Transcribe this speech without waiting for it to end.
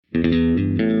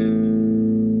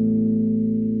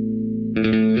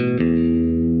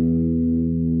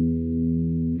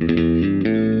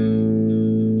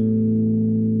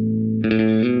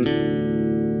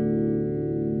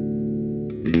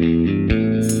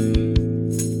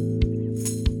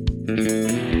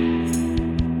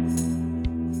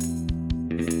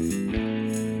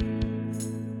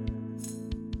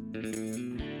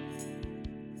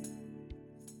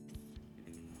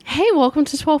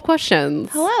welcome to 12 Questions.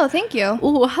 Hello, thank you.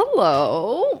 Oh,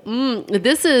 hello.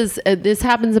 This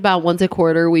happens about once a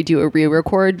quarter. We do a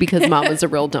re-record because Mama's a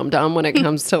real dum-dum when it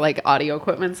comes to like audio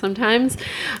equipment sometimes.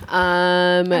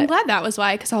 I'm glad that was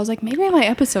why, because I was like, maybe my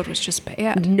episode was just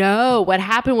bad. No, what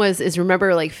happened is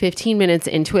remember like 15 minutes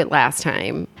into it last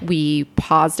time, we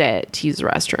paused it to use the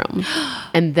restroom.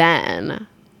 And then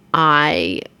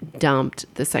I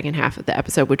dumped the second half of the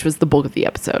episode, which was the bulk of the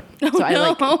episode. So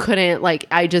I couldn't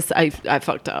I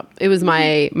fucked up. It was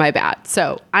my bad.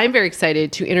 So I'm very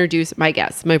excited to introduce my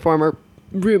guest, my former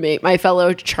roommate, my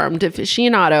fellow charmed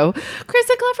aficionado,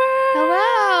 Krista Clifford.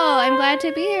 Hello, I'm glad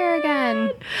to be here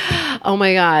again. Oh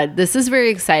my God, this is very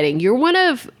exciting. You're one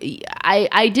of,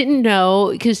 I didn't know,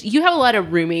 because you have a lot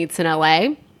of roommates in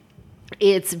LA.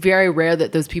 It's very rare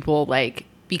that those people like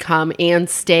become and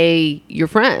stay your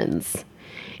friends.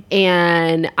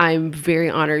 And I'm very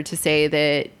honored to say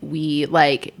that we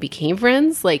like became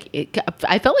friends. Like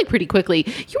I felt like pretty quickly.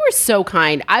 You were so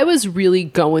kind. I was really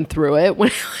going through it when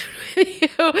I was with you.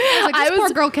 I was like, this poor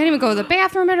girl can't even go to the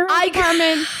bathroom in her own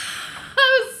apartment.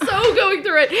 I was so going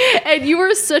through it. And you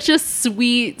were such a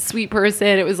sweet, sweet person.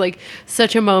 It was like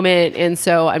such a moment. And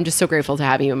so I'm just so grateful to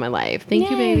have you in my life. Thank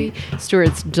you, baby.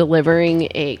 Stuart's delivering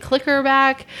a clicker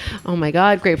back. Oh my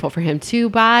God. Grateful for him too.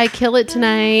 Bye. Kill it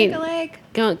tonight.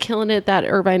 Killing it at that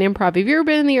Irvine Improv. Have you ever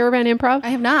been in the Irvine Improv? I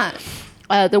have not.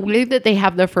 The way that they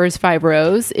have the first 5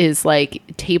 rows is like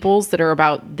tables that are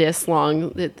about this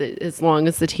long, as long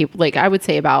as the table, like I would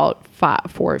say about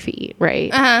 4 feet, right?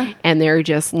 Uh-huh. And they're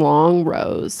just long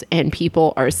rows and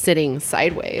people are sitting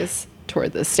sideways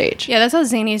toward the stage. Yeah, that's how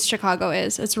Zany's Chicago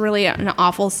is. It's really an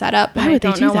awful setup. Why I would they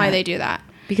don't do know why that? they do that.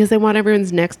 Because they want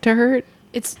everyone's necks to hurt.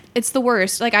 It's the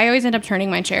worst. Like I always end up turning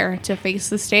my chair to face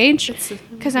the stage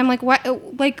because I'm like, what?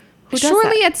 Like does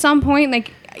surely that? at some point,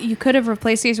 like you could have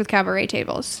replaced these with cabaret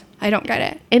tables. I don't get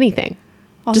it. Anything.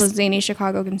 Also, Zany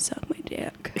Chicago can suck my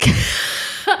dick.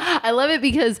 I love it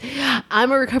because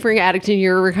I'm a recovering addict and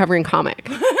you're a recovering comic.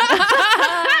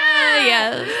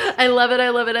 Yes. I love it. I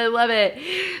love it. I love it.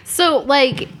 So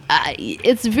like,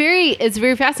 it's very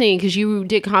fascinating because you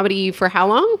did comedy for how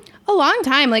long? A long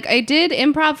time. Like I did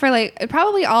improv for like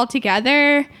probably all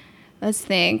together. Let's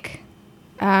think.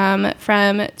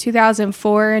 From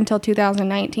 2004 until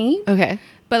 2019. Okay.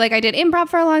 But like I did improv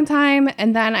for a long time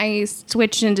and then I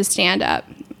switched into stand up.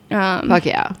 Fuck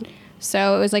yeah.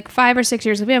 So it was like 5 or 6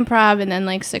 years of improv and then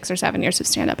like 6 or 7 years of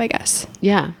stand up, I guess,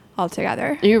 Yeah. all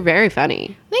together. You're very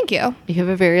funny. Thank you. You have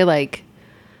a very like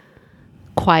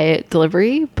quiet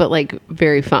delivery, but like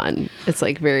very fun. It's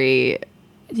like very.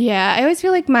 Yeah, I always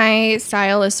feel like my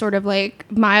style is sort of like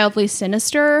mildly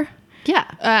sinister,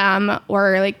 Yeah.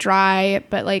 or like dry,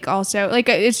 but like also like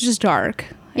it's just dark.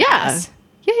 I guess.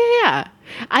 Yeah.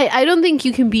 I don't think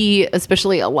you can be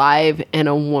especially alive and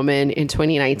a woman in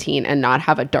 2019 and not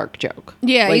have a dark joke.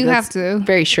 Yeah, Like, you that's have to.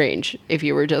 Very strange if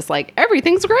you were just like,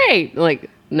 everything's great. Like,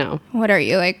 no. What are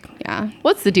you like? Yeah,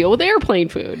 What's the deal with airplane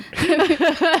food? you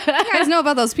guys know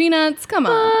about those peanuts? Come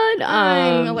on,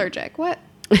 I'm allergic. What?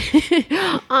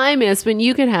 I miss when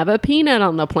you can have a peanut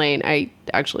on the plane. I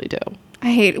actually do.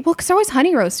 I hate it. Well, because always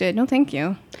honey roasted. No, thank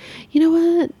you. You know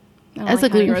what? I don't As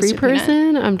like a honey gluten-free roasted peanut.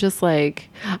 person, I'm just like,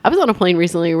 I was on a plane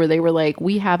recently where they were like,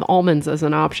 we have almonds as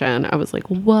an option. I was like,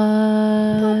 what?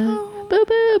 Boop,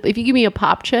 boop. If you give me a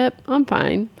pop chip, I'm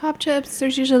fine. Pop chips.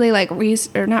 There's usually like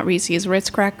not Reese's, Ritz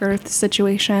cracker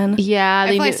situation. Yeah.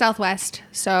 I fly knew- Southwest,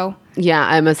 so Yeah,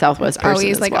 I'm a Southwest person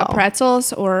always as like well. a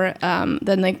pretzels or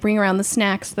then like bring around the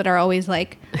snacks that are always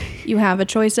like you have a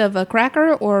choice of a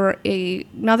cracker or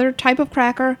another type of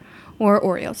cracker or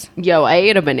Oreos. Yo, I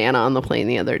ate a banana on the plane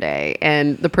the other day,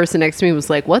 and the person next to me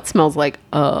was like, what smells like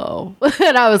oh?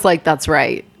 And I was like, that's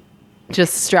right.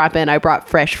 Just strap in. I brought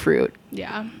fresh fruit.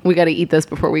 Yeah. We got to eat this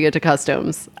before we get to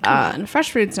customs. Come on, fresh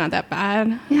fruit's not that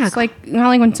bad. Yeah. It's like not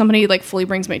like when somebody like fully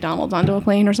brings McDonald's onto a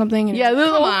plane or something. And Yeah, you're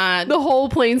like, come on. the whole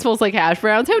plane smells like hash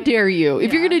browns. How dare you?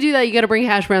 If you're Yeah. going to do that, you got to bring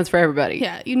hash browns for everybody.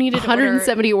 Yeah, you needed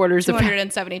 170 orders of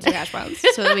 272 hash browns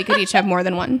so that we could each have more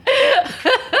than one.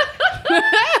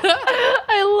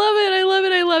 I love it. I love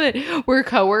it. I love it. We're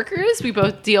coworkers. We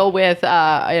both deal with in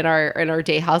our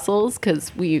day hustles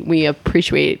because we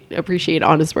appreciate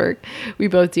honest work. We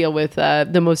both deal with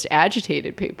the most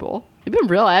agitated people. You've been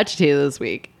real agitated this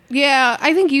week. Yeah,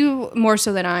 I think you more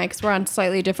so than I because we're on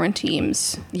slightly different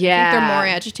teams. Yeah. I think they're more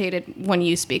agitated when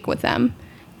you speak with them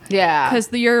Yeah.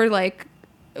 because you're like,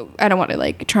 I don't want to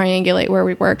like triangulate where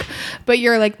we work, but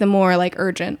you're like the more like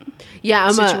urgent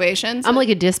I'm situations. I'm like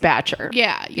a dispatcher.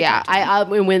 Yeah, you Yeah. tend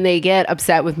to. When they get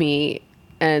upset with me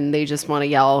and they just want to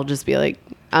yell, I'll just be like,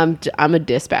 I'm a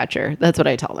dispatcher. That's what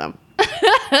I tell them.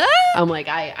 I'm like,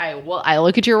 I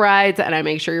look at your rides and I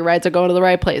make sure your rides are going to the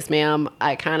right place, ma'am.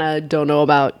 I kind of don't know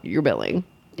about your billing.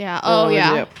 Yeah. I don't know Oh, what to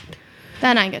yeah. do.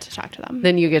 Then I get to talk to them.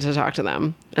 Then you get to talk to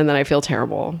them, and then I feel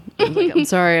terrible. I'm like, I'm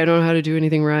sorry, I don't know how to do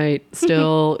anything right.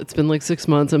 Still, it's been like 6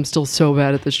 months. I'm still so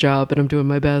bad at this job, but I'm doing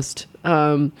my best.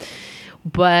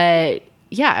 But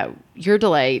yeah, you're a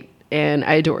delight, and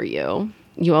I adore you.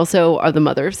 You also are the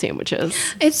mother of sandwiches.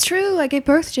 It's true. I gave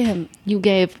birth to him. You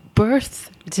gave birth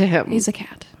to him. He's a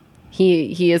cat.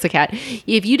 He is a cat.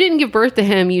 If you didn't give birth to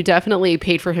him, you definitely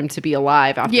paid for him to be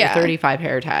alive after Yeah. 35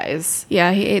 hair ties.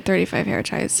 Yeah, he ate 35 hair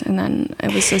ties, and then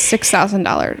it was a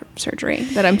 $6,000 surgery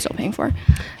that I'm still paying for.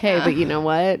 Hey, but you know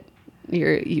what?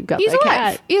 You've got He's that alive.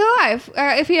 cat. He's alive.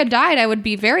 If he had died, I would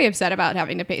be very upset about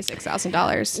having to pay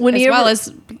 $6,000 When as you well ever-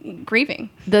 as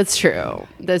grieving. That's true.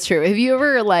 That's true. Have you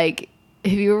ever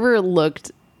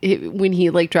looked when he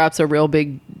like drops a real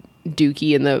big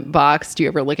dookie in the box? Do you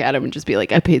ever look at him and just be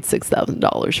like, I paid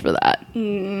 $6,000 for that?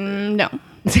 No.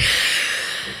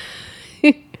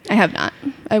 I have not.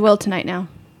 I will tonight now.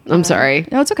 I'm sorry.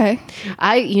 No, it's okay.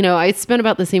 I spent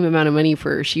about the same amount of money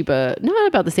for Sheba. Not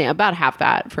about the same, about half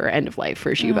that for end of life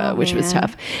for Sheba, which was man.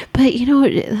 tough. But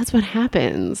that's what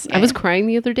happens. I was crying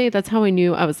the other day. That's how I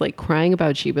knew. I was like crying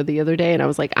about Sheba the other day, and I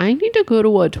was like, I need to go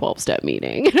to a 12-step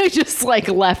meeting. And I just like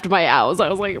left my house. I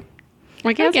was like,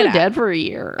 my cat's been dead for a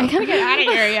year. I gotta get out of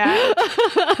here,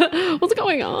 yeah. What's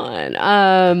going on?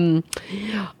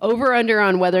 Over under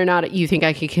on whether or not you think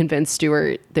I can convince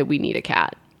Stuart that we need a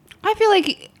cat.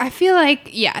 I feel like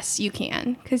yes, you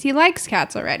can, because he likes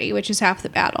cats already, which is half the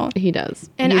battle. He does.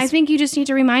 And I think you just need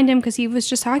to remind him, because he was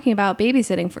just talking about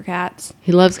babysitting for cats.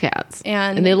 he loves cats,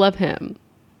 And- they love him.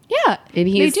 Yeah, And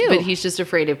they do. But he's just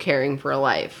afraid of caring for a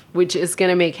life, which is going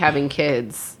to make having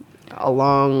kids a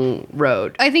long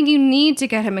road I think you need to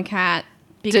get him a cat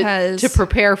because to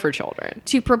prepare for children.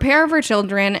 to prepare for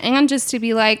children, and just to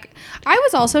be like, I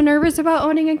was also nervous about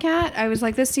owning a cat. I was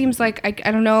like, this seems like,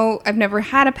 I don't know, I've never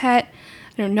had a pet.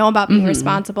 I don't know about being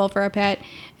responsible for a pet.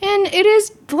 And it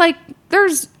is like,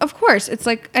 of course, it's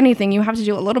like anything. You have to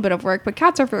do a little bit of work, but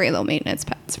cats are very low maintenance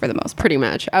pets for the most part. Pretty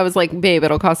much. I was like, babe,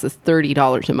 it'll cost us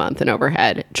 $30 a month in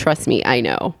overhead. Trust me, I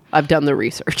know. I've done the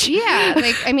research. Yeah,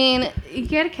 like, I mean, you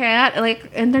get a cat, like,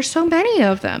 and there's so many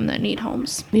of them that need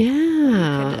homes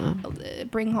Yeah. to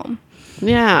bring home.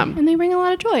 Yeah. And they bring a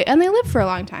lot of joy, and they live for a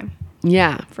long time.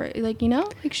 Yeah. For like,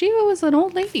 like Shiva was an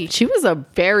old lady. She was a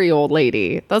very old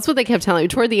lady. That's what they kept telling me.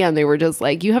 Toward the end, they were just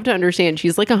like, you have to understand,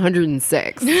 she's like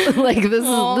 106. Like,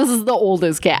 this is the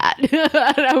oldest cat.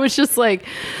 And I was just like,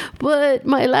 but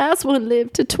my last one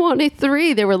lived to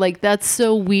 23. They were like, that's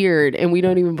so weird. And we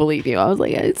don't even believe you. I was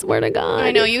like, I swear to God.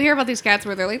 I know, you hear about these cats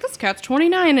where they're like, this cat's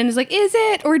 29, and it's like, is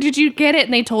it? Or did you get it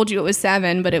and they told you it was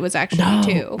 7, but it was actually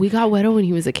 2? We got Wedo when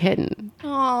he was a kitten.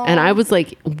 Oh, And I was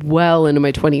like well into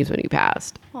my 20s when he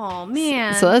passed. oh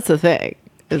man. So that's the thing.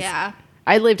 Yeah.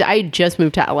 I just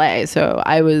moved to LA, so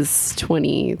I was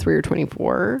 23 or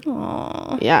 24.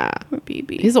 Oh, Yeah.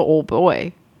 baby. He's an old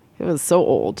boy. He was so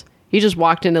old. He just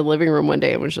walked into the living room one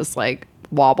day and was just like,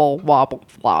 wobble, wobble,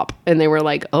 flop. And they were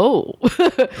like, oh,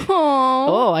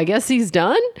 Oh, I guess he's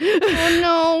done.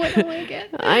 no, I don't like it.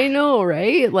 I know,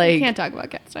 right? Like, Can't talk about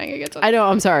cats. I get I know.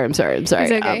 I'm sorry. It's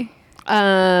okay.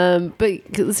 But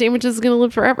the sandwich is going to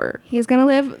live forever. He's gonna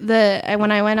live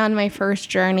when I went on my first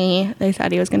journey, they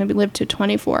said he was gonna live to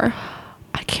 24.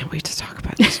 I can't wait to talk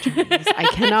about this. I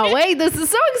cannot wait. This is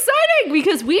so exciting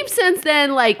because we've since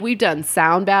then, we've done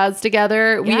sound baths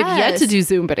together. We have yet Yes. to do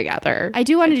Zumba together. I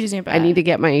do want to do Zumba. I need to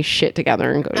get my shit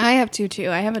together and go. I have to too.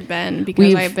 I haven't been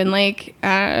because I've been like,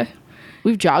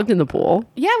 We've jogged in the pool.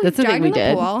 Yeah, we've That's the thing jogged we in the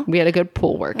did. pool. We had a good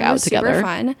pool workout was super together.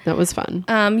 fun. That was fun.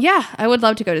 yeah, I would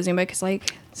love to go to Zumba because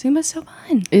Zumba's so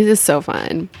fun. It is so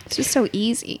fun. It's just so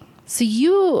easy. So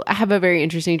you have a very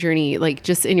interesting journey,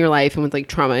 just in your life and with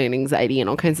trauma and anxiety and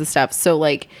all kinds of stuff. So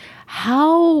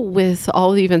how with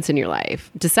all the events in your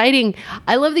life, deciding,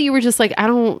 I love that you were just like, I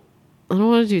don't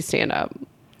want to do stand up.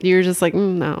 You were just like,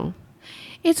 no.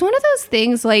 It's one of those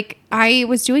things, I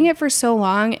was doing it for so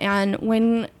long,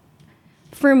 and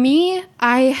for me,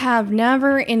 I have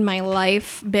never in my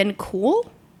life been cool,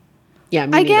 Yeah,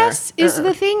 me I neither. guess, is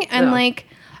the thing. And No.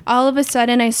 all of a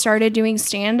sudden I started doing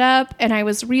stand up, and I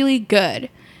was really good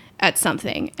at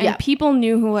something, and Yeah. people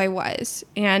knew who I was,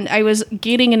 and I was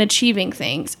getting and achieving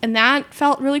things, and that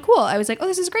felt really cool. I was like, oh,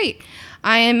 this is great.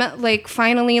 I am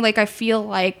finally, I feel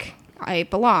like I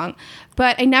belong,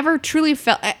 but I never truly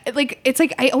felt it's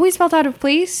like I always felt out of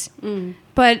place,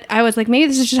 but I was like, maybe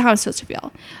this is just how I'm supposed to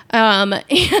feel.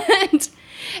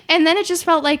 And then it just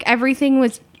felt like everything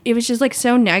was it was just like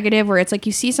so negative, where it's like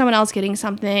you see someone else getting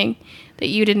something that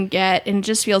you didn't get, and it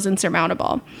just feels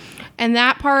insurmountable. And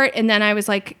that part, and then I was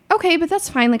like, okay, but that's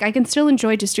fine. Like, I can still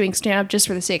enjoy just doing stand-up just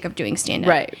for the sake of doing stand-up.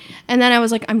 Right. And then I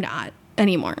was like, I'm not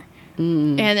anymore.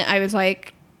 And I was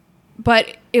like,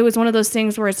 but it was one of those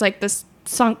things where it's like this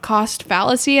sunk cost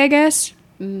fallacy, I guess.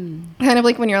 Kind of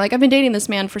like when you're like, I've been dating this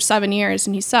man for 7 years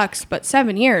and he sucks, but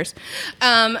 7 years.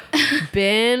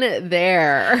 Been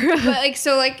there. But like,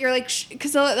 so like, you're like,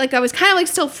 because like I was kind of like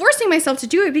still forcing myself to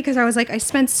do it, because I was like, I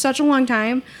spent such a long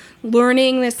time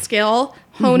learning this skill,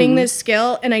 honing this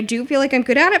skill, and I do feel like I'm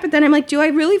good at it. But then I'm like, do I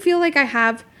really feel like I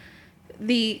have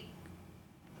the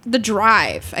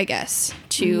drive, I guess,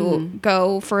 to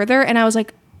go further? And I was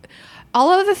like,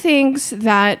 all of the things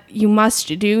that you must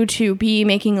do to be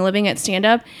making a living at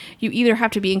stand-up, you either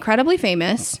have to be incredibly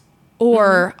famous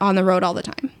or on the road all the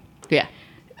time. Yeah.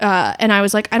 And I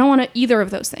was like, I don't want either of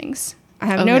those things. I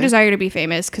have no desire to be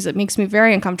famous because it makes me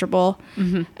very uncomfortable.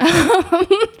 And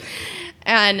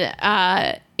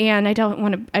I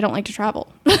don't like to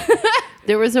travel.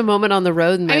 There was a moment on the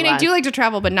road in my I mean, I life. do like to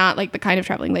travel, but not like the kind of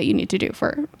traveling that you need to do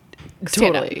for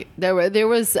stand-up. Totally. There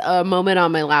was a moment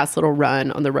on my last little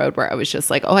run on the road where I was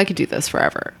just like, oh, I could do this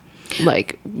forever.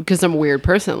 Like, because I'm a weird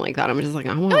person like that. I'm just like,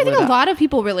 I want to I think a lot of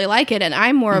people really like it, and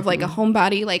I'm more of like a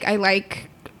homebody. Like, I like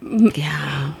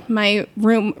my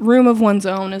room of one's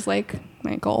own is like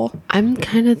my goal. I'm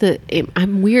kind of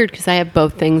I'm weird because I have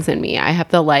both things in me. I have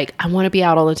the like, I want to be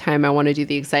out all the time. I want to do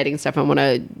the exciting stuff. I want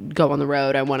to go on the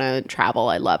road. I want to travel.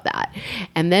 I love that.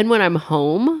 And then when I'm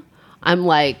home, I'm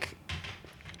like,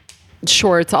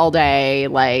 shorts all day,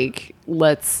 like,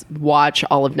 let's watch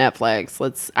all of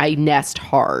Netflix. I nest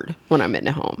hard when I'm at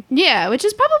home. Yeah, which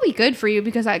is probably good for you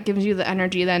because that gives you the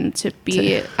energy then to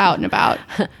be out and about.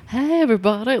 Hey,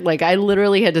 everybody. Like, I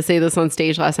literally had to say this on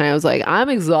stage last night. I was like, I'm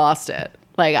exhausted.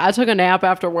 Like, I took a nap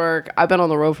after work. I've been on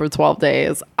the road for 12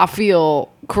 days. I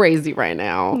feel crazy right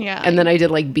now. Yeah. And then I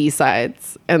did like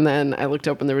B-sides. And then I looked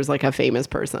up and there was like a famous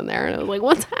person there. And I was like,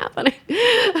 what's happening?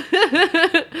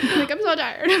 Like, I'm so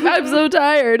tired. I'm so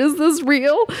tired. Is this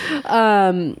real?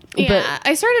 Yeah,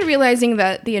 I started realizing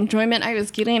that the enjoyment I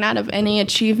was getting out of any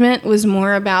achievement was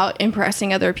more about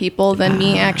impressing other people than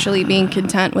me actually being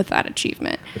content with that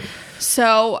achievement.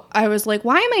 So I was like,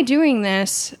 why am I doing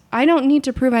this? I don't need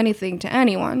to prove anything to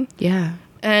anyone. Yeah.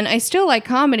 And I still like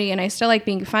comedy and I still like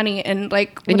being funny and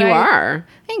like... And you are.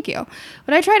 Thank you.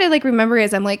 What I try to like remember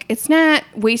is I'm like, it's not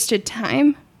wasted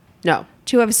time No.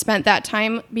 to have spent that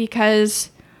time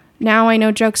because now I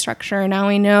know joke structure. Now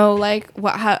I know like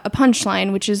a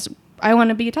punchline, which is I want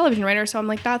to be a television writer. So I'm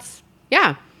like, that's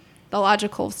Yeah. the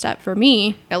logical step for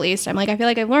me, at least. I'm like, I feel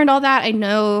like I've learned all that. I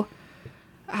know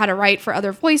how to write for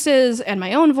other voices and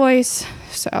my own voice.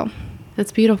 So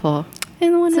That's beautiful.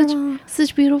 and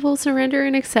Such beautiful surrender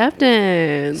and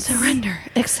acceptance. surrender,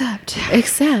 accept,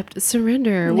 Accept,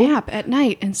 surrender. nap at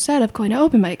night instead of going to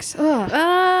open mics. Ugh.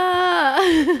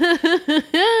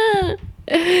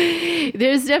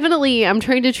 There's definitely, I'm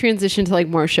trying to transition to like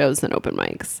more shows than open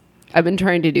mics. I've been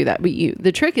trying to do that, but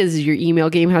the trick is your email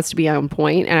game has to be on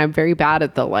point, and I'm very bad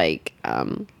at the like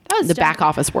the back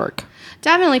office work.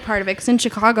 Definitely part of it, because in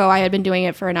Chicago I had been doing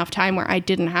it for enough time where I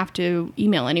didn't have to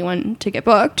email anyone to get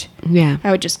booked. Yeah. I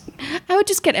would just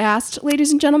get asked,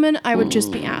 ladies and gentlemen. I would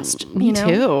just be asked. Me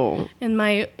too. In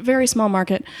my very small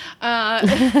market. Like,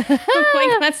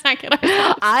 let's not get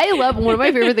ourselves. I love, one of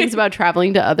my favorite things about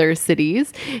traveling to other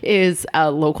cities is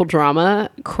local drama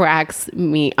cracks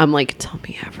me. I'm like, tell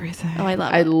me everything. Oh, I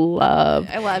love I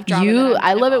it. love drama you. that I'm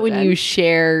I love it when involved in. you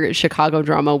share Chicago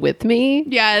drama with me.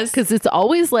 Yes. Because it's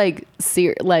always like,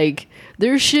 like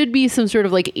there should be some sort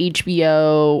of like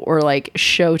HBO or like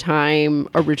Showtime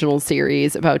original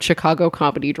series about Chicago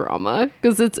comedy drama,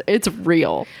 because it's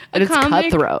real and it's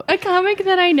cutthroat. A comic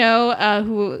that I know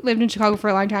who lived in Chicago for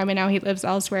a long time and now he lives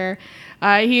elsewhere.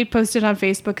 He posted on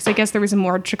Facebook, because I guess there was a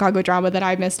more Chicago drama that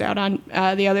I missed out on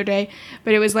the other day.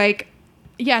 But it was like,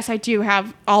 yes, I do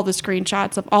have all the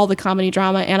screenshots of all the comedy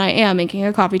drama, and I am making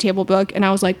a coffee table book. And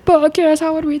I was like, book, yes,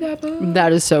 I would read that book.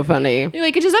 That is so funny.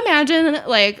 Like, just imagine,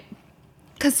 like,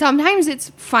 because sometimes it's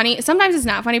funny, sometimes it's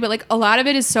not funny, but like a lot of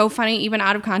it is so funny, even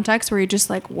out of context, where you're just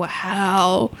like,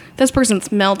 wow, this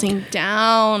person's melting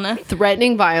down.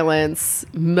 Threatening violence,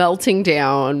 melting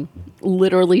down,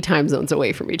 literally time zones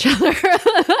away from each other.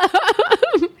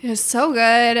 It's so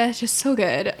good. Just so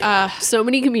good. So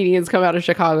many comedians come out of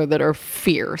Chicago that are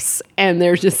fierce, and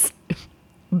they're just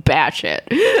batshit.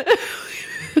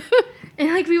 And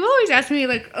like people always ask me,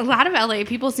 like a lot of LA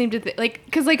people seem to like,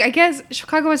 because like I guess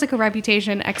Chicago has like a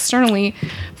reputation externally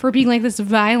for being like this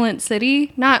violent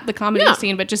city, not the comedy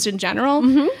scene, but just in general.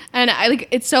 And I like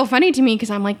it's so funny to me because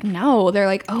I'm like, no, they're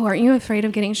like, oh, aren't you afraid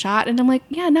of getting shot? And I'm like,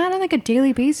 yeah, not on like a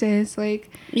daily basis.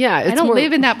 Like, yeah, I don't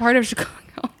live in that part of Chicago.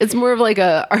 It's more of like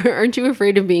aren't you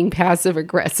afraid of being passive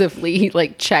aggressively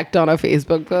like checked on a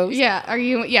Facebook post? Yeah, are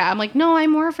you? Yeah, I'm like, no, I'm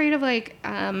more afraid of like,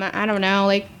 I don't know,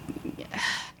 like.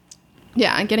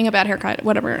 Yeah, getting a bad haircut,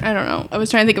 whatever. I don't know. I was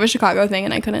trying to think of a Chicago thing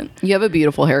and I couldn't. You have a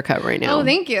beautiful haircut right now. Oh,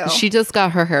 thank you. She just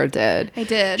got her hair did. I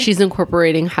did. She's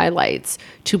incorporating highlights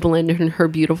to blend in her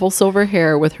beautiful silver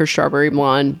hair with her strawberry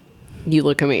blonde. You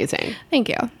look amazing. Thank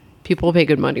you. People pay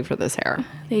good money for this hair.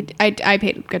 I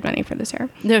paid good money for this hair.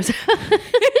 There's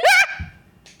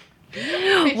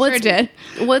Sure did.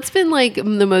 What's been like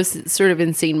the most sort of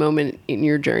insane moment in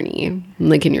your journey,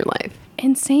 like in your life?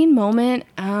 Insane moment.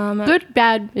 Good,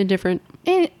 bad, indifferent.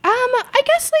 And I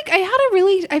guess like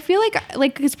I feel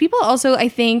like because people also, I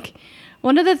think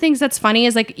one of the things that's funny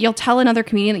is like you'll tell another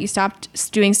comedian that you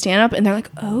stopped doing stand up and they're like,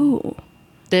 oh.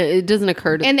 It doesn't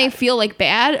occur to and they feel like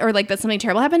bad or like that something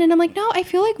terrible happened, and I'm like, no, I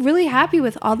feel like really happy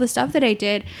with all the stuff that I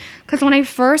did, because when I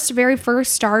very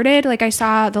first started, like I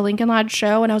saw the Lincoln Lodge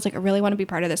show and I was like, I really want to be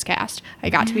part of this cast. I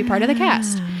got to be part of the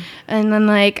cast, and then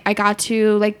like I got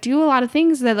to like do a lot of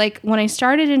things that like when I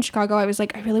started in Chicago I was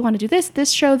like, I really want to do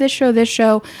this show,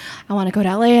 I want to go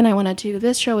to LA and I want to do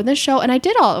this show, and I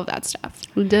did all of that stuff.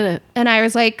 You did it. And I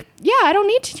was like, yeah, I don't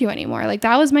need to do anymore. Like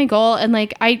that was my goal. And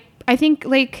like I think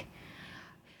like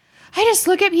I just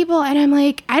look at people and I'm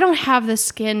like, I don't have the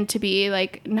skin to be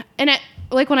like, and it,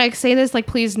 like when I say this, like,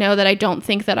 please know that I don't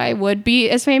think that I would be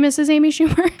as famous as Amy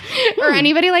Schumer or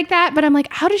anybody like that. But I'm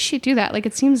like, how does she do that? Like,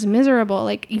 it seems miserable.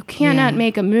 Like, you cannot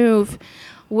make a move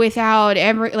without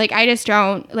like, I just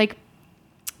don't like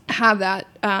have that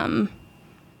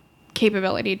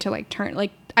capability to like turn,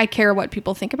 like, I care what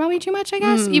people think about me too much, I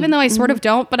guess, even though I sort of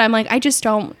don't, but I'm like, I just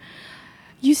don't.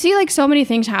 You see like so many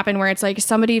things happen where it's like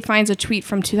somebody finds a tweet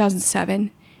from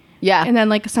 2007. Yeah. And then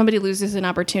like somebody loses an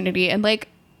opportunity and like,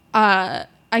 I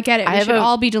get it. We should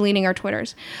all be deleting our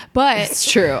Twitters, but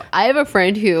it's true. I have a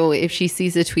friend who, if she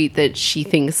sees a tweet that she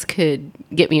thinks could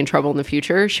get me in trouble in the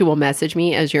future, she will message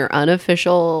me as your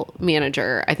unofficial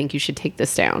manager. I think you should take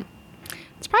this down.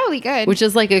 It's probably good. Which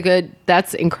is like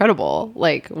that's incredible.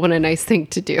 Like, what a nice thing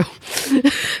to do.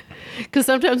 Because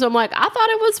sometimes I'm like, I thought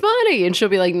it was funny. And she'll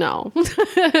be like, no.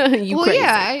 You well, crazy.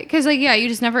 Yeah. Because, like, yeah,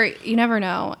 you never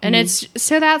know. And it's,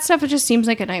 so that stuff, it just seems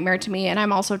like a nightmare to me. And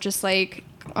I'm also just like,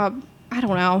 I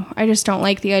don't know. I just don't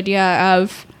like the idea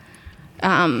of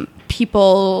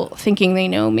people thinking they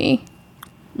know me.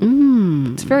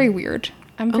 It's very weird.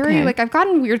 I'm very, like, I've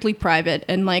gotten weirdly private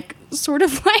and, like, sort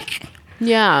of like...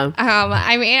 Yeah.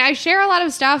 I mean, I share a lot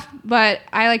of stuff, but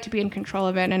I like to be in control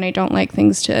of it, and I don't like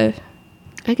things to...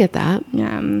 I get that. I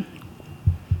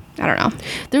don't know.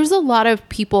 There's a lot of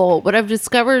people, what I've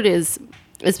discovered is,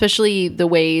 especially the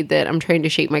way that I'm trying to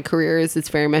shape my career, is it's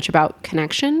very much about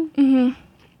connection. Mm-hmm.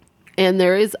 And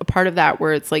there is a part of that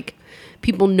where it's like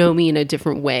people know me in a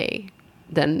different way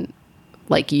than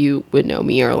like you would know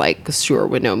me, or like Stuart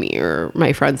would know me, or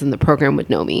my friends in the program would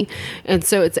know me. And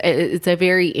so it's a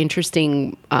very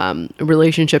interesting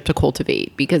relationship to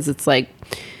cultivate, because it's like,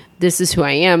 this is who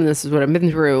I am. This is what I've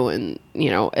been through. And, you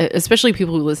know, especially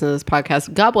people who listen to this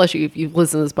podcast, God bless you if you've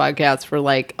listened to this podcast for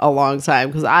like a long time,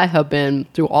 because I have been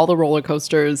through all the roller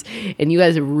coasters and you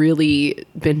guys have really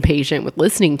been patient with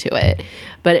listening to it.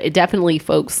 But it definitely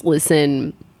folks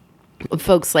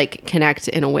like connect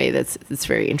in a way that's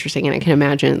very interesting. And I can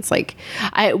imagine it's like,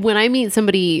 when I meet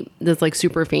somebody that's like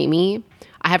super famey,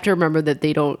 I have to remember that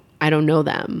I don't know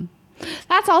them.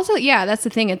 That's also, yeah, that's the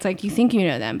thing. It's like you think you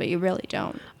know them, but you really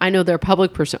don't. I know their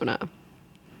public persona.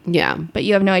 Yeah. But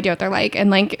you have no idea what they're like. And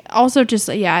like, also just,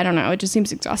 yeah, I don't know. It just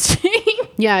seems exhausting.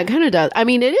 Yeah, it kind of does. I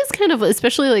mean, it is kind of,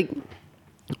 especially like,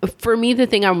 for me, the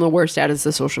thing I'm the worst at is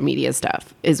the social media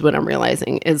stuff, is what I'm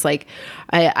realizing is like,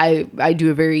 I do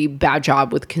a very bad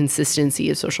job with consistency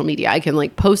of social media. I can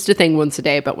like post a thing once a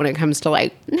day, but when it comes to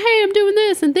like, hey, I'm doing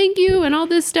this and thank you and all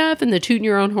this stuff and the tooting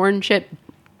your own horn shit,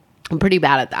 I'm pretty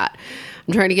bad at that.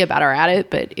 I'm trying to get better at it,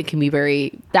 but it can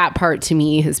be that part to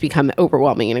me has become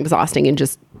overwhelming and exhausting and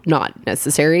just not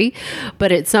necessary.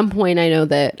 But at some point I know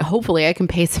that hopefully I can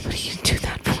pay somebody to do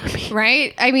that for me.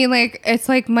 Right? I mean, like, it's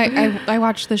like I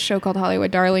watched this show called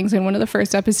Hollywood Darlings, and one of the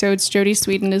first episodes, Jodie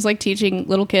Sweetin is like teaching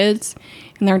little kids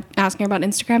and they're asking her about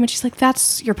Instagram, and she's like,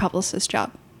 that's your publicist's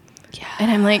job. Yeah. And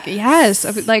I'm like,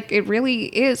 yes, like it really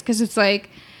is. 'Cause it's like,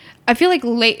 I feel like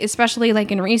especially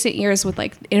like in recent years with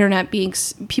like internet being,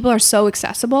 people are so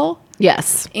accessible.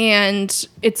 Yes. And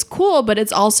it's cool, but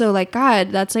it's also like,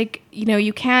 God, that's like, you know,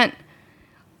 you can't,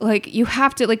 like, you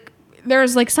have to, like,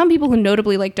 there's like some people who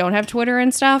notably like don't have Twitter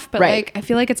and stuff, but Right. like I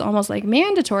feel like it's almost like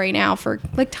mandatory now for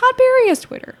like Todd Berry has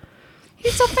Twitter.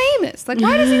 He's so famous. Like,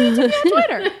 why does he need to be on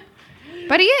Twitter?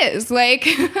 But he is, like.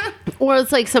 Or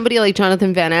it's like somebody like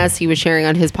Jonathan Van Ness, he was sharing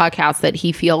on his podcast that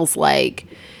he feels like,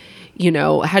 you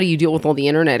know, how do you deal with all the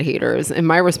internet haters? And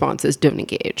my response is don't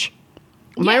engage.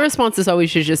 My response is always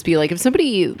should just be like, if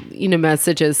somebody, you know,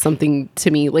 messages something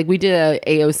to me, like we did a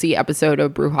AOC episode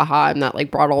of Brouhaha and that like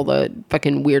brought all the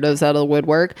fucking weirdos out of the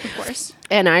woodwork. Of course.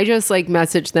 And I just like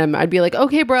messaged them. I'd be like,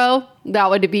 okay, bro, that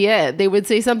would be it. They would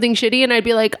say something shitty and I'd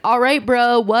be like, all right,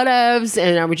 bro, whatevs.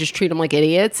 And I would just treat them like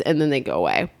idiots and then they go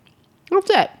away. That's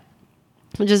it.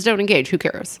 Just don't engage. Who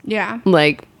cares? Yeah.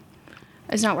 Like,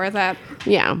 It's not worth it.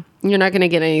 yeah, you're not going to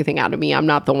get anything out of me. I'm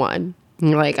not the one.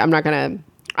 Like, I'm not going to.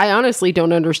 I honestly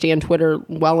don't understand Twitter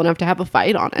well enough to have a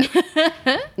fight on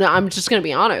it. No, I'm just going to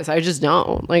be honest. I just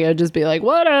don't. Like, I'd just be like,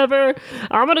 whatever.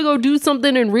 I'm going to go do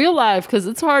something in real life because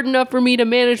it's hard enough for me to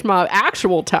manage my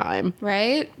actual time.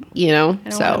 Right? You know? I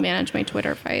don't want to manage my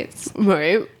Twitter fights.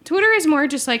 Right. Twitter is more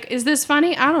just like, is this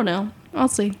funny? I don't know. I'll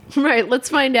see. Right. Let's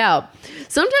find out.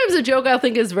 Sometimes a joke I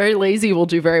think is very lazy will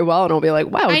do very well and I'll be like,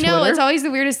 wow, I know. Twitter. It's always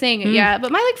the weirdest thing. Yeah.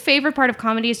 But my like favorite part of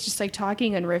comedy is just like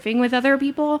talking and riffing with other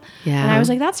people. Yeah. And I was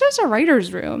like, that's just a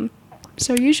writer's room.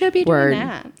 So you should be Word. doing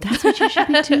that. That's what you should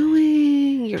be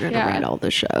doing. You're going to Yeah. write all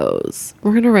the shows.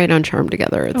 We're going to write on Charm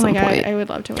together at Oh some my God. point. I would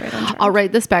love to write on Charm. I'll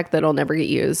write the spec that'll never get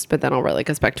used, but then I'll write like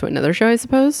a spec to another show, I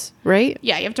suppose. Right?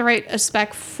 Yeah. You have to write a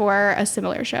spec for a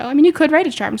similar show. I mean, you could write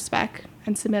a Charm spec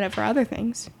and submit it for other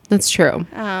things. That's true.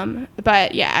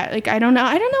 But yeah, like I don't know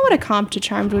what a comp to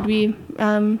Charmed would be.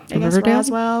 I guess Riverdale?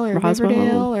 Roswell or Roswell.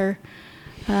 Riverdale or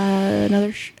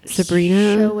another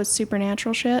Sabrina? show with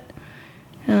supernatural shit.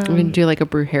 We're going to do like a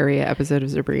Brujeria episode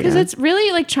of Sabrina. Because it's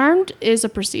really like Charmed is a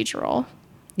procedural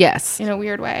Yes. in a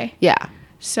weird way. Yeah.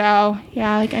 So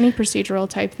yeah, like any procedural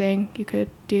type thing you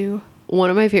could do. One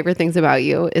of my favorite things about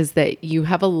you is that you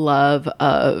have a love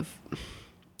of,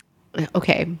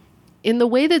 okay, in the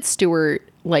way that Stuart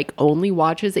like only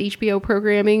watches HBO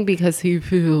programming because he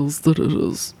feels that it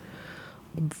is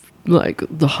like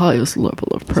the highest level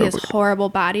of He programming. has horrible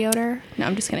body odor. No,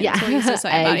 I'm just kidding. Yeah. That's what he used to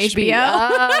say about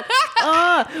HBO.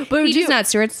 But He do does not,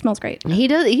 Stuart. It smells great. he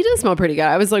does smell pretty good.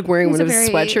 I was like wearing He's one a of his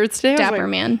very sweatshirts today. I was dapper like,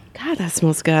 man. God, that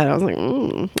smells good. I was like,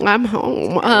 I'm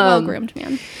home. Well groomed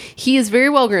man. He is very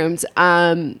well groomed.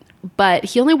 But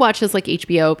he only watches like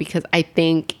HBO because I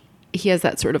think he has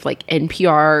that sort of like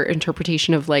NPR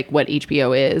interpretation of like what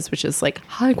HBO is, which is like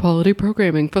high quality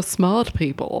programming for smart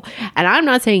people. And I'm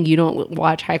not saying you don't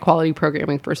watch high quality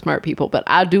programming for smart people, but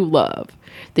I do love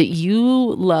that you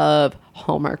love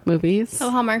Hallmark movies. Oh,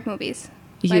 Hallmark movies.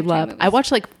 You Lifetime love. movies. I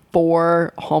watched like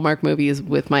 4 Hallmark movies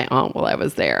with my aunt while I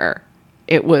was there.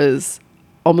 It was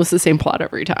almost the same plot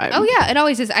every time. Oh yeah, it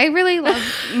always is. I really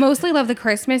mostly love the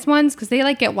Christmas ones because they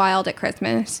like get wild at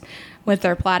Christmas with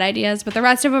their plot ideas, but the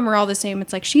rest of them are all the same.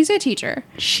 It's like she's a teacher,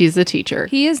 She's a teacher.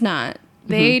 he is not.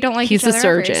 They don't like He's each other a at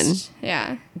surgeon. first.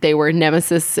 Yeah, They were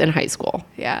nemesis in high school.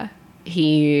 yeah.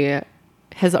 He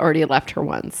has already left her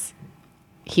once.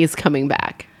 He's coming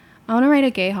back. I want to write a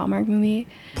gay Hallmark movie.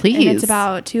 Please. And it's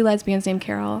about 2 lesbians named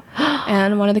Carol,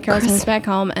 and one of the Carols comes back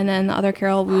home, and then the other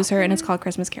Carol woos her, and it's called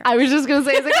Christmas Carol. I was just gonna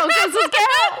say, it's like, oh, Christmas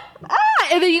Carol.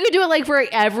 And then you could do it like for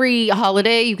every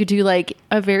holiday. You could do like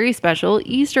a very special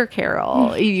Easter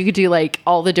Carol. You could do like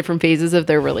all the different phases of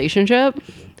their relationship.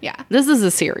 Yeah, This is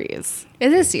a series.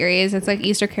 it's a series. It's like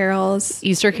Easter carols,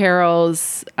 Easter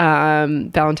carols,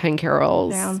 Valentine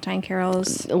carols. Valentine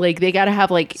carols, Like they got to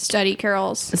have like study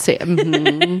carols. say,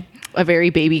 a very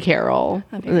baby carol.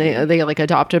 They like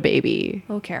adopt a baby.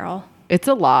 Oh, Carol, It's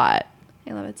a lot.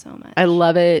 I love it so much. I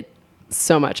love it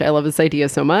so much. I love this idea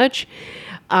so much.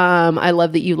 I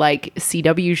love that you like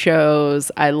CW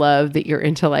shows. I love that you're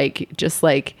into like just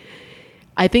like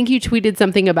I think you tweeted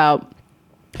something about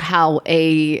how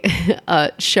a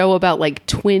show about like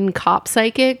twin cop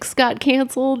psychics got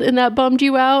canceled and that bummed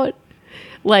you out.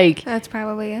 Like That's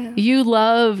probably it. you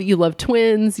love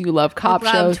twins, you love cop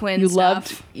love shows, twin you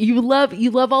stuff.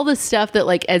 love all this stuff that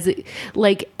like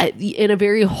in a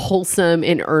very wholesome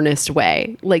and earnest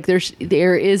way. Like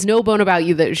there is no bone about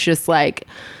you that's just like,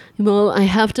 well, I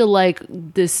have to like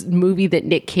this movie that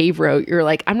Nick Cave wrote. You're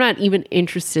like, I'm not even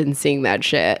interested in seeing that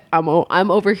shit. I'm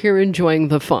over here enjoying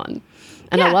the fun,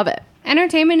 and I Yeah. love it.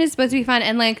 Entertainment is supposed to be fun,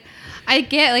 and like I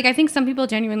get like I think some people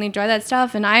genuinely enjoy that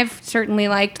stuff, and I've certainly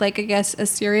liked like I guess a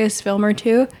serious film or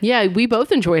two. Yeah, we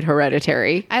both enjoyed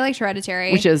Hereditary, I liked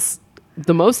Hereditary. which is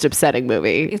the most upsetting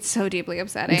movie. It's so deeply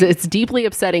upsetting. It's deeply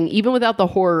upsetting. Even without the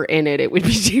horror in it, it would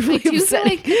be deeply I do feel upsetting.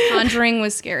 like The Conjuring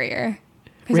was scarier.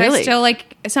 Because Really? I still,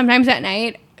 like, sometimes at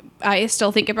night, I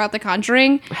still think about The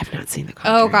Conjuring. I have not seen The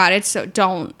Conjuring. Oh, God, it's so...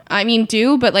 Don't. I mean,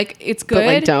 do, but, like, it's good. But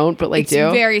like don't, but like It's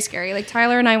do. very scary. Like,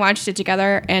 Tyler and I watched it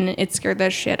together, and it scared the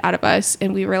shit out of us.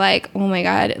 And we were like, oh, my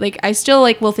God. Like, I still,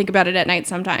 like, will think about it at night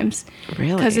sometimes.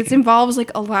 Really? Because it involves,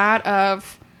 like, a lot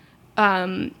of...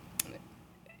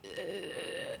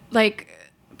 like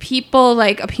people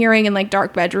like appearing in like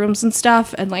dark bedrooms and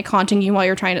stuff and like haunting you while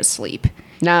you're trying to sleep.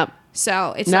 Nope.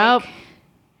 So it's Nope. like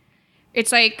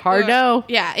it's like Hard no.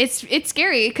 Yeah, it's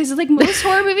scary because like most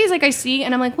horror movies like I see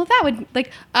and I'm like, well, that would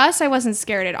like Us. I wasn't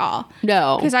scared at all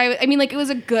No. because I mean like it was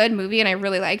a good movie and I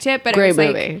really liked it, but Great it was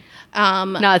movie.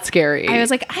 like Not scary. I was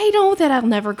like, I know that I'll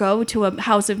never go to a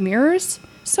house of mirrors,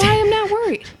 so I am not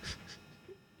worried.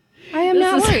 I am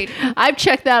not worried. I've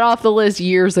checked that off the list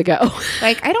years ago.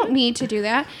 Like, I don't need to do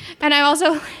that. And I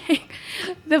also like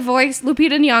the voice,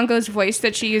 Lupita Nyong'o's voice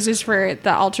that she uses for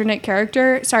the alternate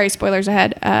character. Sorry, spoilers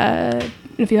ahead.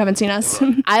 If you haven't seen Us.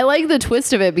 I like the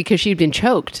twist of it because she'd been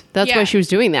choked. That's Yeah. why she was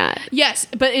doing that. Yes,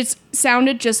 but it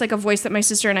sounded just like a voice that my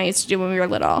sister and I used to do when we were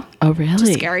little. Oh,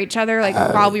 really? Scare each other, like,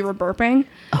 while we were burping.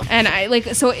 And I, like,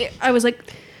 so I was like,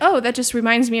 oh, that just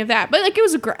reminds me of that. But, like, it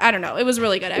was I don't know. It was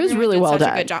really good. It was really well such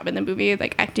done. a good job in the movie,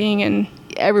 like, acting and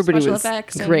Everybody special was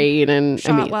effects and great. And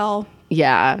shot I mean, well.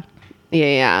 yeah.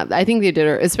 Yeah. I think they did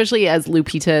her, especially as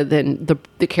Lupita, then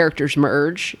the characters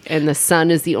merge and the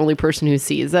son is the only person who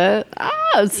sees it.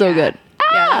 It's so good.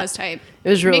 Yeah, that was tight. It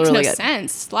was really, Makes really no good.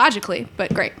 sense logically,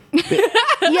 but great.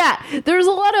 Yeah, there's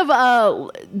a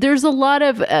lot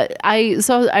of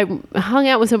I hung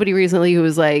out with somebody recently who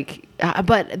was like,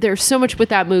 but there's so much with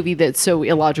that movie that's so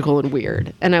illogical and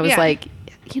weird, and I was Yeah. like,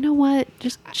 you know what,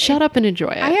 just shut up and enjoy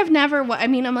it. I have never. I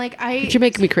mean, I'm like You're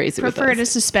making me crazy with prefer to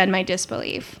this. suspend my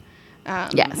disbelief.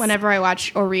 Yes. Whenever I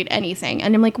watch or read anything,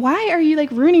 and I'm like, why are you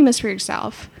like ruining this for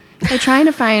yourself by trying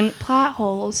to find plot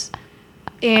holes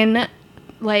in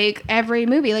like every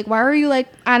movie? Like, why are you like,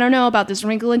 I don't know about this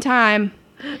Wrinkle in Time.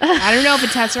 I don't know if a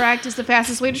Tesseract is the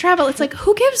fastest way to travel. It's like,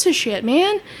 who gives a shit,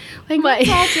 man? Like, let's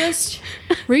all just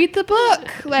read the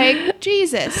book. Like,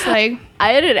 Jesus. Like,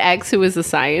 I had an ex who was a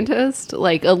scientist,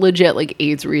 like a legit like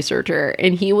AIDS researcher,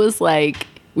 and he was like,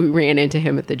 we ran into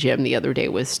him at the gym the other day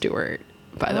with Stuart.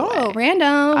 By the way, oh,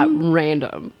 random.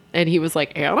 random. And he was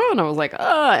like, Anna? And I was like,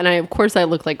 and of course I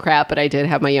looked like crap, but I did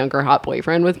have my younger hot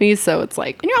boyfriend with me. So it's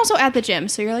like, And you're also at the gym,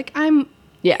 so you're like, I'm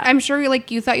sure you're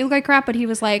like, you thought you looked like crap, but he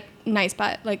was like, nice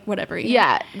butt, like whatever. You know?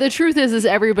 yeah, the truth is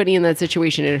everybody in that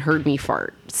situation had heard me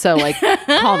fart. So like,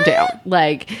 calm down.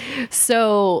 Like,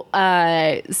 so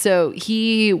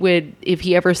he would, if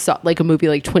he ever saw like a movie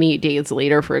like 28 Days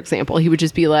Later, for example, he would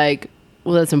just be like,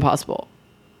 well, that's impossible.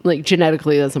 Like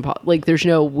genetically, that's impossible. Like there's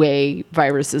no way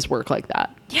viruses work like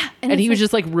that. Yeah. And he would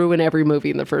just like ruin every movie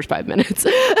in the first 5 minutes.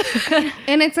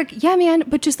 And it's like, yeah, man,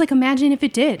 but just like imagine if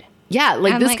it did. Yeah,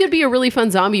 like And, this like- could be a really fun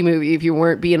zombie movie if you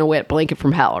weren't being a wet blanket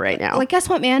from hell right now. Like, guess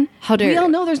what, man? How dare we all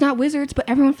you. know there's not wizards, but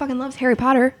everyone fucking loves Harry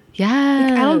Potter. yeah,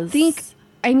 Like, I don't think,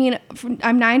 I mean,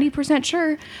 I'm 90%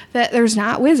 sure that there's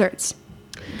not wizards.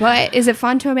 But is it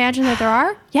fun to imagine that there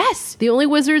are? Yes. the only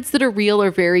wizards that are real are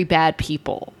very bad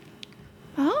people.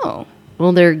 Oh.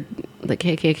 Well, they're the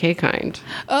KKK kind.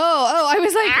 Oh, I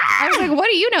was like, what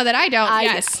do you know that I don't?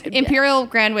 Yes. Imperial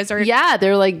Grand Wizard. Yeah,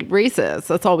 they're like racist.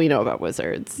 That's all we know about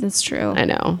wizards. That's true. I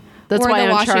know. That's or why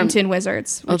the on Charmed- Washington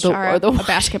Wizards, which the- are or the- a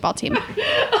basketball team.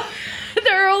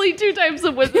 There are only 2 types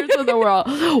of wizards in the world: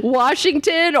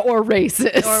 Washington or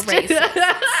racist. Or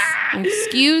racist.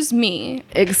 Excuse me.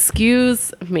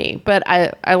 Excuse me, but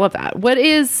I love that.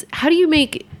 How do you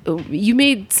make, you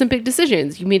made some big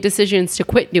decisions. You made decisions to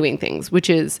quit doing things, which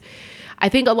is, I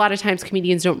think a lot of times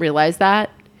comedians don't realize that.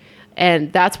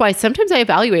 And that's why sometimes I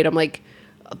evaluate. I'm like,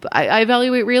 I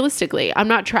evaluate realistically. I'm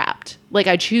not trapped. Like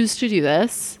I choose to do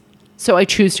this, so I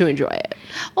choose to enjoy it.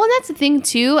 Well, that's the thing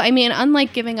too. I mean,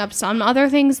 unlike giving up some other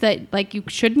things that like you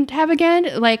shouldn't have again,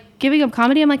 like giving up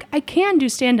comedy, I'm like, I can do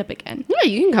stand up again. Yeah,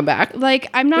 you can come back. Like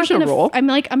I'm not There's no gonna. rule. I'm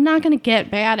like I'm not gonna get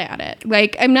bad at it.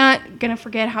 Like I'm not gonna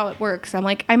forget how it works. I'm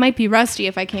like I might be rusty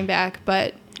if I came back,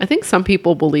 but I think some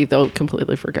people believe they'll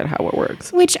completely forget how it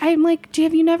works. which I'm like, do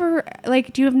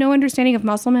you have no understanding of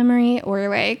muscle memory or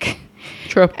like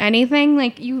True. anything?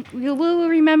 Like you will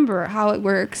remember how it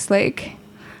works. Like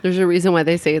There's a reason why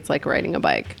they say it's like riding a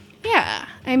bike. yeah,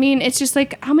 I mean, it's just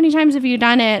like how many times have you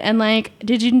done it? And like,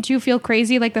 didn't you feel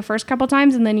crazy like the first couple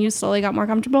times, and then you slowly got more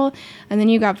comfortable, and then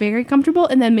you got very comfortable,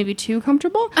 and then maybe too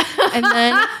comfortable, and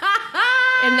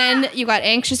then you got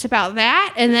anxious about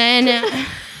that, and then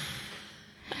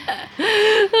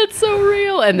That's so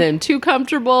real. And then too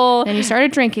comfortable. Then you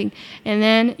started drinking, and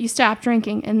then you stopped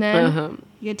drinking, and then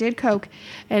you did coke,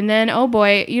 and then oh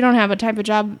boy, you don't have a type of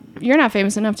job. You're not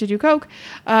famous enough to do coke.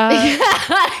 And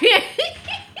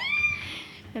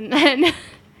then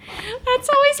that's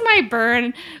always my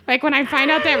burn. Like when I find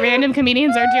out that random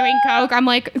comedians are doing coke, I'm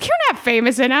like, you're not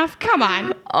famous enough. Come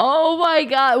on. Oh my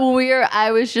God.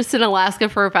 I was just in Alaska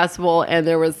for a festival and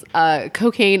there was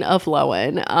cocaine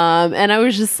a-flowing. And I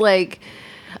was just like,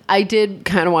 I did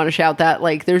kind of want to shout that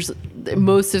like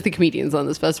most of the comedians on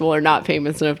this festival are not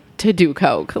famous enough to do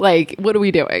coke. Like, what are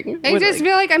we doing? I just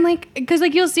feel like I'm like, because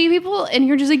like you'll see people and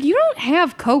you're just like, you don't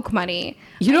have coke money.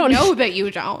 You don't know that you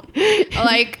don't.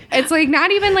 Like, it's like not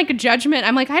even like a judgment.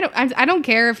 I'm like, I don't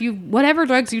care if you whatever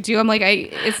drugs you do. I'm like,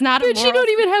 it's not. But you don't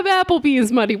even have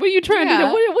Applebee's money. What are you trying to do?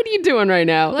 What are you doing right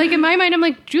now? Like in my mind, I'm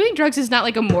like, doing drugs is not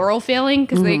like a moral failing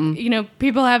because like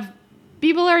people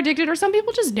are addicted or some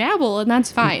people just dabble and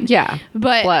that's fine. Yeah,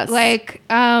 but like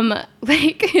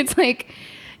it's like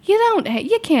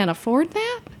you can't afford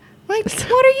that. Like,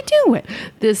 what are you doing?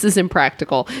 This is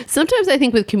impractical. Sometimes I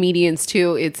think with comedians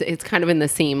too, it's kind of in the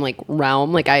same like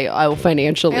realm. Like I will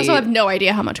financially. I also have no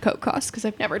idea how much coke costs because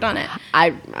I've never done it. I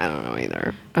don't know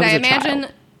either. I imagine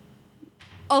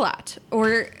a lot,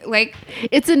 or like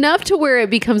it's enough to where it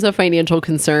becomes a financial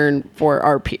concern for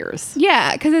our peers.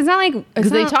 Yeah, because it's not like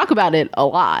because they talk about it a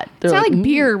lot. It's not like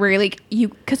beer where like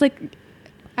because like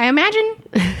I imagine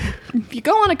if you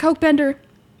go on a coke bender,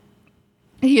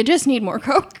 you just need more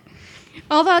coke.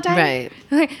 All the time. Right.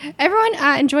 Like, everyone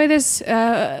enjoy this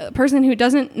person who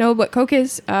doesn't know what coke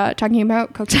is talking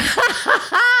about coke.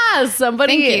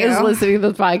 Somebody is listening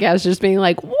to the podcast just being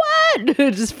like, what?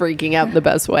 Just freaking out the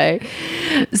best way.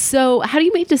 So how do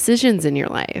you make decisions in your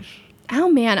life? Oh,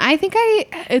 man. I think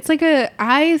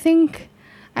I think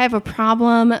I have a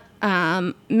problem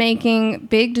making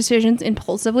big decisions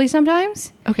impulsively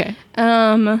sometimes. Okay.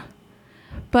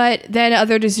 But then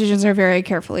other decisions are very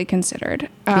carefully considered.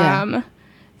 The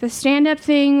stand-up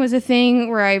thing was a thing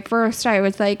where I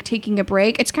was like taking a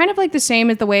break. It's kind of like the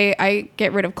same as the way I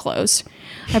get rid of clothes.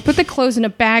 I put the clothes in a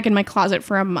bag in my closet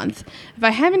for a month. If I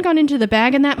haven't gone into the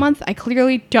bag in that month, I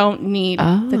clearly don't need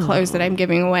the clothes that I'm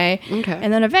giving away. Okay.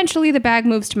 And then eventually the bag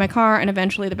moves to my car, and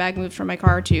eventually the bag moves from my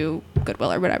car to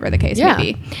Goodwill or whatever the case may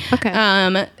be.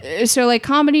 Okay. So like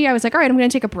comedy, I was like, all right, I'm going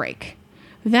to take a break.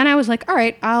 Then I was like, all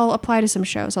right, I'll apply to some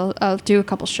shows. I'll do a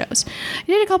couple shows. I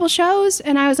did a couple shows,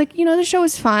 and I was like, the show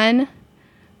was fun,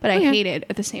 but I hate it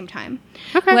at the same time.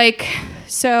 Okay. Like,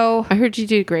 so. I heard you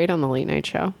did great on the late night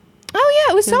show. Oh,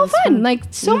 yeah, it was so fun. Like,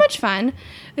 so much fun.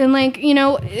 And, like,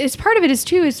 it's part of it is,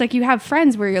 too, it's like you have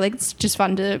friends where you're like, it's just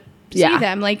fun to see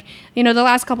them. Like, the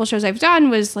last couple shows I've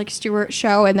done was, like, Stuart's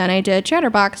show, and then I did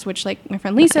Chatterbox, which, like, my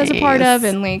friend Lisa is a part of,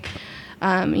 and, like,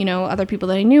 other people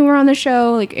that I knew were on the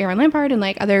show, like Aaron Lampard and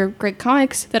like other great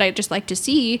comics that I just like to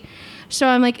see. So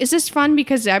I'm like, is this fun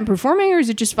because I'm performing, or is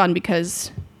it just fun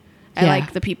because I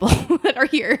like the people that are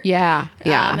here? Yeah.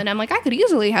 Yeah. And I'm like, I could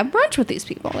easily have brunch with these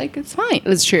people. Like, it's fine.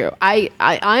 It's true. I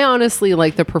honestly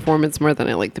like the performance more than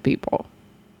I like the people.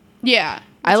 Yeah.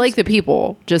 I like the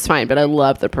people just fine, but I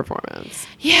love the performance.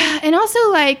 Yeah. And also,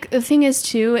 like, the thing is,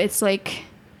 too, it's like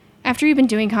after you've been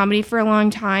doing comedy for a long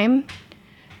time,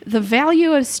 the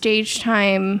value of stage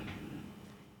time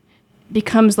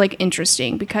becomes like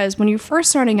interesting because when you're first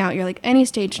starting out, you're like, any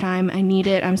stage time, I need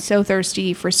it. I'm so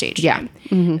thirsty for stage time.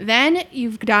 Mm-hmm. Then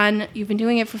you've been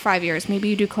doing it for 5 years. Maybe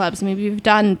you do clubs. Maybe you've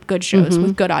done good shows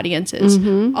with good audiences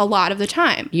a lot of the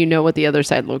time. You know what the other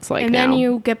side looks like and now. Then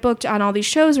you get booked on all these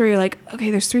shows where you're like,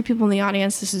 okay, there's 3 people in the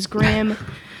audience. This is grim.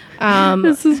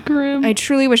 This is grim. I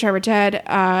truly wish I were dead.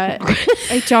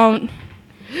 I don't...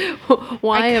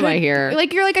 Why am I here?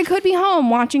 Like, you're like, I could be home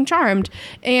watching Charmed.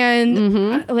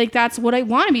 And like, that's what I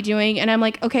want to be doing. And I'm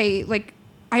like, okay, like,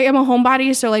 I am a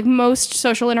homebody. So like most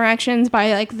social interactions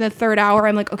by like the 3rd hour,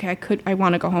 I'm like, okay, I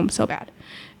want to go home so bad.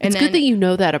 And it's good that you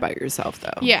know that about yourself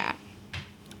though. Yeah.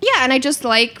 Yeah. And I just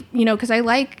like, cause I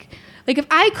like if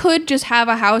I could just have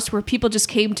a house where people just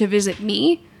came to visit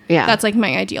me, that's like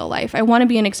my ideal life. I want to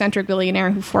be an eccentric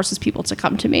billionaire who forces people to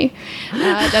come to me.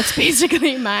 That's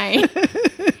basically my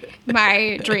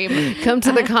dream. Come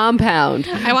to the compound.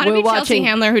 I want to be Chelsea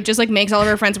Handler who just like makes all of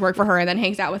her friends work for her and then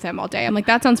hangs out with him all day. I'm like,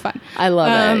 that sounds fun. I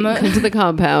love it. Come to the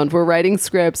compound. We're writing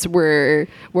scripts. We're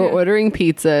ordering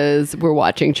pizzas. We're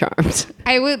watching Charmed.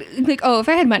 I would like, if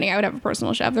I had money, I would have a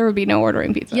personal chef. There would be no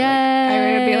ordering pizza. Yeah.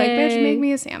 I would be like, bitch, make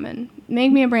me a salmon.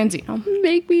 Make me a branzino.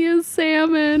 Make me a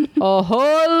salmon. A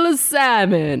whole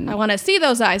salmon. I want to see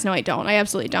those eyes. No, I don't. I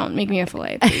absolutely don't. Make me a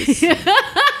filet, please.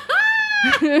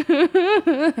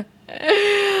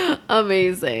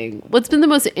 Amazing. What's been the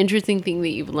most interesting thing that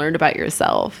you've learned about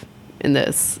yourself in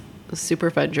this super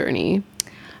fun journey?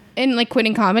 And like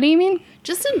quitting comedy, you mean?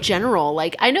 Just in general,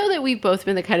 like I know that we've both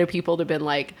been the kind of people to been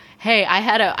like, hey,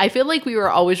 I feel like we were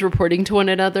always reporting to one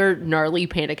another gnarly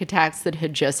panic attacks that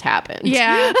had just happened.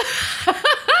 Yeah.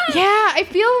 Yeah, I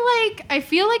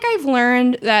feel like I've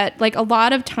learned that like a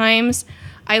lot of times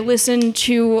I listen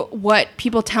to what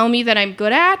people tell me that I'm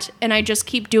good at and I just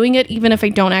keep doing it even if I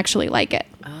don't actually like it.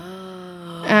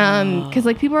 Because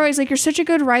like people are always like, you're such a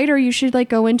good writer, you should like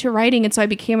go into writing. And so I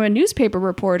became a newspaper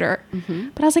reporter.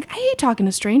 But I was like, I hate talking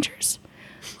to strangers.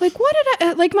 Like, what did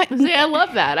I like? See, I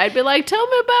love that. I'd be like, tell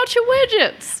me about your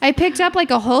widgets. I picked up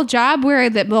like a whole job where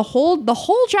the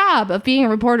whole job of being a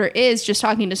reporter is just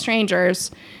talking to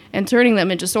strangers and turning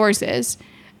them into sources.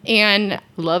 And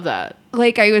love that.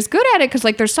 Like I was good at it because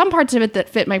like there's some parts of it that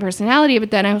fit my personality,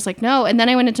 but then I was like, no. And then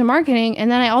I went into marketing,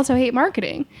 and then I also hate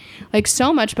marketing like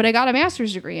so much, but I got a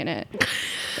master's degree in it.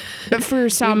 For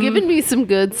some, you've given me some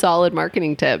good solid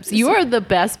marketing tips. You are the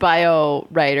best bio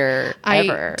writer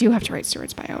ever. I do have to write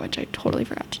Stuart's bio, which I totally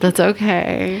forgot to do. That's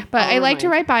okay. But I like to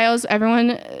write bios.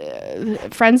 Everyone,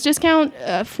 friends discount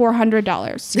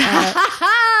 $400.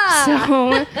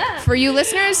 So for you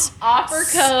listeners, offer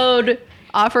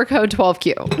code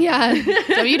 12Q. Yeah.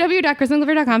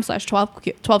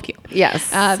 www.kristingliver.com/12Q.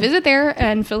 Yes. Visit there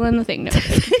and fill in the thing. No,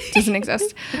 it doesn't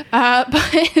exist. But yeah,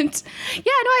 no,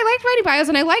 I liked writing bios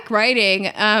and I like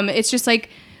writing. It's just like,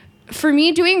 for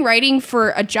me, doing writing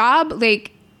for a job,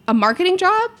 like a marketing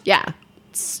job. Yeah.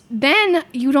 Then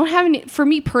you don't have any, for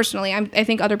me personally, I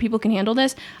think other people can handle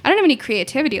this. I don't have any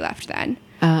creativity left then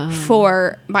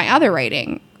for my other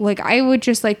writing. Like I would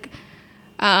just like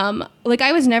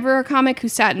I was never a comic who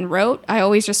sat and wrote. I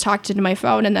always just talked into my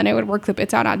phone and then I would work the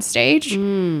bits out on stage.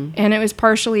 And it was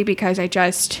partially because I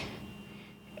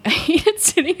hated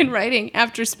sitting and writing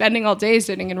after spending all day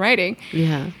sitting and writing.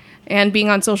 Yeah. And being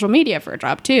on social media for a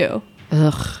job too.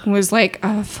 Ugh. It was like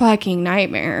a fucking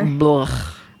nightmare.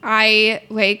 Blech. I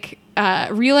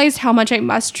realized how much I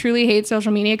must truly hate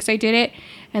social media because I did it.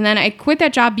 And then I quit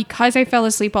that job because I fell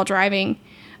asleep while driving.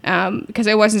 Because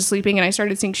I wasn't sleeping and I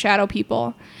started seeing shadow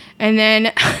people. And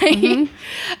then I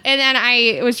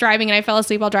was driving and I fell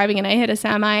asleep while driving and I hit a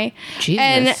semi. Jesus.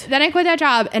 And then I quit that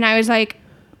job and I was like,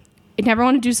 I never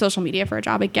want to do social media for a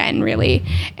job again, really.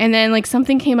 And then like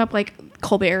something came up, like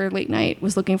Colbert Late Night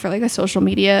was looking for like a social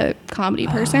media comedy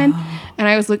person. And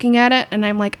I was looking at it and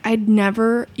I'm like, I'd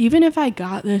never, even if I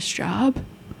got this job,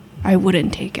 I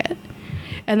wouldn't take it.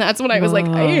 And that's when I was like,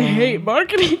 I hate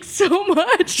marketing so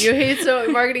much. You hate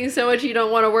marketing so much you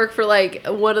don't want to work for like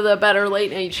one of the better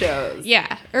late night shows.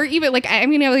 Yeah. Or even like, I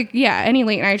mean, like, yeah, any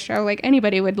late night show, like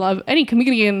anybody would love, any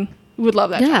comedian would love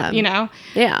that job, you know?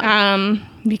 Yeah.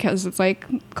 Because it's like,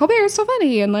 Colbert is so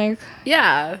funny and like,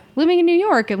 yeah, living in New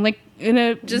York and like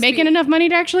making enough money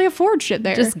to actually afford shit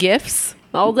there. Just gifts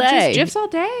all day. Just GIFs all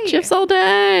day. GIFs all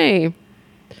day.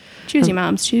 Choosy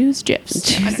moms choose GIFs.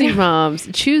 Choosy moms.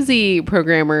 Choosy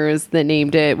programmers that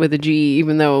named it with a G,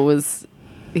 even though it was,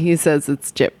 he says it's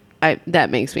GIF. That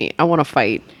makes me, I want to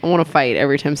fight. I want to fight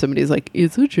every time somebody's like,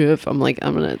 it's a GIF. I'm like,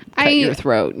 I'm going to cut your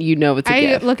throat. You know it's a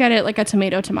GIF. I look at it like a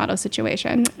tomato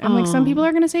situation. I'm like, some people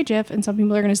are going to say GIF and some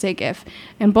people are going to say GIF.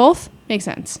 And both make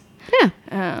sense. Yeah,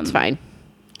 it's fine.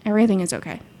 Everything is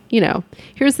okay. You know,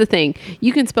 here's the thing.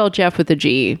 You can spell Jeff with a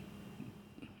G.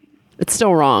 It's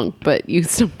still wrong, but you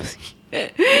still...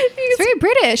 It's very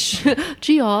British.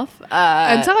 Geoff.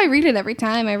 That's how I read it every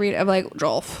time. I'm like,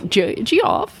 Jolf.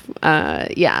 Geoff.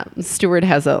 Yeah. Stuart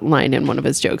has a line in one of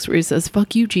his jokes where he says,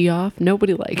 fuck you, Geoff.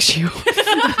 Nobody likes you.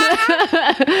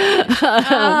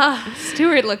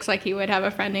 Stuart looks like he would have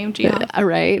a friend named Geoff.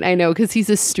 Right. I know, because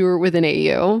he's a Stuart with an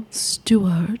AU.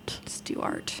 Stuart.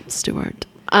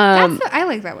 I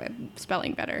like that way of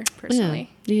spelling better, personally.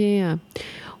 Yeah.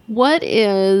 What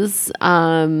is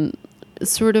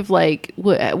sort of like,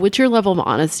 what's your level of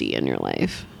honesty in your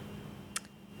life?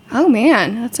 Oh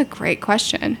man, that's a great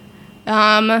question.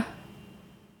 I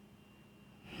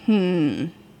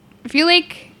feel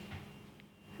like,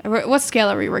 what scale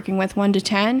are we working with? 1 to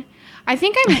 10? I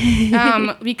think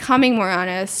I'm becoming more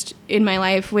honest in my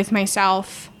life with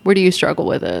myself. Where do you struggle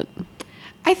with it?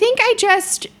 I think I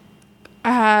just,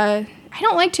 I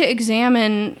don't like to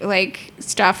examine like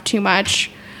stuff too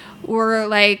much. Or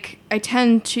like I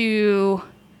tend to,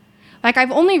 like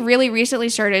I've only really recently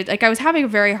started, like I was having a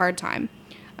very hard time.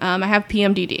 I have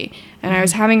PMDD and I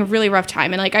was having a really rough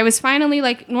time. And like I was finally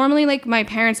like, normally like my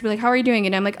parents would be like, how are you doing?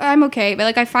 And I'm like, oh, I'm okay. But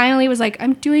like I finally was like,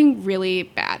 I'm doing really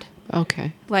bad.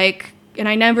 Okay. Like and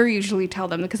I never usually tell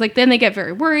them because like then they get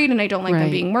very worried and I don't like them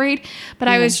Right. being worried. But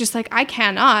I was just like, I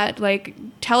cannot like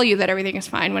tell you that everything is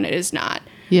fine when it is not.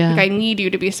 Yeah. Like I need you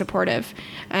to be supportive.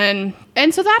 And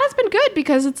so that has been good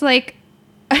because it's like,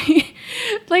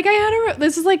 like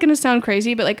this is like gonna sound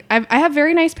crazy, but like I have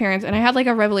very nice parents and I had like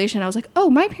a revelation. I was like, oh,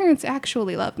 my parents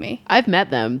actually love me. I've met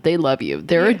them. They love you.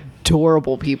 They're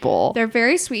adorable people. They're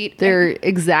very sweet. They're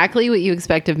exactly what you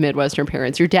expect of Midwestern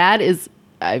parents. Your dad is,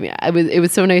 I mean, it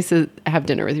was so nice to have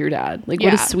dinner with your dad. Like,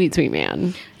 what a Yeah. sweet, sweet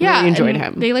man. Yeah, Really enjoyed and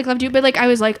him. They like loved you, but like I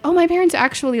was like, oh, my parents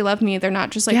actually love me. They're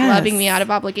not just like Yes. loving me out of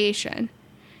obligation.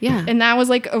 Yeah. And that was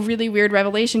like a really weird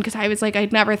revelation because I was like,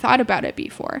 I'd never thought about it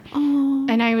before. Oh.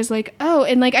 And I was like, oh,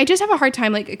 and like I just have a hard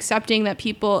time like accepting that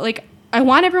people like I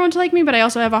want everyone to like me, but I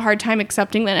also have a hard time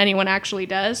accepting that anyone actually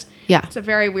does. Yeah. It's a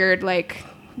very weird like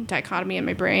dichotomy in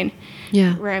my brain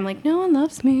Yeah. where I'm like, no one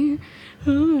loves me.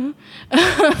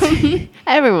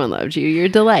 Everyone loved you. You're a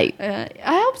delight. I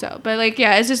hope so. But like,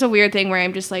 yeah, it's just a weird thing where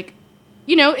I'm just like,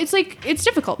 you know, it's like, it's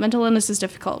difficult. Mental illness is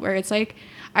difficult where it's like,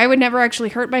 I would never actually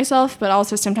hurt myself, but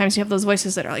also sometimes you have those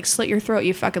voices that are like, slit your throat,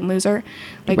 you fucking loser.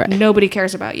 Like, Right. nobody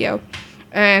cares about you.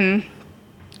 And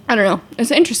I don't know.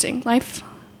 It's interesting. Life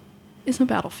is a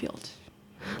battlefield.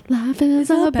 Life is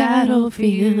a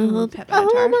battlefield. Pep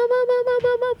Avatar.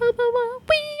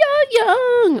 We are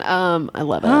young. I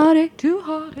love it. Heartache to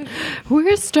heartache.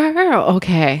 We're star.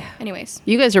 Okay. Anyways.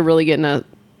 You guys are really getting a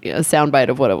soundbite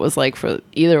of what it was like for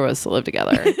either of us to live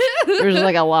together. It was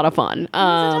like a lot of fun.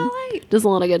 delight. Just a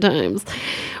lot of good times.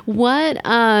 What,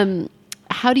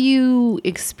 how do you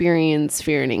experience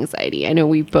fear and anxiety? I know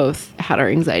we both had our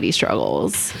anxiety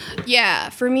struggles. Yeah,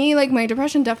 for me, like my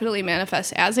depression definitely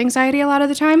manifests as anxiety a lot of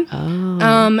the time.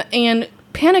 Oh. And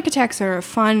panic attacks are a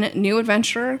fun new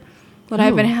adventure that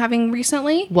I've been having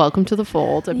recently. Welcome to the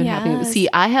fold. I've been having, Yes. see,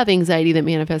 I have anxiety that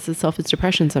manifests itself as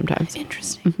depression sometimes.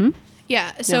 Interesting.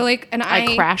 Yeah. So like, and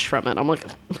I crash from it. I'm like,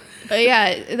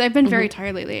 yeah, I've been very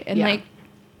tired lately, and Yeah. like,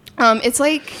 it's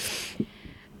like,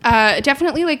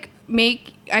 definitely like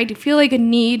I feel like a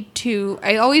need to.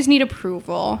 I always need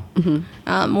approval.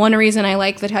 One reason I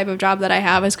like the type of job that I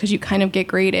have is because you kind of get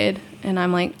graded, and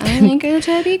I'm like, I think it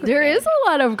should be. there is a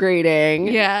lot of grading.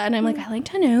 Yeah, and I'm like, I like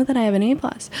to know that I have an A+.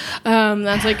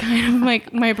 That's like kind of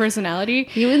like my personality.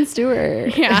 You and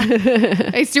Stuart.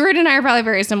 Yeah. Stuart and I are probably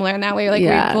very similar in that way. Like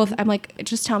Yeah. we both, I'm like,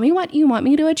 just tell me what you want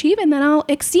me to achieve and then I'll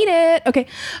exceed it. Okay.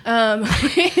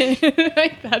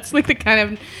 Like, that's like the kind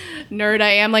of nerd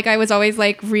I am. Like I was always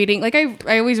like reading, like I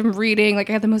always am reading, like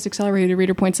I had the most accelerated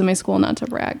reader points in my school, not to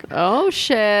brag. Oh,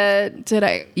 shit. Did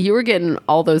I? You were getting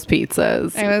all those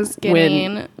pizzas. I was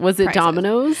getting was it prizes.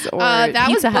 Domino's or That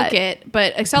Pizza was Hut? Book It,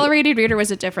 but accelerated reader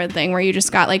was a different thing where you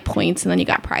just got like points and then you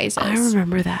got prizes. I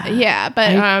remember that. Yeah,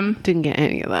 but I didn't get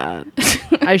any of that.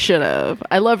 I should have.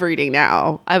 I love reading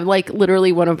now. I'm like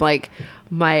literally one of like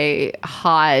my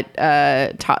hot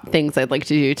top things I'd like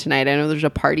to do tonight. I know there's a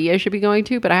party I should be going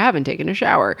to, but I haven't taken a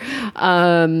shower.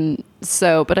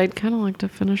 But I'd kind of like to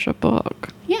finish a book.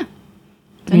 yeah,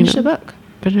 finish know. the book.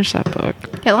 Finish that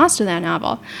book. Get lost in that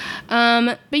novel.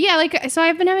 But yeah, like, so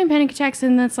I've been having panic attacks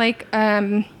and that's like,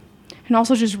 and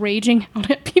also just raging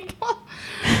out at people,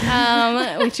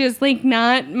 which is like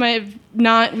not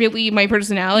really my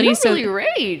personality. You don't really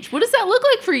rage. What does that look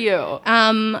like for you?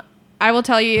 I will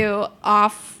tell you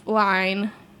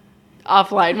offline.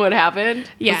 Offline, what happened?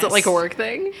 Yes. Was it like a work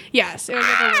thing? Yes, it was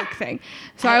like a work thing.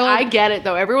 So I get it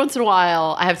though. Every once in a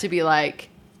while, I have to be like,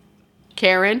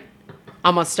 Karen,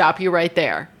 I'm gonna stop you right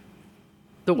there.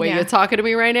 The way Yeah. you're talking to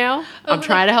me right now, I'm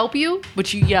trying to help you,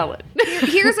 but you yell it.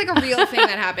 Here's like a real thing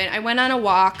that happened. I went on a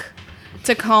walk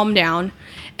to calm down,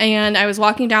 and I was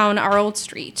walking down our old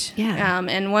street. Yeah.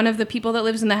 And one of the people that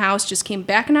lives in the house just came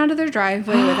backing out of their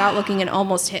driveway without looking and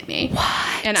almost hit me.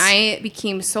 What? And I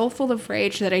became so full of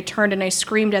rage that I turned and I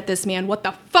screamed at this man, "What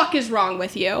the fuck is wrong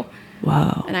with you?"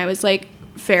 Whoa. And I was like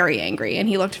very angry, and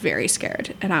he looked very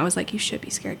scared. And I was like, "You should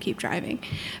be scared. Keep driving."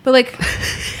 But like,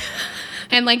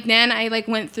 and like then I like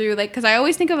went through like, because I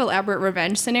always think of elaborate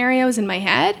revenge scenarios in my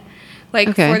head, like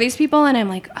Okay. for these people, and I'm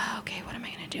like, oh, okay, what am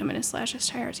I gonna do? I'm gonna slash his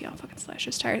tires. Y'all fucking slash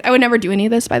his tires. I would never do any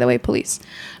of this, by the way, police.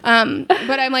 But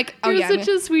I'm like, oh You're yeah, such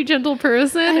a sweet, gentle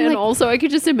person. And like- also, I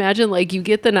could just imagine like you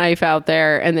get the knife out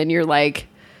there and then you're like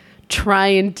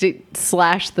trying to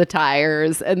slash the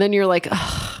tires and then you're like,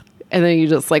 ugh. And then you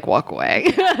just like walk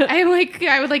away. I would like,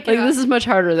 Like, this is much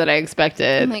harder than I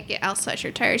expected. I'm like, yeah, I'll slash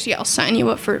your tires. Yeah, I'll sign you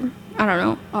up for, I don't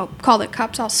know. I'll call the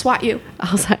cops. I'll SWAT you.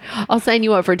 I'll sign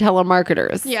you up for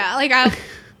telemarketers. Yeah, like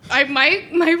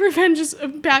my revenge is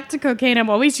back to cocaine. I'm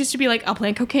always used to be like, I'll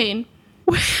plant cocaine,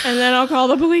 and then I'll call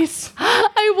the police.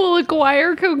 I will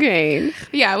acquire cocaine.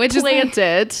 Yeah, which is Plant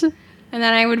it. And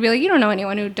then I would be like, you don't know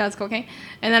anyone who does cocaine.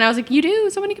 And then I was like, you do?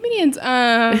 So many comedians.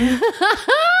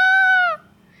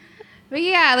 But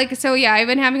yeah, like, so yeah, I've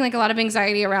been having like a lot of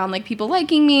anxiety around like people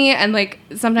liking me. And like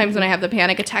sometimes when I have the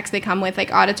panic attacks, they come with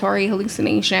like auditory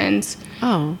hallucinations.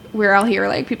 Oh. Where I'll hear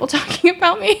like people talking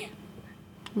about me.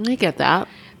 I get that.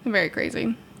 Very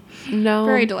crazy. No.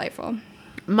 Very delightful.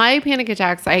 My panic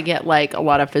attacks, I get like a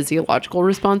lot of physiological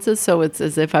responses. So it's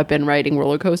as if I've been riding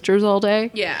roller coasters all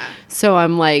day. Yeah. So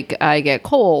I'm like, I get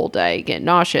cold, I get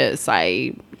nauseous,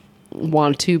 I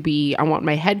want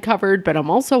my head covered, but I'm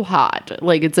also hot.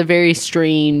 Like, it's a very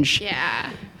strange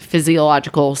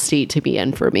physiological state to be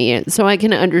in for me. So I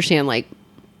can understand, like,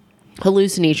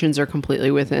 hallucinations are completely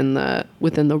within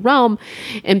the realm,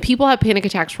 and people have panic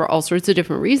attacks for all sorts of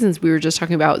different reasons. We were just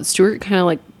talking about Stuart kind of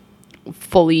like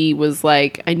fully was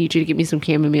like, I need you to give me some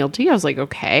chamomile tea. I was like,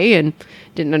 okay, and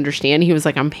didn't understand. He was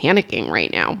like, I'm panicking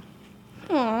right now.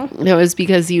 Aww. It was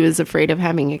because he was afraid of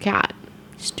having a cat.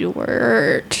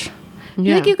 Stuart. I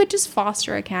feel like you could just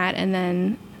foster a cat and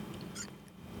then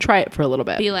try it for a little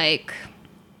bit. Be like,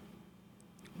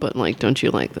 but like, don't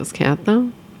you like this cat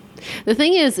though? The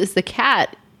thing is the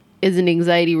cat is an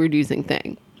anxiety reducing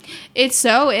thing. It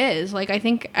so is. Like, I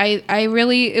think I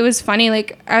really, it was funny.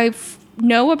 Like, I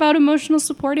know about emotional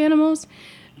support animals,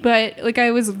 but like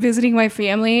I was visiting my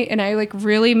family and I like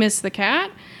really missed the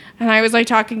cat. And I was like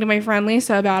talking to my friend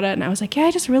Lisa about it, and I was like, yeah,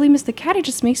 I just really miss the cat. It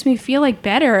just makes me feel like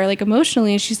better, like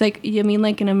emotionally. And she's like, you mean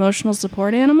like an emotional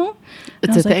support animal?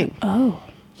 It's a thing. Oh,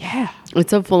 yeah.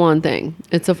 It's a full-on thing.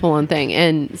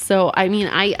 And so, I mean,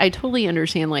 I totally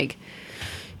understand, like,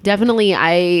 definitely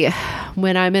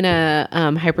when I'm in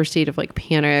a hyper state of like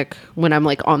panic, when I'm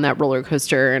like on that roller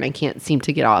coaster and I can't seem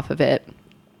to get off of it,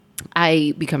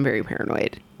 I become very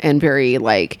paranoid and very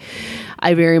like,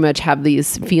 I very much have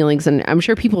these feelings, and I'm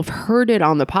sure people have heard it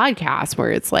on the podcast where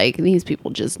it's like, these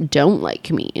people just don't like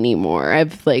me anymore. I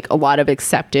have like a lot of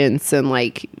acceptance and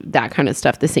like that kind of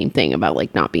stuff. The same thing about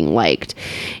like not being liked.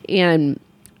 And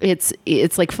it's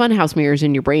like funhouse mirrors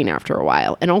in your brain after a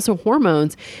while. And also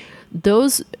hormones.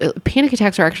 Those panic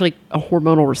attacks are actually a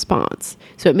hormonal response.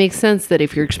 So it makes sense that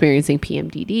if you're experiencing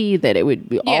PMDD, that it would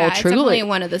be all it's true. Definitely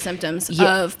one of the symptoms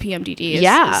of PMDD is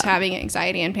having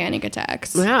anxiety and panic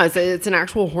attacks. Yeah, it's an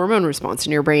actual hormone response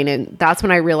in your brain. And that's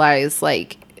when I realized,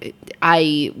 like,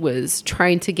 I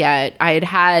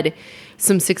had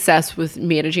some success with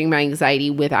managing my anxiety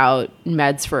without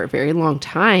meds for a very long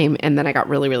time. And then I got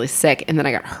really, really sick, and then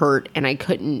I got hurt, and I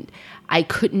couldn't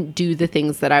do the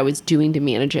things that I was doing to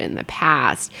manage it in the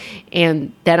past.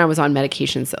 And then I was on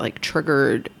medications that like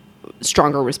triggered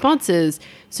stronger responses.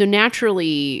 So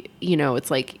naturally, you know, it's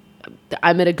like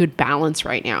I'm at a good balance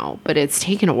right now, but it's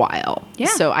taken a while. Yeah.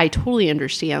 So I totally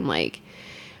understand, like,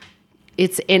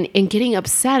 it's and getting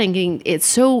upset and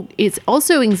it's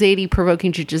also anxiety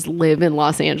provoking to just live in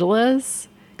Los Angeles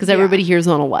because everybody here is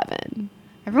on 11.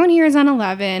 Everyone here is on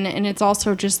 11, and it's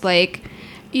also just like,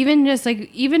 even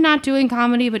not doing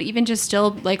comedy, but even just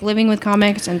still like living with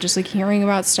comics and just like hearing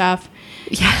about stuff.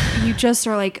 Yeah. You just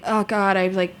are like, oh God,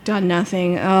 I've like done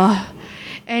nothing. Ugh.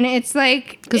 And it's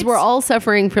like, because we're all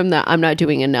suffering from the I'm not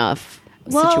doing enough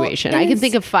situation. I can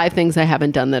think of 5 things I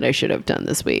haven't done that I should have done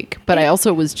this week, but I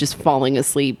also was just falling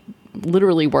asleep,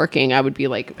 literally working. I would be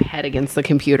like head against the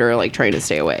computer, like trying to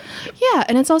stay awake. Yeah.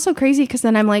 And it's also crazy because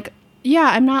then I'm like,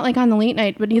 yeah, I'm not like on the late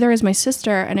night, but neither is my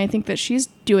sister. And I think that she's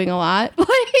doing a lot.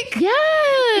 Like,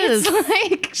 yes, it's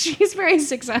like she's very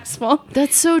successful.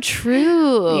 That's so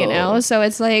true. You know, so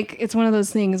it's like, it's one of those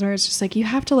things where it's just like, you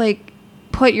have to like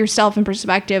put yourself in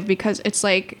perspective, because it's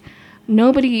like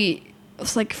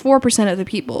it's like 4% of the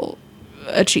people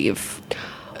achieve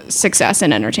success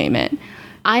in entertainment.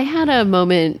 I had a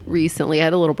moment recently, I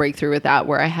had a little breakthrough with that,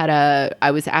 where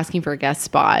I was asking for a guest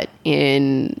spot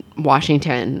in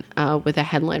Washington with a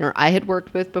headliner I had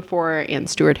worked with before, and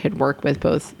Stuart had worked with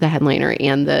both the headliner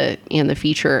and the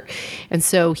feature. And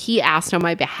so he asked on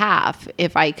my behalf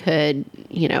if I could,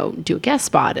 you know, do a guest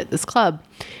spot at this club.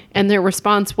 And their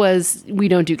response was, we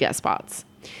don't do guest spots.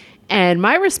 And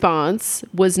my response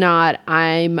was not,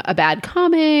 I'm a bad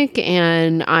comic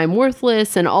and I'm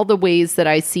worthless, and all the ways that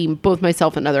I see both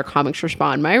myself and other comics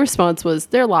respond. My response was,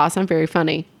 their loss, I'm very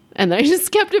funny. And then I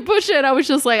just kept it pushing. I was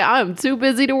just like, I'm too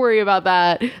busy to worry about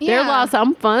that. Yeah. Their loss,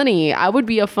 I'm funny. I would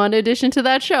be a fun addition to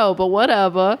that show, but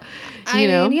whatever. You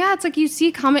know? Yeah, it's like you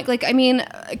see comic, like, I mean,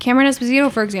 Cameron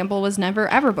Esposito, for example, was never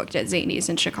ever booked at Zanies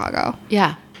in Chicago.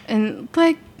 Yeah. And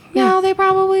like, no, they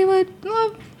probably would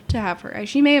love to have her.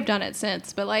 She may have done it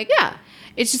since, but like, yeah,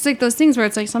 it's just like those things where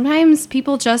it's like sometimes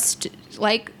people just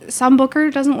like, some booker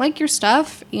doesn't like your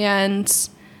stuff, and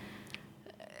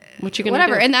What you gonna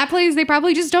whatever. do? And that place, they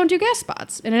probably just don't do guest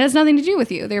spots, and it has nothing to do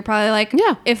with you. They're probably like,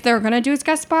 Yeah. if they're gonna do a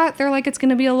guest spot, they're like, it's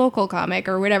gonna be a local comic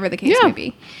or whatever the case Yeah. may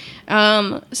be.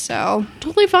 So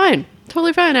Totally fine.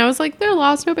 Totally fine. I was like, they're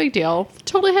lost, no big deal.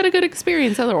 Totally had a good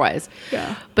experience otherwise.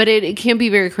 Yeah. But it can be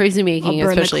very crazy making, I'll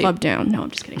burn especially. the club down. No,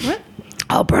 I'm just kidding. What?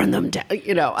 I'll burn them down.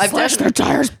 You know, I've Slash their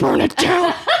tires, burn it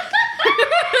down.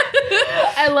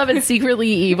 I love it. Secretly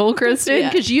evil, Kristen,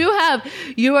 because you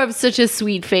have such a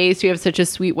sweet face. You have such a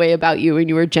sweet way about you, and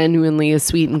you are genuinely a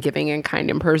sweet and giving and kind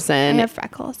in I person. have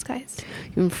freckles, guys.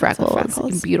 You have freckles,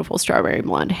 freckles. and beautiful strawberry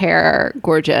blonde hair,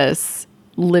 gorgeous,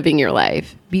 living your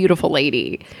life, beautiful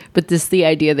lady. But the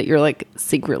idea that you're like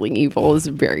secretly evil is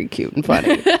very cute and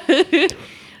funny.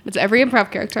 It's every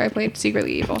improv character I played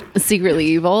secretly evil. Secretly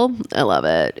evil, I love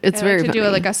it. It's I very like to funny. do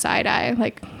it like a side eye,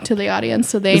 like to the audience,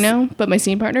 so they know, but my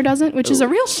scene partner doesn't, which is a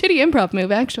real shitty improv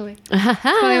move, actually. Anyway,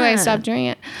 I stopped doing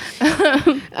it.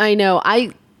 I know.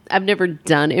 I've never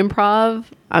done improv.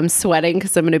 I'm sweating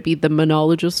because I'm going to be the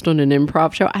monologist on an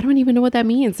improv show. I don't even know what that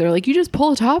means. They're like, you just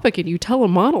pull a topic and you tell a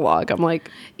monologue. I'm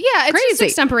like, Yeah, it's just Crazy.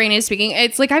 extemporaneous speaking.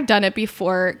 It's like I've done it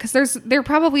before because they're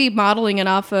probably modeling it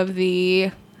off of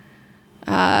the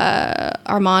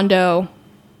Armando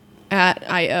at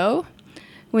IO,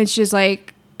 which is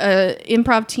like a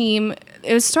improv team.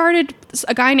 It was started,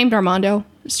 a guy named Armando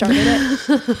started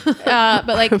it, but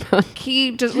like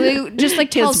he just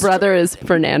like tells his brother is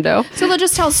Fernando. So they'll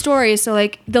just tell stories. So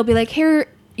like they'll be like, here,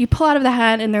 you pull out of the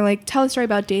hat, and they're like, tell a story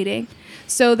about dating.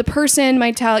 So the person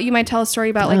might tell a story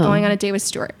about like going on a date with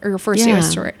Stuart or your first date with Yeah.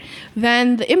 Stuart.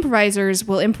 Then the improvisers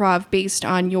will improv based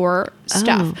on your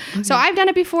stuff. So I've done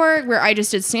it before where I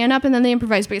just did stand up and then they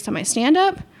improvise based on my stand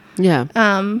up. Yeah.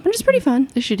 Which is pretty fun.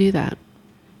 They should do that.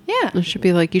 Yeah. It should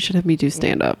be like, you should have me do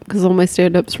stand up because all my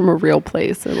stand up's from a real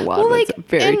place and a lot of it's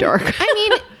very and, dark. I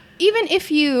mean, even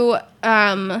if you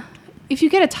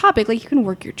get a topic, like you can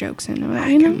work your jokes in, you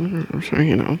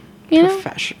know? You know?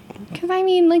 Professional. Because I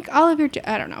mean, like all of your,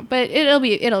 I don't know, but it'll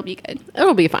be good.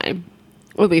 It'll be fine.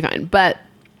 It'll be fine. But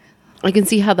I can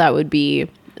see how that would be,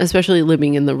 especially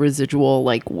living in the residual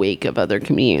like wake of other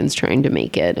comedians trying to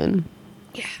make it, and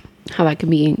how that can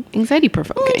be anxiety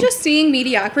provoking. Well, just seeing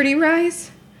mediocrity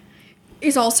rise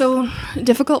is also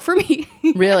difficult for me.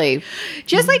 Really,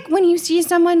 Just like when you see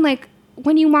someone, like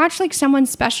when you watch like someone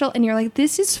special and you're like,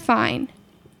 this is fine,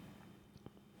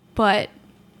 but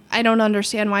I don't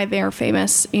understand why they're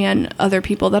famous and other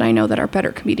people that I know that are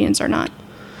better comedians are not.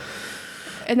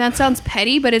 And that sounds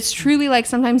petty, but it's truly like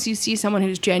sometimes you see someone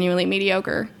who's genuinely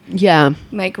mediocre, yeah,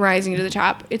 like rising to the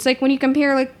top. It's like when you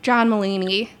compare like John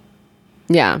Mulaney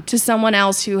yeah. to someone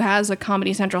else who has a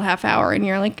Comedy Central half hour and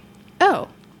you're like, oh,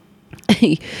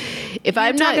 If I'm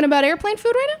I'm not talking about airplane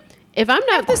food right now?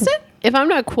 if I'm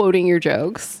not quoting your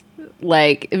jokes,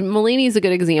 like Mulaney's a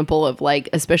good example of like,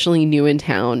 especially new in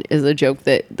town, is a joke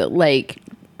that like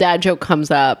that joke comes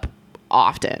up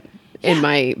often in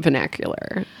my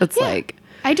vernacular. It's like,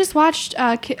 I just watched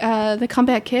the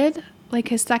Comeback Kid, like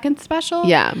his second special.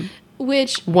 yeah,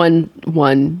 Which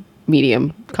one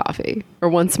medium coffee or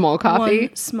one small coffee,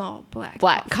 one small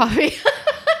black coffee.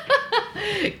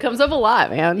 Comes up a lot,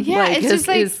 man. Yeah, like, it's just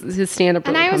like- his stand up.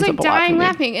 And I was like dying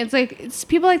laughing. It's like it's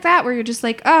people like that where you're just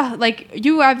like, oh, like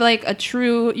you have like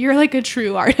you're like a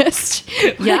true artist.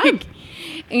 Yeah. Like,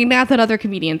 and not that other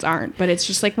comedians aren't, but it's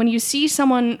just like when you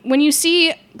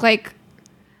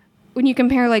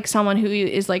compare like someone who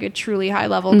is like a truly high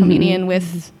level comedian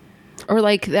with Or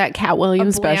like that Cat a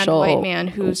Williams bland special. white man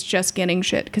who's just getting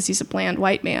shit because he's a bland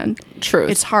white man. Truth.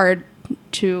 It's hard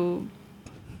to.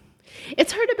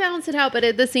 It's hard to balance it out, but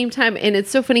at the same time, and it's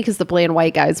so funny because the bland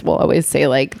white guys will always say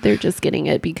like they're just getting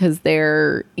it because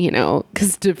they're,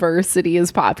 because diversity is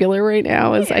popular right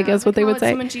now, is I guess what they would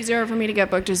say. It's so much easier for me to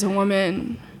get booked as a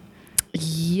woman.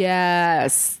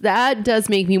 Yes, that does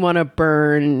make me want to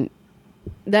burn.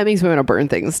 That makes me want to burn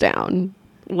things down.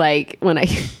 Like when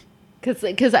because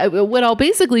what I'll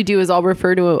basically do is I'll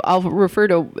refer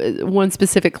to one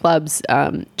specific club's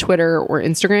Twitter or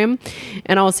Instagram,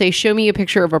 and I'll say, show me a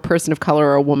picture of a person of color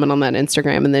or a woman on that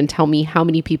Instagram, and then tell me how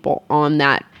many people on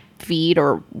that feed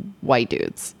are white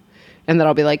dudes, and then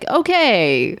I'll be like,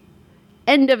 okay,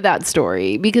 end of that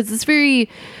story, because it's very.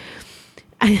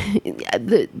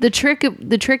 The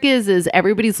trick is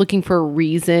everybody's looking for a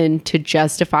reason to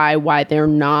justify why they're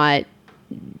not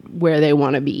where they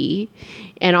want to be,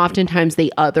 and oftentimes they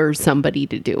other somebody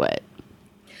to do it.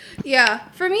 Yeah,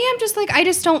 for me, I'm just like I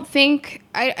just don't think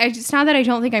it's not that I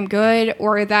don't think I'm good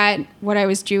or that what I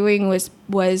was doing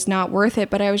was not worth it,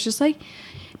 but I was just like,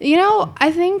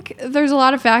 I think there's a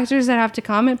lot of factors that have to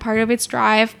come, and part of it's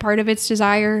drive, part of it's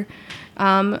desire,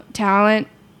 talent,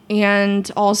 and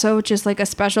also just like a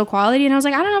special quality. And I was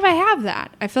like, I don't know if I have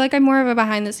that. I feel like I'm more of a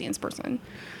behind the scenes person.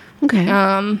 Okay.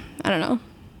 I don't know.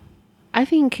 I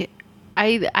think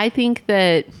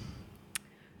that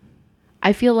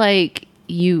I feel like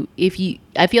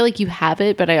I feel like you have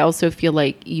it, but I also feel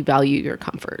like you value your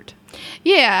comfort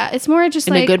Yeah, it's more just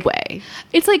in like a good way.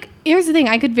 It's like, here's the thing.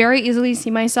 I could very easily see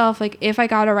myself, like, if I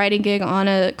got a writing gig on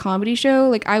a comedy show,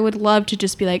 like, I would love to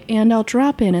just be like, and I'll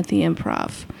drop in at the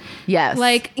Improv. Yes.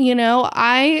 Like, you know,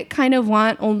 I kind of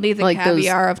want only the Like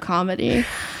caviar of comedy.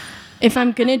 If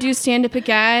I'm going to do stand-up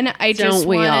again, I just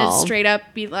want to straight up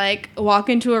be like, walk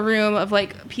into a room of,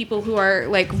 like, people who are,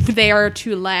 like, there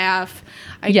to laugh.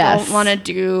 I don't want to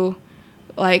do,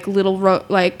 like, little,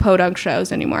 like, podunk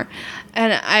shows anymore.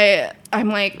 And I'm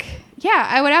like, yeah,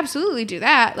 I would absolutely do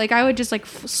that. Like, I would just, like,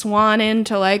 swan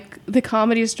into, like, the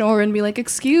Comedy Store and be like,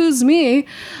 excuse me,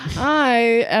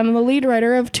 I am the lead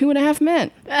writer of 2.5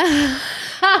 Men.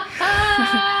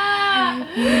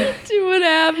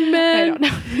 2.5 Men. I don't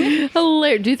know.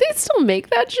 Hilarious. Do they still make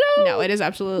that show? No, it is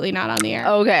absolutely not on the air.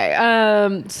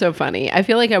 Okay. So funny. I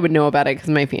feel like I would know about it because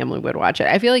my family would watch it.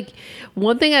 I feel like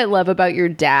one thing I love about your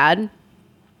dad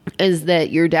is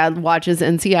that your dad watches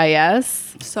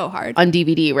NCIS So hard. on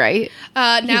DVD, right?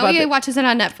 Now he watches it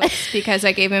on Netflix because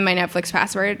I gave him my Netflix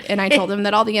password and I told him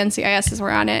that all the NCISs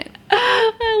were on it.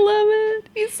 I love it.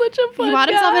 He's such a fun He bought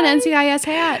himself guy. an NCIS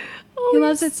hat. He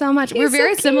loves it so much. We're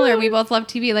very so similar. cute. We both love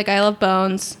TV. Like, I love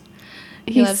Bones.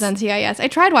 He loves NCIS. I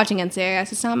tried watching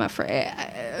NCIS. It's not my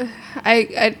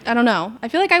I don't know. I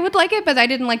feel like I would like it, but I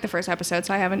didn't like the first episode,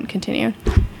 so I haven't continued.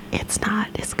 It's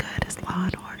not as good as Law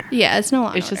and Order. Yeah, it's no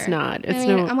longer. It's just not. It's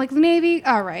I'm like, maybe.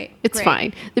 All right. It's great.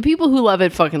 fine. The people who love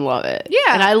it fucking love it.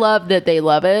 Yeah. And I love that they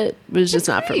love it, but it's just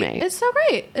not for Great. me. It's so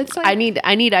great. It's like,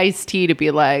 I need Ice-T to be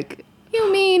like,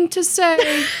 you mean to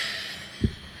say.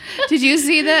 Did you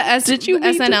see the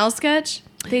SNL sketch?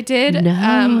 They did.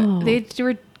 No. They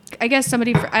were, I guess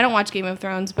somebody, I don't watch Game of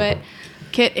Thrones, but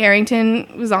Kit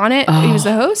Harington was on it. He was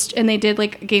the host, and they did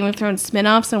like Game of Thrones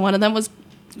spin-offs, and one of them was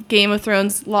Game of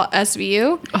Thrones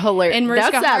SVU. hilarious. And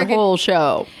That's that whole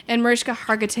show. And Mariska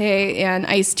Hargitay and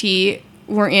Ice-T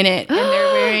were in it, and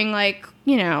they're wearing like,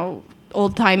 you know,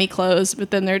 old-timey clothes,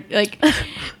 but then they're like,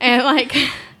 and like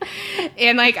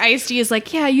Ice-T is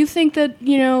like, yeah, you think that,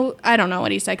 you know, I don't know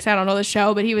what he said 'cause I don't know the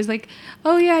show, but he was like,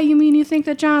 oh yeah, you think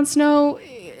that Jon Snow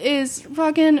is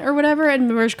fucking or whatever? And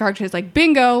Mariska Hargitay is like,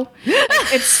 bingo. Like,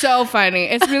 it's so funny.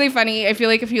 It's really funny. I feel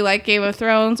like if you like Game of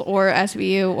Thrones or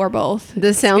SVU or both,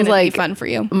 This sounds it's gonna be like fun for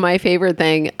you. My favorite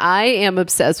thing. I am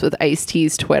obsessed with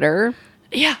Ice-T's Twitter.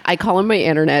 Yeah. I call him my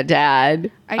internet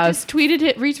dad. I just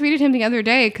retweeted him the other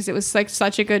day because it was like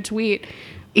such a good tweet.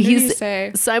 What did he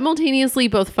say? Simultaneously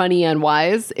both funny and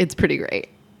wise. It's pretty great.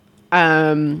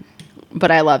 But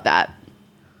I love that.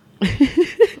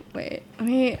 Wait, let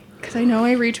me, because I know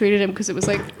I retweeted him because it was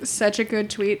like such a good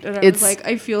tweet, and I It's- was like,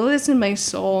 I feel this in my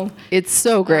soul. It's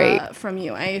so great. From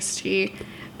you, Ice-T.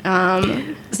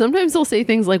 Sometimes they'll say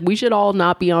things like, we should all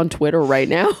not be on Twitter right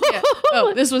now. Yeah.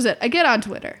 Oh, this was it. I get on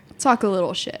Twitter, talk a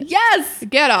little shit. Yes!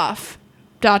 Get off. ...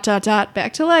 Back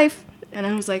to life. And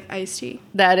I was like, Ice-T.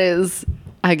 That is,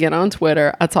 I get on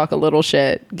Twitter, I talk a little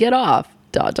shit, get off, ...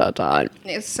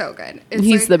 It's so good. It's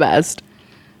He's like, the best.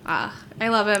 I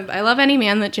love him. I love any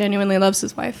man that genuinely loves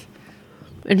his wife.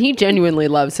 And he genuinely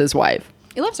loves his wife.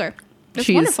 He loves her. It's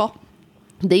She's- wonderful.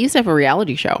 They used to have a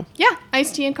reality show. Yeah,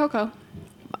 Ice-T and Coco.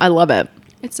 I love it.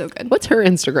 It's so good. What's her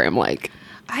Instagram like?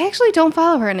 I actually don't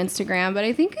follow her on Instagram, but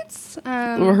I think it's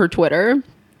Or her Twitter?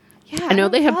 yeah. I know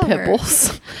don't they have follow pit her.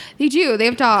 bulls. They do. They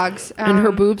have dogs. And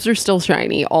her boobs are still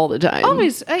shiny all the time.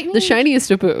 Always. I mean, The shiniest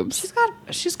of boobs.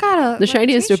 She's got a The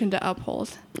shiniest of- reputation to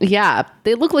uphold. Yeah,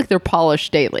 they look like they're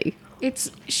polished daily.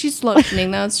 She's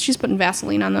lotioning those. She's putting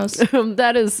Vaseline on those.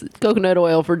 That is coconut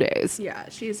oil for days. Yeah,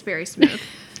 she's very smooth.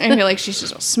 I feel like she's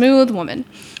just a smooth woman.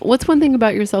 What's one thing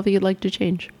about yourself that you'd like to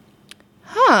change?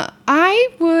 I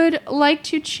would like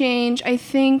to change. I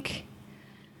think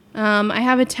I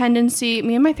have a tendency,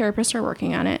 me and my therapist are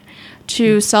working on it,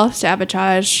 to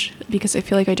self-sabotage because I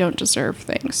feel like I don't deserve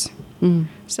things.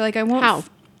 So like I won't How?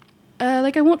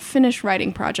 I won't finish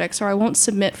writing projects or I won't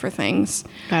submit for things.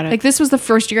 Got it. Like this was the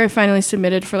first year I finally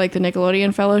submitted for like the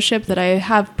Nickelodeon fellowship that I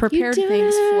have prepared did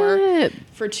things it.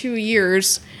 for 2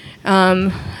 years.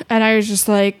 And I was just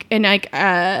like, and like,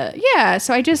 yeah,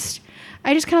 so I just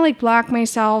kind of like block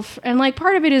myself. And like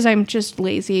part of it is I'm just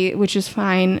lazy, which is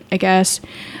fine, I guess.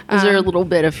 Is there a little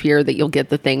bit of fear that you'll get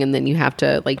the thing and then you have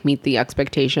to like meet the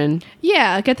expectation?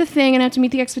 Yeah, get the thing and have to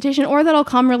meet the expectation, or that I'll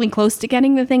come really close to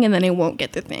getting the thing and then I won't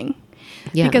get the thing.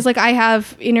 Yeah. Because like I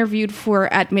have interviewed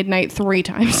for At Midnight 3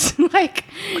 times. Like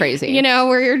Crazy. You know,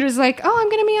 where you're just like, oh, I'm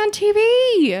going to be on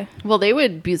TV. Well, they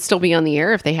would still be on the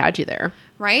air if they had you there.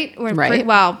 Right? Right.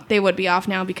 Well, they would be off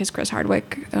now because Chris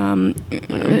Hardwick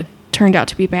turned out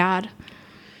to be bad.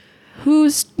 Who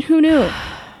knew?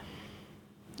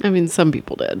 I mean, some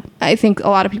people did. I think a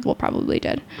lot of people probably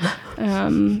did.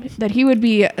 That he would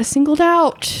be singled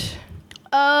out.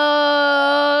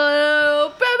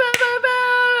 Oh,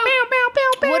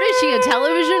 what is she, a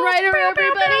television writer,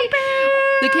 everybody?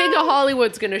 The King of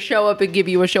Hollywood's going to show up and give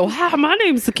you a show. Hi, my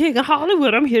name's the King of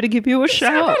Hollywood. I'm here to give you a show.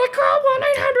 Somebody call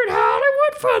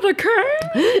 1-800-HOLLYWOOD for the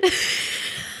king.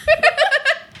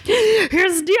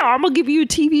 Here's the deal. I'm gonna give you a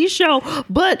TV show,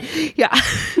 but yeah,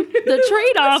 the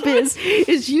trade-off is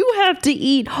you have to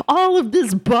eat all of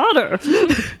this butter.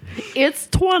 It's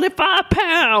 25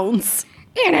 pounds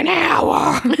In an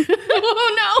hour.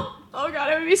 Oh no. Oh god,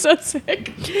 I would be so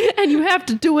sick. and you have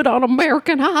to do it on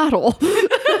American Idol.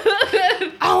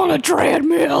 On a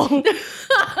treadmill.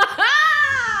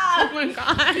 Oh my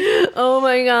god. Oh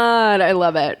my god, I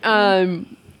love it.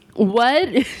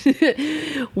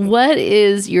 What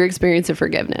is your experience of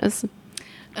forgiveness?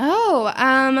 Oh,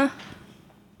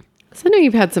 So I know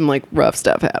you've had some like rough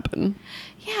stuff happen.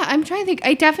 yeah, I'm trying to think.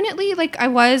 I definitely, like, I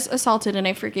was assaulted and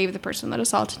I forgave the person that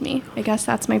assaulted me. I guess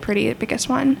that's my pretty biggest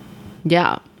one.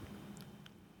 Yeah,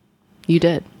 you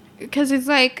did. Because it was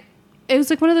like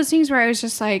one of those things where I was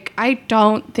just like, I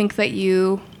don't think that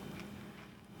you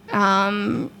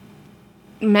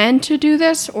meant to do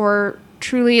this or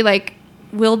truly, like,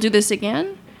 will do this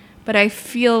again. But I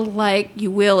feel like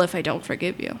you will if I don't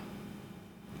forgive you.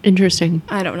 Interesting.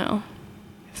 I don't know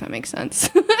if that makes sense.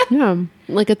 Yeah,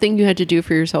 like a thing you had to do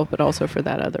for yourself, but also for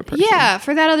that other person. Yeah,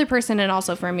 for that other person and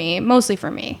also for me. Mostly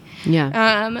for me.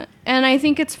 Yeah. And I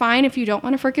think it's fine if you don't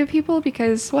want to forgive people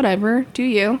because whatever, do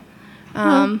you.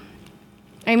 I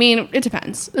mean, it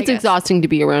depends. It's exhausting to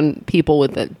be around people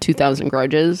with 2,000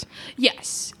 grudges.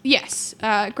 Yes.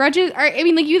 Grudges are, I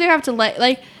mean, like, you either have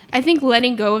to I think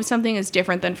letting go of something is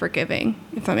different than forgiving,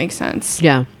 if that makes sense.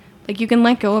 Yeah. Like, you can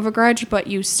let go of a grudge, but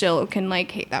you still can, like,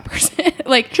 hate that person.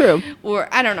 Like, True. Or,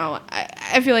 I don't know.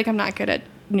 I feel like I'm not good at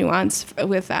nuance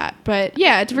with that. But,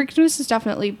 yeah, forgiveness is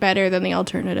definitely better than the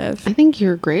alternative. I think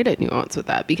you're great at nuance with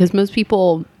that because most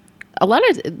people,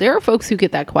 there are folks who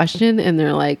get that question and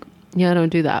they're like, yeah, I don't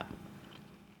do that.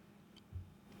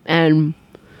 And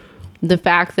the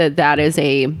fact that that is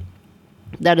a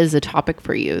topic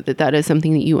for you, that is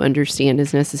something that you understand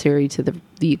is necessary to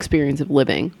the experience of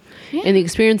living. Yeah. And the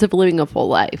experience of living a full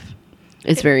life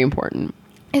is very important.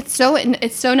 It's so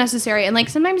necessary. And, like,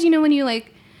 sometimes, you know, when you,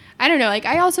 like, I don't know, like,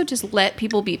 I also just let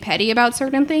people be petty about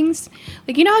certain things.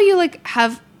 Like, you know how you, like,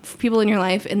 have people in your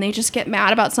life and they just get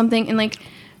mad about something and, like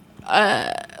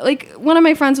one of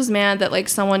my friends was mad that, like,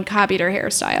 someone copied her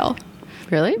hairstyle.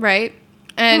 Really? Right?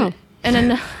 And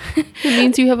then It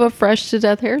means you have a fresh to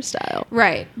death hairstyle.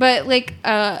 right. But,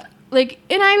 and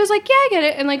I was like, yeah, I get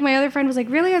it. And, like, my other friend was like,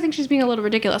 really? I think she's being a little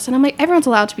ridiculous. And I'm like, everyone's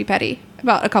allowed to be petty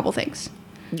about a couple things.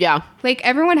 Yeah. Like,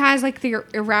 everyone has, like, the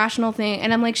irrational thing.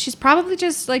 And I'm like, she's probably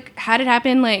just, like, had it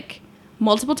happen, like,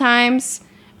 multiple times.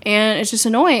 And it's just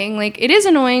annoying. Like, it is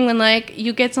annoying when, like,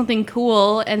 you get something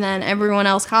cool and then everyone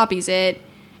else copies it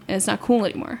and it's not cool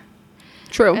anymore.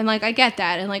 True. And, like, I get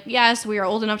that. And, like, yes, we are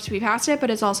old enough to be past it, but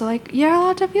it's also, like, you're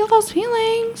allowed to feel those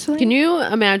feelings. Like, Can you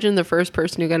imagine the first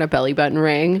person who got a belly button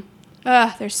ring?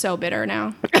 they're so bitter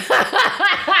now. Because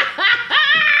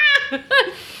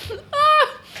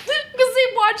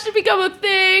they watched it become a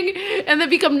thing and then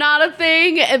become not a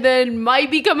thing and then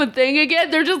might become a thing again.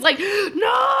 They're just like,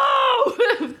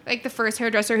 no! Like, the first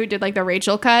hairdresser who did, like, the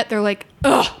Rachel cut, they're like,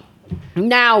 ugh.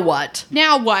 Now what?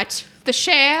 Now what? The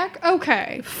shag?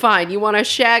 Okay. Fine, you want a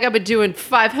shag? I've been doing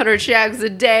 500 shags a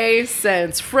day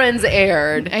since Friends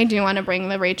aired. I do want to bring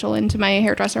the Rachel into my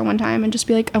hairdresser one time and just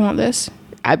be like, I want this.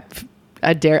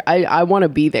 I want to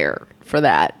be there for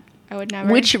that. I would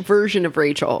never. Which version of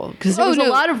Rachel? Because there was a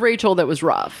lot of Rachel that was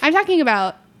rough. I'm talking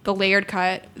about the layered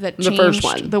cut that The changed first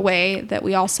one. the way that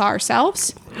we all saw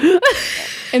ourselves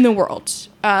in the world.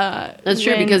 That's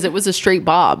true because it was a straight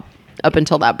bob up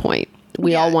until that point.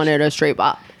 We all wanted a straight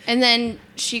bob. And then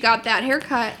she got that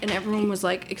haircut and everyone was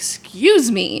like, excuse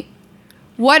me,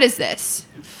 what is this?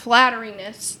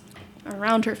 Flatteriness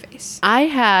around her face. I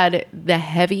had the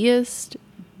heaviest,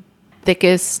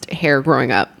 thickest hair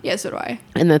growing up. Yeah, so do I.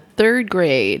 In the 3rd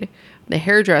grade, the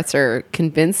hairdresser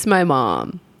convinced my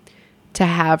mom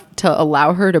to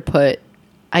allow her to put,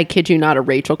 I kid you not, a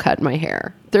Rachel cut in my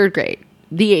hair. 3rd grade,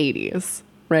 the 80s,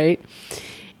 right?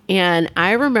 And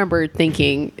I remember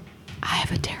thinking, I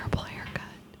have a terrible haircut.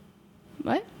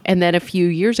 What? And then a few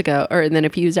years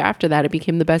after that, it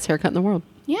became the best haircut in the world.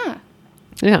 Yeah.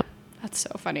 Yeah. That's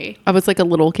so funny. I was like a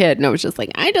little kid, and I was just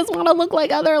like, I just want to look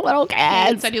like other little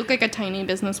kids. Said you look like a tiny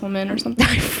businesswoman or something.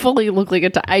 I fully look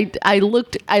like I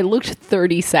looked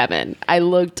 37. I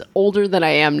looked older than I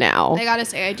am now. I gotta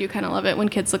say, I do kind of love it when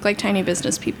kids look like tiny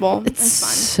business people. It's fun.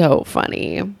 So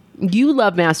funny. You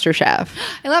love MasterChef.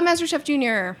 I love MasterChef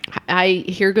Junior. I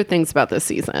hear good things about this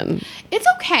season. It's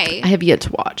okay. I have yet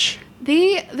to watch.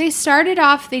 They started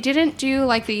off, they didn't do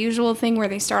like the usual thing where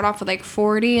they start off with like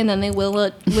 40 and then they whittle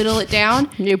it down.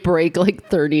 You break like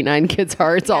 39 kids'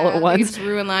 hearts all at They once. just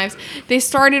ruin lives. They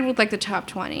started with like the top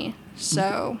 20.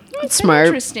 So it's smart.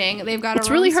 Interesting. They've got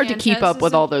It's really hard to keep up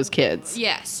with all those kids.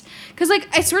 Yes. Because like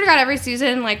I swear to God, every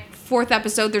season, like 4th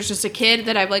episode, there's just a kid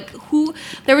that I've like,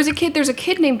 there's a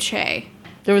kid named Che.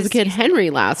 There was a kid, Henry,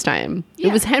 last time. Yeah.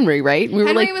 It was Henry, right? We were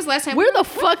Henry like, was last time. Where the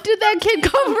fuck did that kid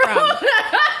come from?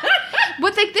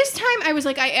 But like this time, I was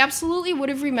like, I absolutely would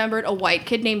have remembered a white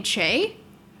kid named Che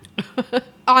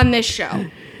on this show.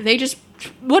 They just,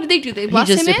 what did they do? They bust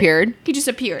him in? He just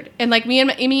appeared. And like me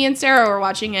and Sarah were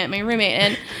watching it, my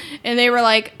roommate, and they were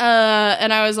like,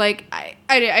 and I was like,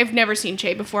 I've never seen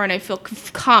Che before, and I feel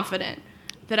confident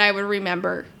that I would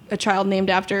remember a child named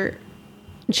after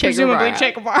presumably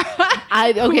Che Guevara.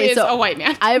 Who is a white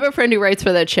man. I have a friend who writes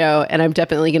for that show, and I'm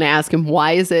definitely going to ask him,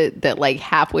 why is it that like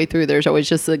halfway through there's always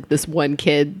just like this one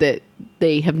kid that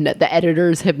the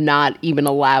editors have not even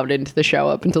allowed into the show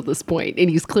up until this point, and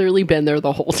he's clearly been there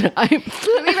the whole time.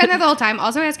 We've been there the whole time.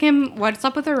 Also ask him what's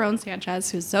up with Aaron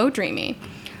Sanchez, who's so dreamy.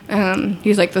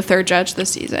 He's like the 3rd judge this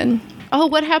season. Oh,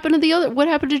 what happened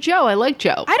to Joe? I like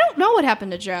Joe. I don't know what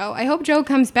happened to Joe. I hope Joe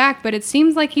comes back, but it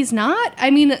seems like he's not. I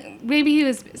mean, maybe he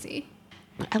was busy.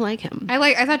 I like him.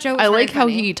 I thought Joe was I like very how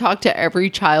funny. he talked to every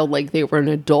child like they were an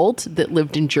adult that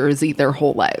lived in Jersey their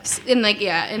whole lives. And like,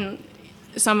 yeah, and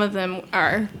some of them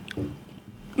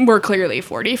were clearly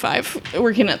 45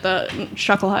 working at the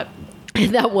Chuckle Hut.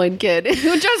 And that one kid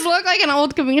Who just looked like an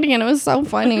old comedian. It was so he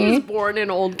funny. was born an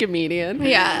old comedian.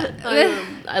 Yeah.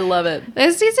 I love it.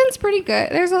 This season's pretty good.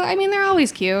 They're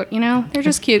always cute, you know? They're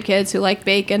just cute kids who like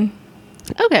bacon.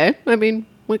 Okay. I mean,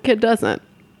 what kid doesn't?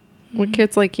 What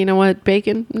kid's like, you know what,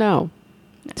 bacon? No.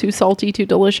 Too salty, too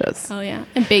delicious. Oh, yeah.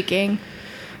 And baking.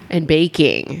 And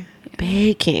baking. Yeah.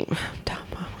 Baking.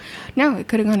 No, it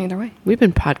could have gone either way. We've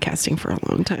been podcasting for a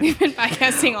long time. We've been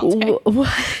podcasting all day.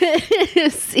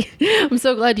 I'm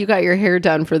so glad you got your hair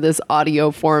done for this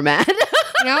audio format.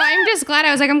 No, I'm just glad.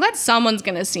 I'm glad someone's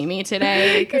going to see me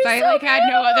today. Because I had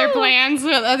no other plans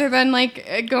other than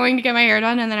like going to get my hair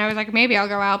done. And then I was like, maybe I'll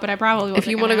go out, but I probably won't. If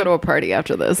you want to go to a party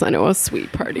after this, I know a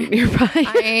sweet party nearby.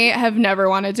 I have never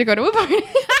wanted to go to a party.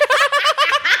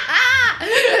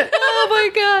 Oh my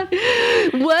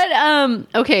God. What,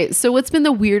 okay, so what's been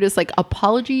the weirdest, like,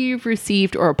 apology you've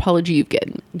received or apology you've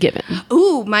given?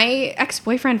 Ooh, my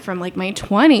ex-boyfriend from, like, my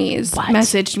 20s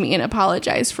messaged me and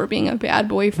apologized for being a bad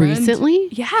boyfriend. Recently?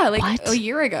 Yeah, like, a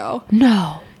year ago.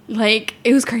 No. Like,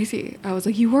 it was crazy. I was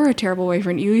like, you were a terrible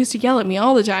boyfriend. You used to yell at me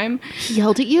all the time. He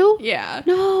yelled at you? Yeah.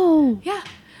 No. Yeah.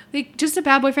 Like, just a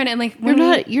bad boyfriend. And, like,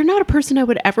 you're not a person I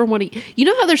would ever want to, you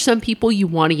know how there's some people you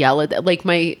want to yell at, like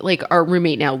our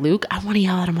roommate now, Luke, I want to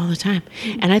yell at him all the time.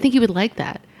 And I think he would like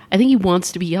that. I think he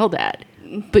wants to be yelled at.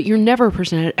 But you're never a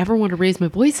person I'd ever want to raise my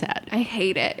voice at. I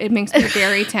hate it. It makes me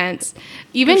very tense.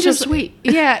 Even it's just sweet.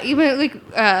 Yeah, even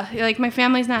like my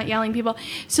family's not yelling people.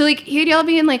 So like he'd yell at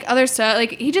me and like other stuff.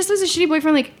 Like he just was a shitty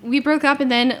boyfriend. Like we broke up and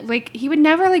then like he would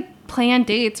never like plan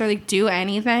dates or like do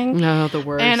anything. No, the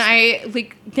worst. And I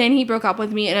like then he broke up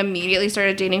with me and immediately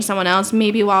started dating someone else.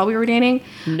 Maybe while we were dating.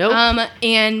 Nope.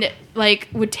 And like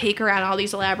would take her on all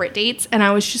these elaborate dates, and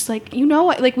I was just like, you know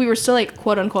what? Like we were still like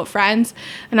quote unquote friends,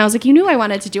 and I was like, you knew I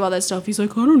wanted to do all that stuff. He's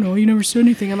like, I don't know, you never said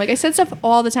anything. I'm like, I said stuff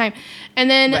all the time,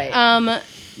 and then right.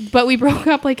 But we broke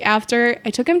up like after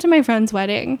I took him to my friend's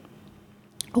wedding,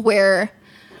 where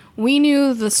we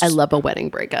knew I love a wedding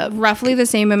breakup. Roughly the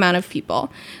same amount of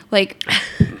people. Like,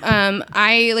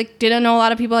 I like didn't know a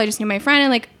lot of people. I just knew my friend,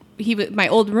 and like my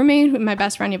old roommate, my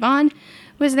best friend Yvonne,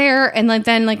 was there, and like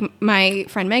then like my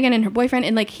friend Megan and her boyfriend,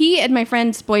 and like he and my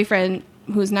friend's boyfriend,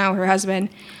 who's now her husband,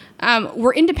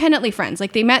 were independently friends.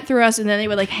 Like they met through us, and then they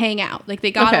would like hang out. Like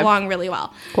they got along really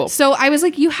well. Cool. So I was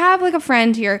like, you have like a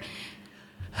friend here.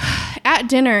 At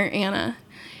dinner, Anna,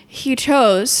 he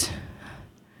chose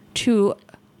to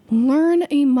learn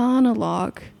a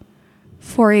monologue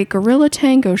for a gorilla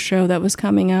tango show that was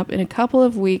coming up in a couple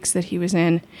of weeks that he was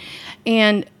in,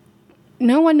 and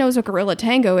no one knows what Gorilla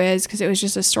Tango is because it was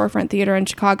just a storefront theater in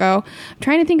Chicago. I'm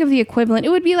trying to think of the equivalent. It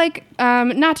would be like,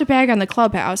 not to bag on the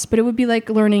Clubhouse, but it would be like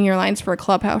learning your lines for a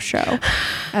Clubhouse show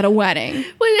at a wedding.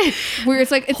 Where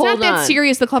it's like, it's not that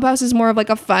serious. The Clubhouse is more of like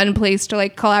a fun place to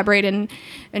like collaborate and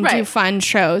do fun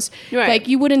shows. Right. Like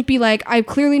you wouldn't be like, I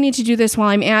clearly need to do this while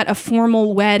I'm at a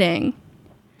formal wedding.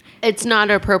 It's not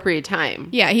an appropriate time.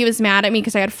 Yeah, he was mad at me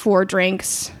because I had 4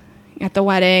 drinks at the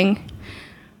wedding.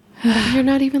 You're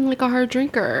not even like a hard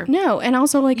drinker. No, and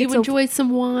also like you enjoy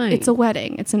some wine. It's a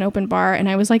wedding. It's an open bar, and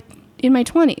I was like in my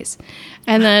 20s,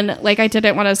 and then like I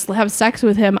didn't want to have sex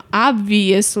with him.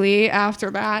 Obviously,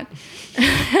 after that.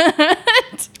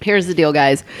 Here's the deal,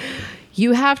 guys.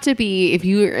 You have to be, if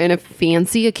you're in a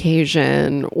fancy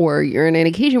occasion or you're in an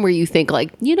occasion where you think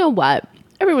like, you know what,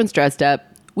 everyone's dressed up.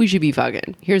 We should be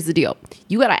fucking. Here's the deal.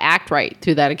 You got to act right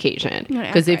through that occasion.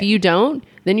 Because if you don't,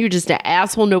 then you're just an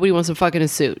asshole. Nobody wants to fuck in a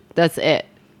suit. That's it.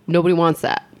 Nobody wants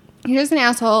that. You're just an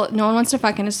asshole. No one wants to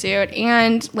fuck in a suit.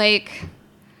 And like,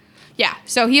 yeah.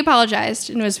 So he apologized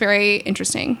and it was very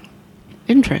interesting.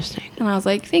 Interesting. And I was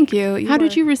like, thank you. How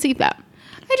did you receive that?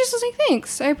 I just was like,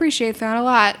 thanks. I appreciate that a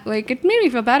lot. Like, it made me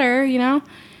feel better, you know?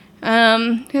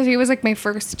 Because he was like my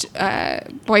first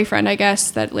boyfriend, I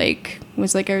guess, that like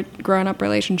was like a grown-up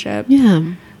relationship.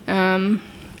 Yeah. And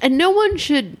no one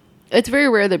should. It's very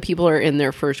rare that people are in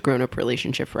their first grown-up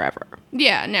relationship forever.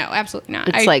 Yeah, no, absolutely not.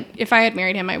 It's like if I had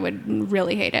married him, I would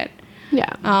really hate it.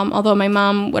 Yeah. Although my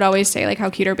mom would always say like how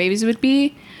cute our babies would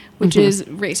be, which is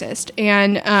racist.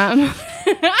 And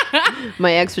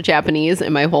my ex was Japanese,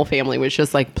 and my whole family was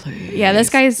just like, please. Yeah, this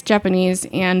guy's Japanese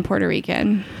and Puerto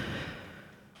Rican.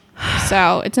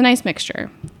 So it's a nice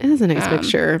mixture. It is a nice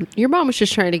mixture. Your mom was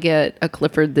just trying to get a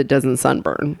Clifford that doesn't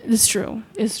sunburn. It's true.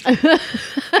 It's true.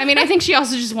 I mean, I think she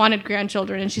also just wanted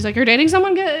grandchildren. And she's like, you're dating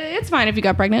someone? It's fine if you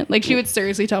got pregnant. Like, she would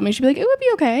seriously tell me. She'd be like, it would be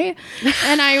okay.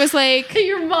 And I was like...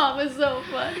 Your mom is so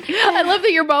funny. I love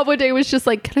that your mom one day was just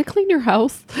like, can I clean your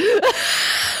house?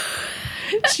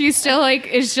 She's still like,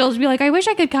 she'll be like, I wish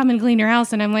I could come and clean your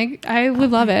house. And I'm like, I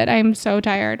would love it. I'm so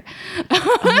tired.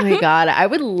 Oh my God. I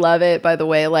would love it, by the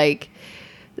way. Like,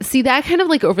 see, that kind of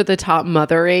like over the top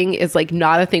mothering is like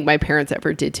not a thing my parents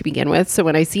ever did to begin with. So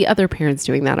when I see other parents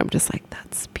doing that, I'm just like,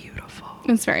 that's beautiful.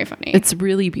 It's very funny. It's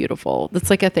really beautiful. That's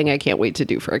like a thing I can't wait to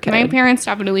do for a kid. My parents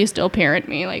definitely still parent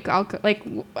me. Like,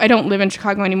 I don't live in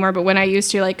Chicago anymore, but when I used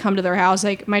to like come to their house,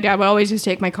 like my dad would always just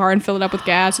take my car and fill it up with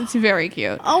gas. It's very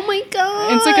cute. Oh my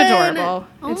God. It's like adorable.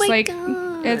 Oh it's my like, God.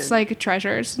 It's like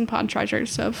treasures and upon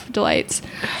treasures of delights.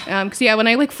 Cause yeah, when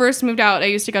I like first moved out, I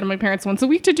used to go to my parents once a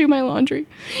week to do my laundry.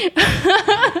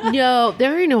 No,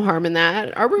 there ain't no harm in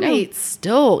that. Our roommate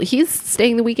he's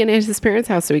staying the weekend at his parents'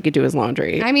 house so he could do his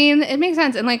laundry. I mean, it makes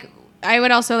sense. And like, I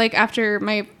would also like after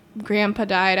my grandpa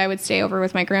died, I would stay over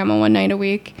with my grandma one night a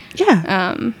week.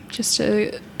 Yeah. Just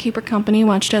to keep her company,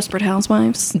 watch Desperate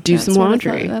Housewives, do some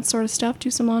laundry, that sort of stuff.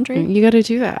 Do some laundry. You got to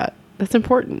do that. That's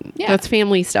important. Yeah. That's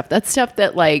family stuff. That's stuff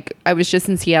that like I was just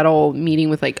in Seattle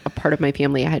meeting with like a part of my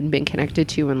family I hadn't been connected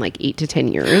to in like 8 to 10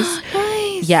 years.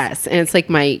 Nice. Yes. And it's like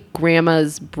my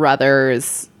grandma's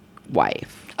brother's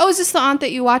wife. Oh, is this the aunt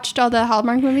that you watched all the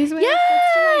Hallmark movies with?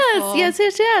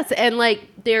 Yes. And like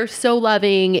they're so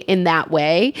loving in that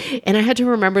way. And I had to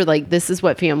remember like this is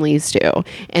what families do,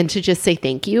 and to just say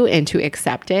thank you and to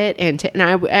accept it. And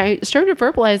I started to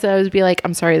verbalize it. I would be like,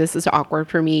 I'm sorry, this is awkward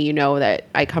for me. You know that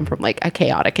I come from like a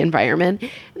chaotic environment.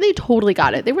 And they totally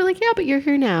got it. They were like, yeah, but you're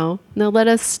here now. Now let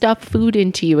us stuff food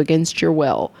into you against your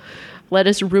will. Let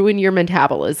us ruin your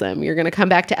metabolism. You're gonna come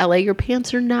back to LA. Your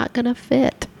pants are not gonna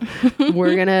fit.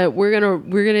 We're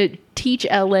gonna teach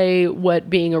LA what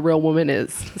being a real woman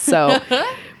is. So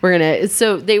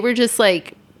so they were just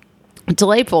like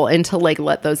delightful, and to like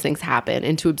let those things happen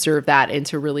and to observe that and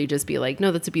to really just be like,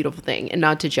 no, that's a beautiful thing, and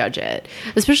not to judge it.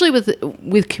 Especially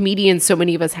with comedians, so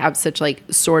many of us have such like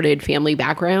sordid family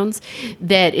backgrounds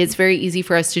that it's very easy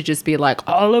for us to just be like,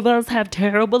 all of us have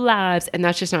terrible lives, and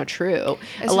that's just not true.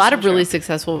 A lot of really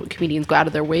successful comedians go out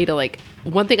of their way to like.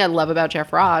 One thing I love about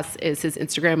Jeff Ross is his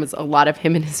Instagram is a lot of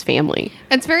him and his family.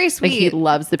 It's very sweet. Like he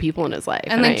loves the people in his life.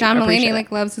 And like John Mulaney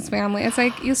like loves his family. It's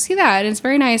like you'll see that. It's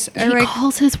very nice. He like,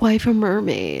 calls his wife a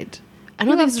mermaid. I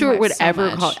don't think Stuart would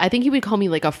ever call. I think he would call me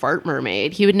like a fart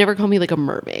mermaid. He would never call me like a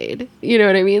mermaid. You know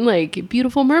what I mean? Like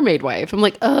beautiful mermaid wife. I'm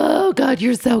like, oh God,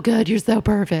 you're so good. You're so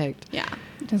perfect. Yeah.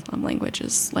 His love language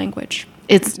is language.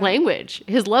 It's language.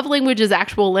 His love language is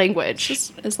actual language. It's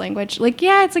just his language. Like,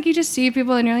 yeah, it's like you just see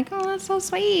people and you're like, oh, that's so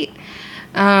sweet.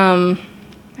 I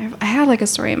had like a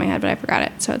story in my head, but I forgot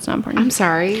it, so it's not important. I'm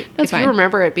sorry. That's fine. If you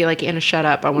remember it, be like, Anna, shut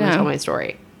up. I want to tell my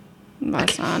story.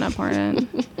 That's not important.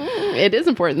 It is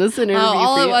important. This is an interview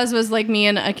All for it you. was like me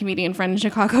and a comedian friend in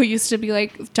Chicago used to be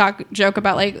like joke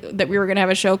about like that we were gonna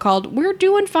have a show called "We're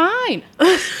Doing Fine,"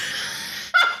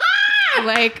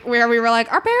 like where we were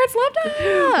like our parents loved us.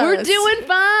 We're doing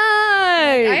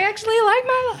fine. I actually like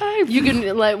my life. You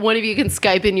can like one of you can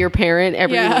Skype in your parent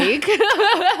every week.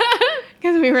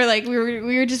 Because we were like, we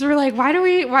were just like,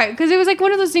 why? Because it was like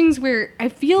one of those things where I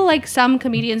feel like some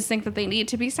comedians think that they need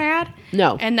to be sad.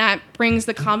 No. And that brings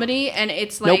the comedy. And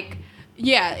it's like,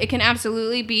 yeah, it can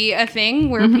absolutely be a thing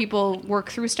where people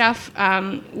work through stuff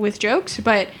with jokes.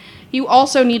 But you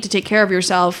also need to take care of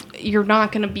yourself. You're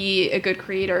not going to be a good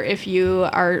creator if you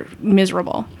are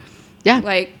miserable. Yeah.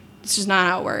 Like, it's just not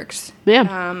how it works.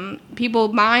 Yeah.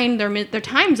 People mind their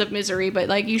times of misery, but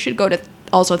like you should go to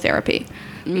also therapy.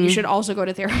 You should also go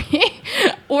to therapy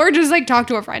or just like talk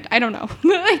to a friend. I don't know.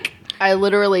 Like I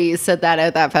literally said that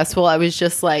at that festival. I was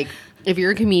just like, if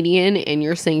you're a comedian and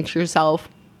you're saying to yourself,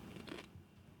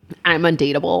 I'm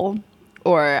undateable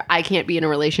or I can't be in a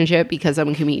relationship because I'm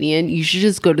a comedian, you should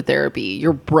just go to therapy.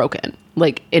 You're broken.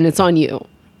 Like, and it's on you.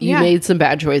 You made some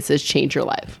bad choices. Change your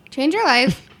life. Change your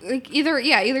life. Like either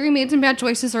you made some bad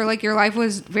choices or like your life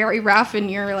was very rough and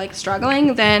you're like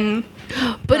struggling, then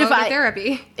But go to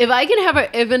therapy. If I can have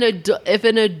if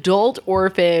an adult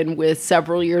orphan with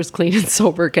several years clean and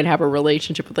sober can have a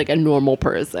relationship with like a normal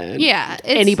person,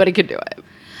 anybody could do it.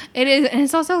 It is, and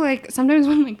it's also like sometimes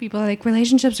when like people are like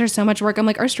relationships are so much work, I'm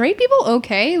like, are straight people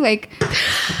okay? Like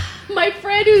my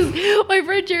friend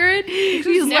Jared,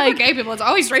 he's never like gay people. It's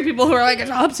always straight people who are like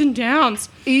it's ups and downs.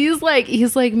 He's like,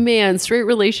 man, straight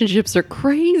relationships are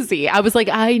crazy. I was like,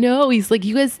 I know. He's like,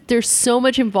 you guys, there's so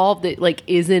much involved that like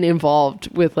isn't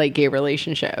involved with like gay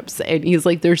relationships. And he's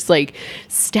like, there's like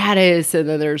status, and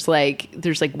then there's like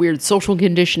weird social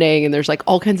conditioning, and there's like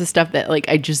all kinds of stuff that like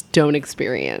I just don't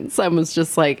experience. I was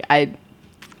just like, I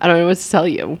don't know what to tell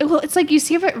you. Well, it's like you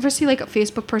ever see like a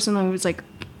Facebook person who's like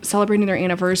celebrating their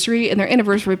anniversary, and their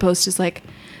anniversary post is like,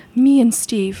 me and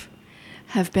Steve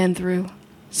have been through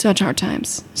such hard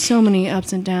times, so many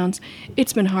ups and downs.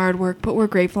 It's been hard work, but we're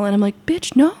grateful. And I'm like,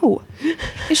 bitch, no,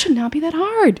 it should not be that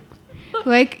hard.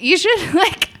 Like, you should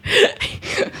like,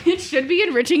 it should be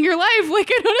enriching your life. Like,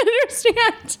 I don't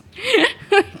understand.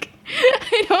 Like,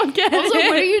 I don't get Also, it.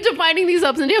 what are you defining these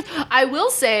ups and downs? I will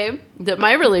say that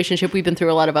my relationship, we've been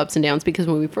through a lot of ups and downs because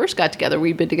when we first got together,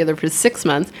 we'd been together for 6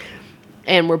 months.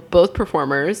 And we're both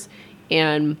performers,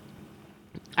 and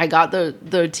I got the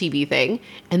TV thing,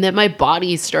 and then my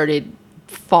body started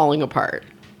falling apart.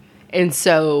 And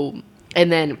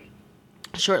then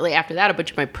shortly after that, a bunch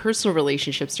of my personal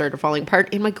relationships started falling apart,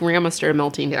 and my grandma started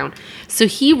melting down. So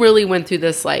he really went through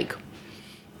this like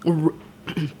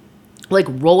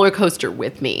roller coaster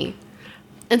with me.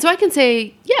 And so I can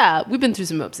say, yeah, we've been through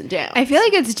some ups and downs. I feel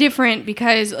like it's different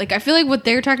because, like, I feel like what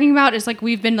they're talking about is, like,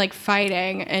 we've been, like,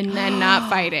 fighting and then not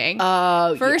fighting.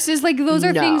 Versus, like, those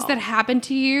are things that happened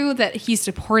to you that he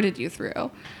supported you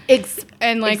through.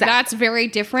 And, like, that's very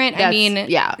different. I mean,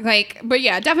 like, but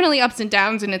yeah, definitely ups and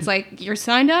downs. And it's like, you're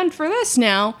signed on for this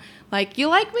now. Like, you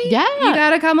like me? Yeah. You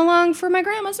gotta come along for my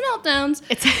grandma's meltdowns.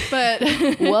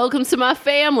 But welcome to my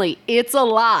family. It's a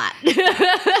lot.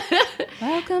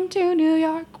 Welcome to New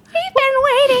York. We've been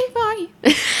waiting for you.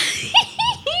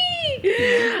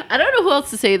 I don't know who else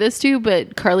to say this to,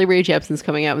 but Carly Rae Jepsen's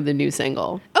coming out with a new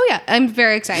single. Oh, yeah. I'm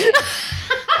very excited.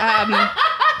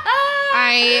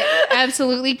 I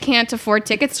absolutely can't afford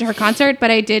tickets to her concert,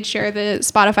 but I did share the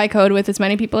Spotify code with as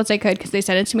many people as I could because they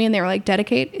sent it to me and they were like,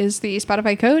 Dedicate is the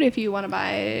Spotify code if you want to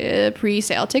buy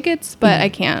pre-sale tickets, but I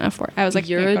can't afford. I was like,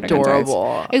 you're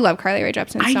adorable. I love Carly Rae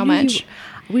Jepsen so much.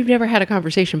 We've never had a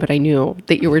conversation, but I knew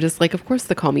that you were just like, of course,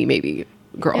 the Call Me Maybe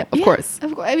girl. Of course.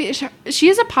 I mean, she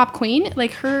is a pop queen.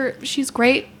 Like she's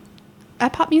great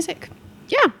at pop music.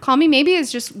 Yeah, Call Me Maybe is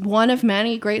just one of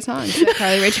many great songs that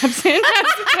Carly Rae Jepsen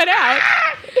has to put out.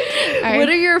 What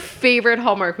are your favorite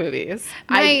Hallmark movies?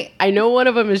 I know one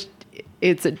of them is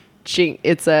it's Jenny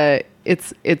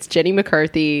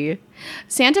McCarthy.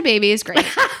 Santa Baby is great.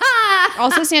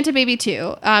 Also Santa Baby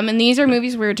 2. And these are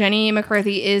movies where Jenny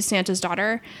McCarthy is Santa's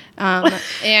daughter. But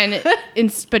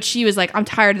she was like, I'm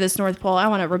tired of this North Pole. I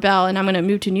want to rebel and I'm going to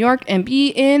move to New York and be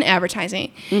in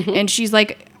advertising. Mm-hmm. And she's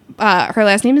like, her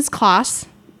last name is Kloss.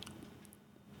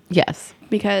 Yes.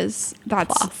 Because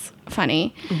that's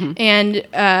funny. Mm-hmm. And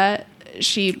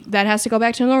that has to go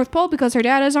back to the North Pole because her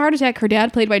dad has a heart attack. Her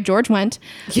dad, played by George Wendt.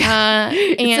 Yeah.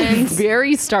 And it's a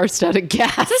very star-studded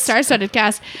cast. It's a star-studded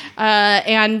cast.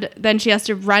 And then she has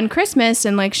to run Christmas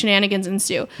and like shenanigans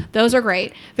ensue. Those are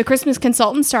great. The Christmas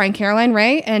Consultant starring Caroline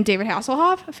Rhea and David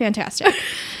Hasselhoff. Fantastic.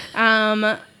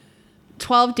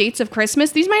 12 Dates of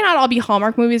Christmas. These might not all be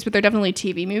Hallmark movies, but they're definitely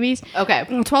TV movies. Okay.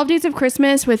 12 Dates of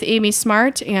Christmas with Amy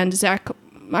Smart and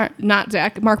Mark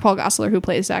Paul Gosselaar, who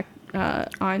plays Zach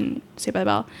on Saved by the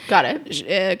Bell. Got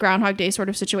it. Groundhog Day sort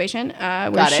of situation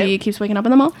where Got she it. keeps waking up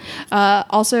in the mall.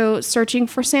 Also Searching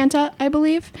for Santa, I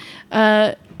believe.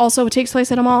 Also takes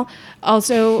place at a mall.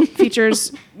 Also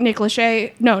features Nick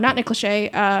Lachey. No, not Nick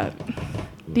Lachey.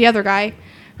 The other guy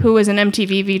who was an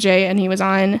MTV VJ, and he was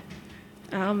on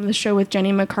the show with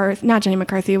not Jenny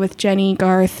McCarthy, with Jenny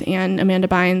Garth and Amanda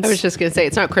Bynes. I was just gonna say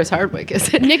it's not Chris Hardwick,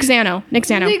 is it? Nick Zano. Nick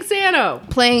Zano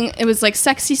Playing, it was like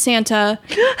Sexy Santa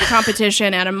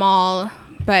competition at a mall,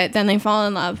 but then they fall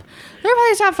in love. They're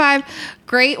probably top 5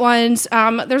 great ones.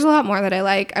 There's a lot more that I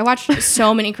like. I watched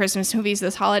so many Christmas movies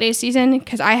this holiday season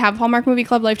because I have Hallmark Movie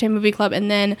Club, Lifetime Movie Club,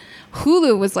 and then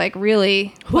Hulu was like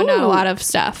really putting out a lot of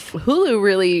stuff. Hulu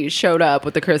really showed up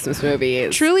with the Christmas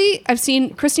movies. Truly, I've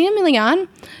seen Christina Milian,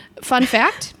 fun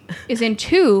fact, is in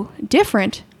 2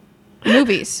 different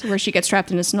movies where she gets trapped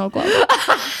in a snow globe.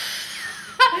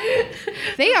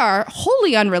 They are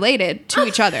wholly unrelated to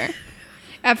each other.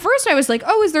 At first, I was like,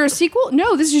 oh, is there a sequel?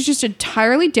 No, this is just an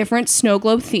entirely different snow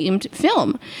globe themed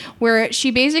film where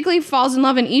she basically falls in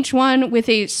love in each one with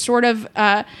a sort of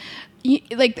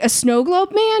like a snow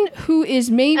globe man who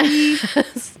is maybe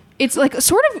it's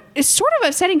sort of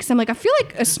upsetting because I'm like, I feel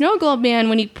like a snow globe man,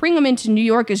 when you bring him into New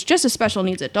York, is just a special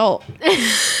needs adult.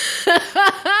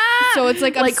 So it's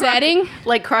like upsetting,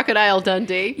 like Crocodile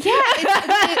Dundee. Yeah,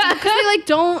 because they like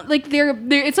don't like they're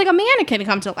it's like a mannequin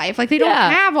come to life. Like they don't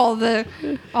have all of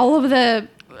the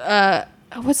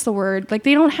what's the word? Like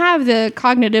they don't have the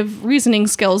cognitive reasoning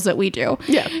skills that we do.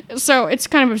 Yeah. So it's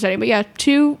kind of upsetting. But yeah,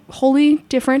 2 wholly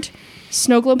different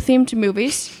snow globe themed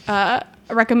movies. I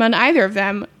recommend either of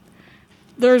them.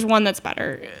 There's one that's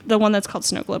better. The one that's called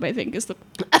Snow Globe, I think, is the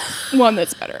one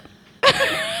that's better.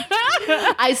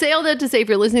 I say all that to say, if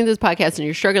you're listening to this podcast and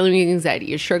you're struggling with anxiety,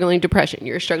 you're struggling with depression,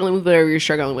 you're struggling with whatever you're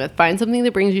struggling with, find something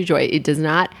that brings you joy. It does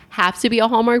not have to be a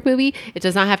Hallmark movie. It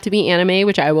does not have to be anime,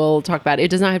 which I will talk about. It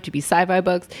does not have to be sci-fi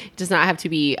books. It does not have to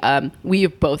be, we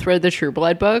have both read the True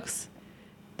Blood books.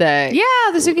 The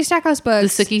Sookie Stackhouse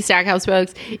books. The Sookie Stackhouse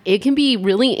books. It can be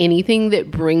really anything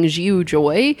that brings you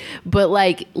joy, but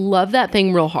like love that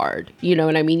thing real hard. You know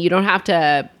what I mean? You don't have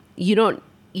to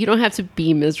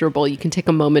be miserable. You can take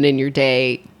a moment in your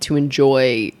day to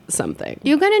enjoy something.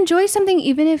 You can enjoy something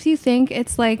even if you think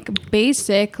it's like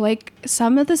basic. Like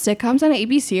some of the sitcoms on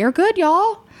ABC are good,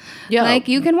 y'all. Yeah. Like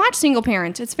you can watch Single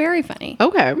Parents. It's very funny.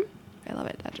 Okay. I love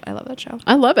it. I love that show.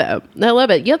 I love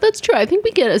it. Yeah, that's true. I think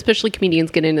we get, especially comedians,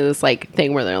 get into this like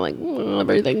thing where they're like,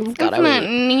 everything's gotta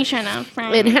be niche enough.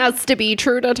 It has to be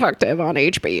True Detective on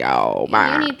HBO.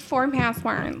 You need 4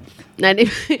 passwords.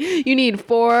 You need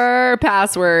 4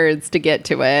 passwords to get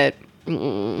to it.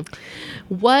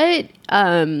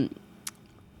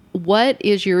 What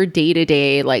is your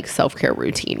day-to-day like self-care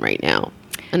routine right now?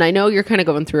 And I know you're kind of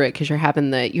going through it because you're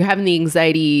having the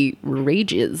anxiety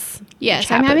rages.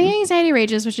 Yes, I'm having anxiety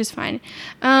rages, which is fine.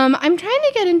 I'm trying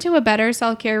to get into a better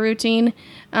self-care routine.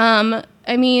 I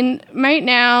mean, right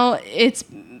now it's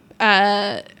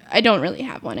I don't really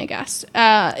have one, I guess.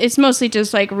 It's mostly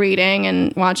just like reading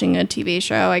and watching a TV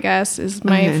show, I guess, is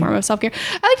my form of self-care.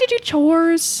 I like to do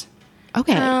chores.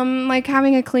 Okay. Like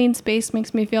having a clean space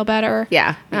makes me feel better.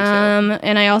 Yeah.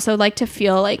 And I also like to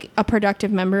feel like a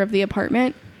productive member of the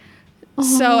apartment.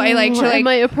 So I like to am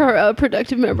I a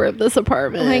productive member of this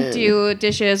apartment? Like do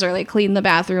dishes or like clean the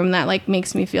bathroom. That like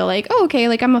makes me feel like, oh, okay,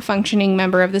 like I'm a functioning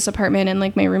member of this apartment, and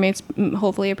like my roommates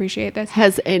hopefully appreciate this.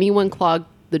 Has anyone clogged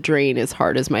the drain as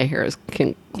hard as my hairs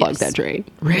can clog that drain?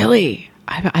 Really?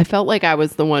 I felt like I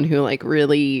was the one who like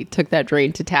really took that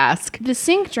drain to task. The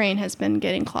sink drain has been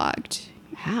getting clogged.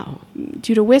 How?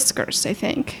 Due to whiskers, I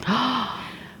think.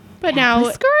 But now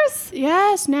whiskers?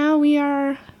 Yes, now we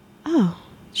are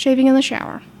shaving in the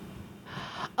shower.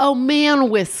 Oh, man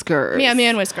whiskers. Yeah,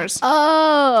 man whiskers.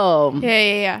 Oh.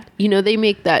 Yeah. You know, they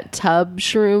make that tub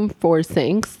shroom for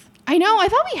sinks. I know. I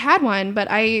thought we had one,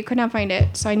 but I could not find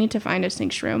it. So I need to find a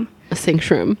sink shroom. A sink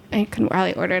shroom. I can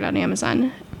probably order it on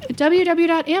Amazon.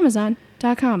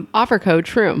 www.amazon.com. Offer code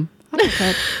shroom. Offer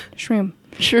code shroom.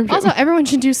 Shroom. Also, everyone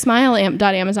should do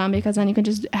smile.amazon because then you can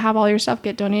just have all your stuff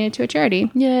get donated to a charity.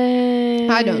 Yay.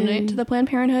 I donate to the Planned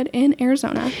Parenthood in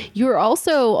Arizona. You're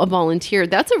also a volunteer.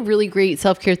 That's a really great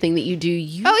self-care thing that you do.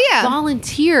 You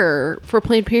volunteer for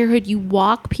Planned Parenthood. You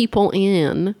walk people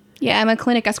in. Yeah, I'm a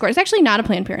clinic escort. It's actually not a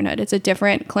Planned Parenthood. It's a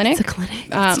different clinic. It's a clinic.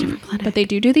 It's a different clinic. But they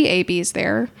do the ABs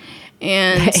there.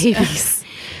 And the ABs.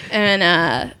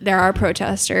 And there are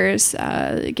protesters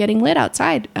getting lit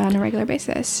outside on a regular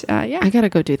basis. Yeah. I gotta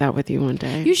go do that with you one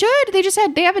day. You should. They just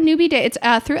had, they have a newbie day. It's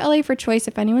through LA for Choice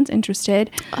if anyone's interested.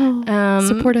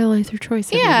 Support LA through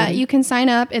choice. Yeah, everybody. you can sign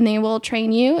up and they will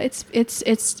train you. It's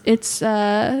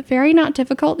very not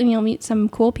difficult, and you'll meet some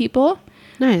cool people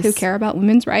Nice. who care about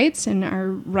women's rights and our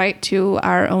right to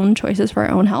our own choices for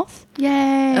our own health. Yay.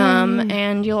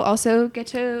 And you'll also get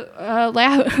to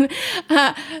laugh.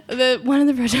 One of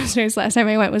the protesters last time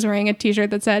I went was wearing a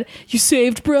T-shirt that said, "You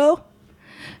saved, bro."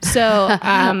 So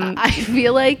I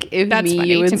feel like if That's me, funny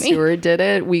you, to and me. Stuart did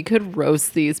it, we could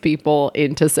roast these people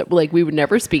into like we would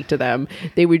never speak to them.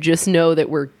 They would just know that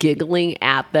we're giggling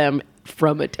at them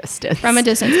from a distance. from a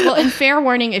distance. Well, and fair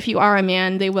warning, if you are a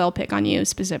man, they will pick on you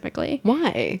specifically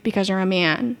Why? because you're a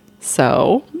man.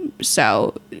 So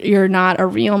So you're not a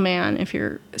real man if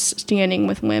you're standing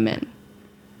with women.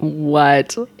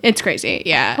 what? It's crazy.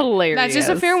 Yeah. Hilarious. That's just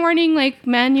a fair warning. Like,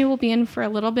 men, you will be in for a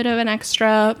little bit of an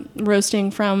extra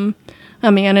roasting from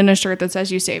a man in a shirt that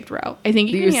says "You saved, bro." I think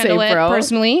you You can handle saved, it bro?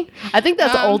 personally. I think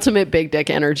that's ultimate big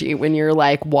dick energy when you're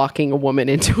like walking a woman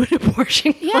into an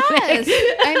abortion clinic. Yes.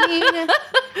 I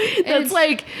mean, That's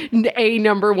like a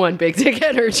number one big dick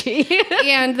energy.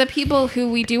 and the people who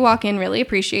we do walk in really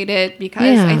appreciate it because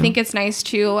Yeah. I think it's nice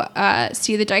to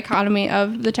see the dichotomy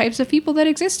of the types of people that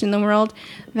exist in the world.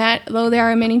 That though there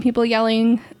are many people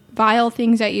yelling vile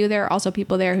things at you, there are also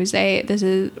people there who say,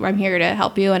 I'm here to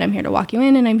help you, and I'm here to walk you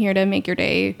in, and I'm here to make your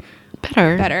day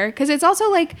better. Because it's also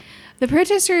like the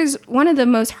protesters, one of the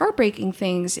most heartbreaking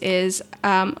things is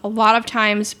a lot of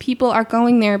times people are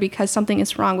going there because something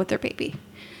is wrong with their baby.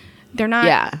 They're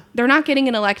not getting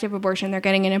an elective abortion. They're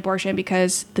getting an abortion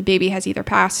because the baby has either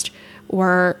passed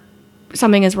or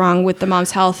something is wrong with the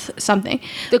mom's health, something.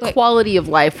 The quality of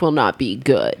life will not be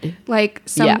good. Like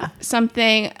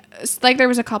something, like there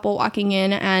was a couple walking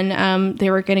in and they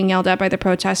were getting yelled at by the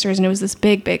protesters, and it was this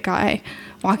big guy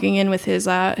walking in with his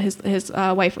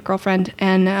wife or girlfriend,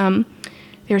 and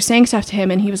they were saying stuff to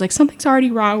him, and he was like, "Something's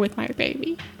already wrong with my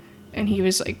baby," and he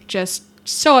was like just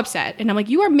so upset, and I'm like,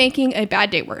 "You are making a bad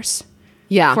day worse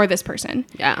Yeah. for this person."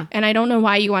 Yeah. And I don't know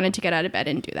why you wanted to get out of bed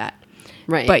and do that,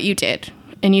 Right. but you did,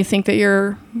 and you think that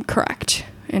you're correct,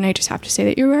 and I just have to say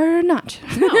that you are not.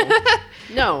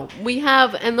 No, we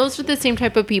have, and those are the same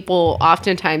type of people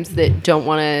oftentimes that don't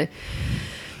want to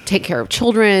take care of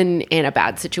children in a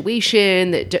bad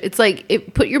situation. That it's like,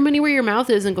 put your money where your mouth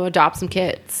is and go adopt some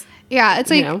kids. Yeah,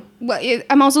 it's You like, know? well,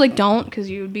 I'm also like, don't, because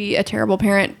you would be a terrible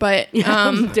parent. But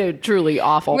They're truly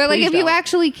awful. where, like, Please if you don't.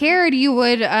 actually cared, you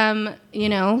would,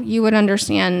 you would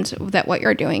understand that what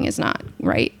you're doing is not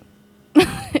right.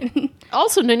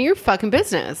 Also, none of your fucking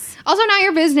business. Also, not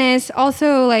your business.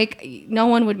 Also, like, no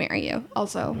one would marry you.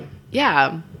 Also,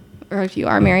 Yeah. or if you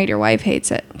are married, your wife hates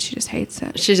it. She just hates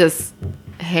it. She just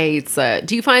hates it.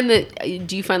 Do you find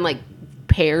like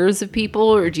pairs of people,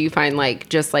 or do you find like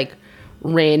just like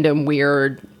random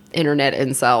weird internet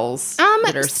incels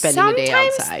that are spending the day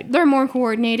sometimes outside? they're more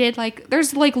coordinated. Like,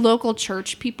 there's like local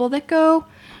church people that go,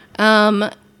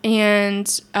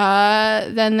 and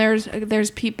then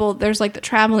there's people. There's like the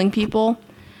traveling people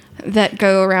that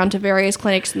go around to various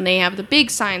clinics, and they have the big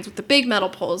signs with the big metal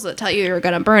poles that tell you you're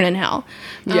gonna burn in hell.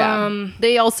 Yeah.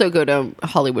 They also go to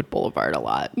Hollywood Boulevard a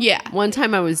lot. Yeah. One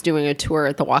time I was doing a tour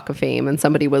at the Walk of Fame, and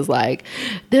somebody was like,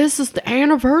 "This is the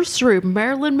anniversary of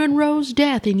Marilyn Monroe's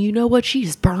death, and you know what?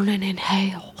 She's burning in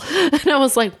hell." And I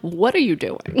was like, "What are you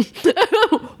doing?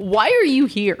 Why are you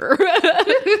here?"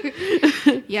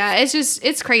 Yeah,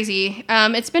 it's crazy.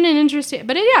 It's been an interesting,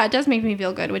 but it does make me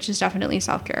feel good, which is definitely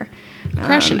self-care.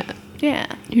 Crushing it. Yeah.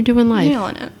 You're doing life.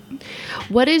 Nailing it.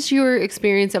 What is your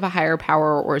experience of a higher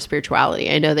power or spirituality?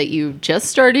 I know that you just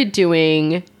started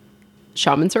doing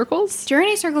shaman circles.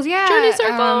 Journey circles, yeah. Journey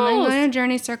circles. I'm going to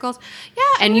journey circles. Yeah.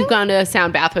 And you've gone to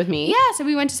sound bath with me. Yeah, so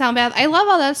we went to Sound Bath. I love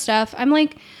all that stuff. I'm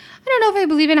like, I don't know if I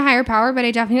believe in a higher power, but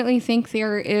I definitely think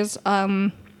there is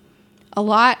a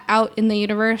lot out in the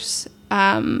universe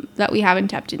that we haven't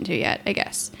tapped into yet, I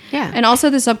guess. Yeah. And also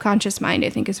the subconscious mind, I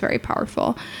think, is very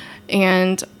powerful.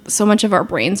 And so much of our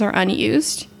brains are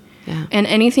unused. Yeah. And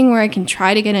anything where I can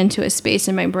try to get into a space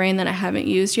in my brain that I haven't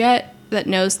used yet that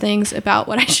knows things about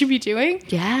what I should be doing,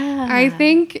 Yeah. I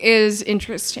think is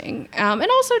interesting. And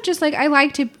also just like I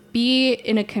like to be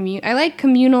in a I like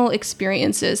communal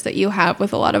experiences that you have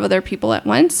with a lot of other people at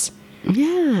once.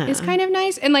 Yeah. is kind of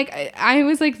nice. And like I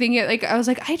was like thinking, like I was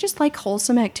like, I just like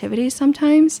wholesome activities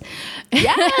sometimes.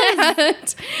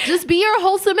 Yes. Just be your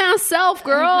wholesome ass self,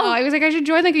 girl. I was like, I should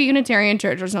join like a Unitarian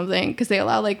church or something because they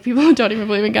allow like people who don't even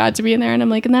believe in God to be in there. And I'm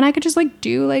like, and then I could just like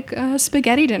do like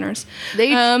spaghetti dinners.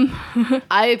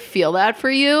 I feel that for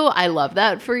you. I love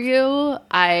that for you.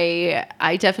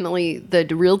 I definitely, the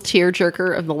real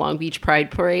tearjerker of the Long Beach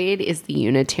Pride Parade is the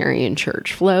Unitarian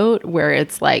Church float, where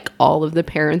it's like all of the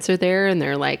parents are there and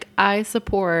they're like, I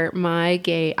support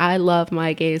I love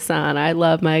my gay son. I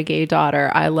love my gay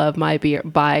daughter. I love my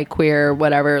bi, queer,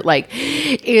 whatever. Like,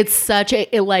 it's such a,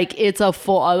 it's a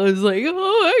full, I was like, oh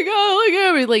my God, look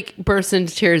at me. Like, burst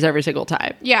into tears every single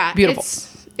time. Yeah. Beautiful.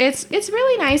 It's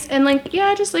really nice. And like,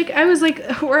 yeah, just like, I was like,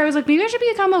 maybe I should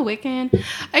become a Wiccan.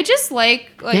 I just like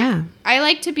yeah. I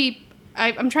like to be,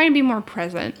 I'm trying to be more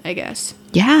present, I guess.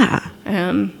 Yeah.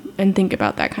 And think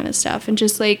about that kind of stuff. And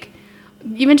just like,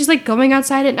 even just like going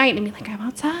outside at night and be like, I'm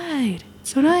outside.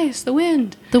 It's so nice. The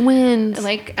wind.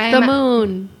 Like, the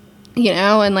moon. You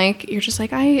know, and like, you're just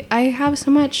like, I have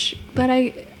so much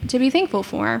to be thankful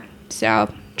for.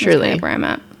 So Truly. That's kind of where I'm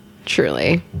at.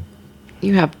 Truly.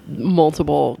 You have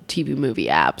multiple TV movie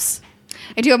apps.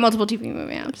 I do have multiple TV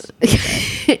movie apps.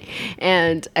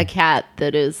 And a cat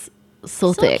that is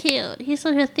so thick. Cute. He's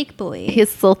such a thick boy. He's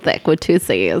so thick with two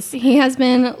C's. He has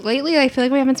been lately. I feel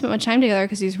like we haven't spent much time together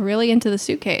because he's really into the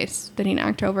suitcase that he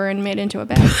knocked over and made into a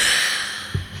bed.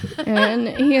 And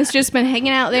he has just been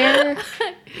hanging out there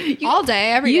all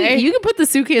day, every day. You can put the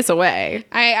suitcase away.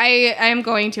 I am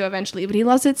going to eventually, but he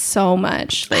loves it so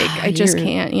much. Like, I just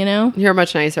can't, you know? You're a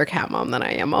much nicer cat mom than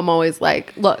I am. I'm always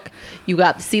like, look, you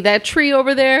got to see that tree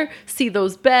over there, see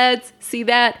those beds, see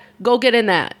that, go get in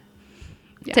that.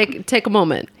 Yeah. Take a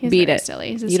moment. He's beat very it.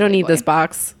 silly. He's a You don't silly need boy. this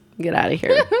box. Get out of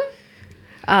here.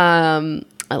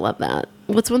 I love that.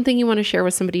 What's one thing you want to share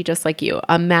with somebody just like you?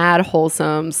 A mad,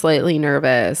 wholesome, slightly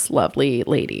nervous, lovely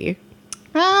lady.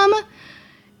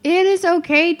 It is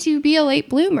okay to be a late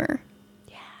bloomer.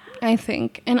 Yeah. I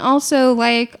think. And also,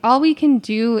 like, all we can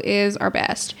do is our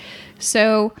best.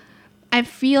 So I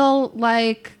feel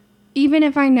like even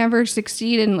if I never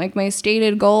succeed in like my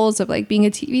stated goals of like being a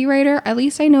TV writer, at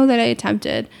least I know that I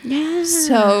attempted. Yeah.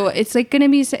 So it's like going to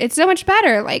be, it's so much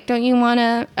better. Like, don't you want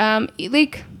to,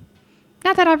 like,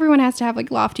 not that everyone has to have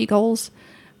like lofty goals,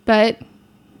 but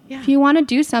if you want to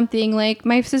do something, like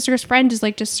my sister's friend is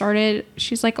like just started,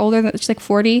 she's like older than, she's like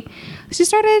 40. She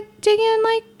started taking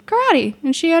like karate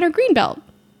and she had her green belt.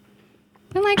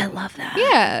 And like, I love that.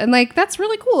 yeah. And like, that's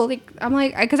really cool. Like, I'm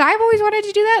like, cause I've always wanted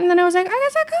to do that. And then I was like, I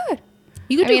guess I could.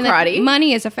 You could do like, karate.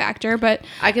 money is a factor, but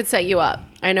I could set you up.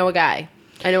 I know a guy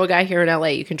here in LA.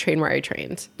 You can train where I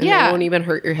trained. And Yeah. it won't even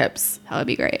hurt your hips. that would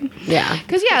be great. Yeah.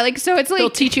 Cause yeah, like, so it's like,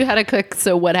 They'll teach you how to cook.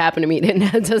 So what happened to me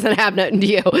doesn't happen to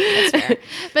you.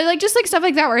 but like, just like stuff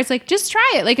like that, where it's like, just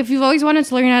try it. Like if you've always wanted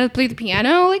to learn how to play the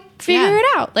piano, like figure it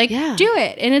out, like do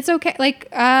it. And it's okay. Like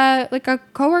a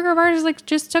coworker of ours like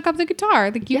just took up the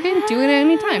guitar. Like you can do it at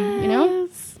any time, you know?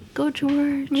 Go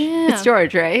George. Yeah. It's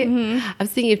George, right? Mm-hmm. I was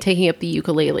thinking of taking up the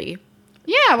ukulele.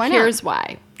 Yeah, why not? Here's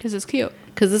why. Because it's cute.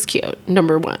 Because it's cute,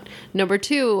 number one. Number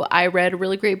two, I read a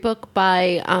really great book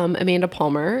by Amanda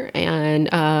Palmer, and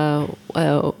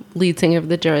lead singer of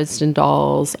the Dresden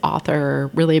Dolls,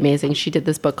 author, really amazing. She did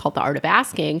this book called The Art of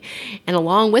Asking, and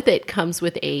along with it comes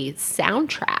with a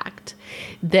soundtrack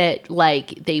that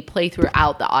like they play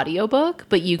throughout the audiobook,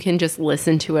 but you can just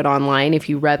listen to it online if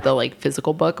you read the like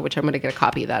physical book, which I'm going to get a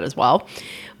copy of that as well.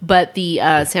 But the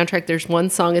soundtrack, there's one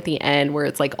song at the end where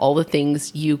it's like all the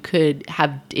things you could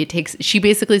have. She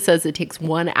basically says it takes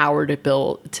 1 hour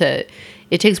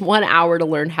it takes 1 hour to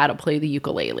learn how to play the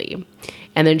ukulele.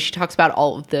 And then she talks about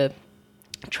all of the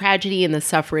tragedy and the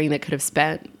suffering they could have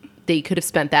spent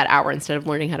that hour instead of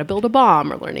learning how to build a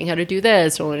bomb or learning how to do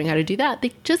this or learning how to do that.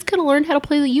 They just could have learned how to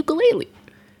play the ukulele.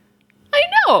 I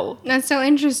know. That's so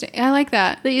interesting. I like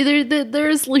that.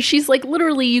 She's like,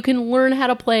 literally, you can learn how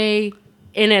to play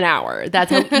in an hour.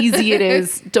 That's how easy it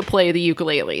is to play the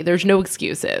ukulele. There's no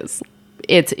excuses.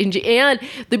 And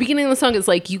the beginning of the song is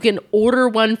like, you can order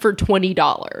one for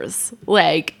 $20.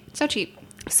 Like, So cheap.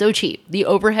 so cheap. The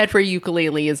overhead for a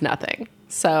ukulele is nothing.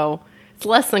 So it's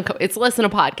less than a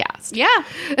podcast. Yeah.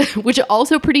 Which are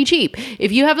also pretty cheap.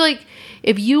 If you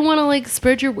want to like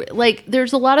spread your, like,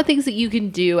 there's a lot of things that you can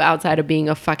do outside of being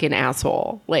a fucking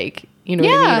asshole. Like, you know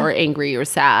what I mean? Or angry or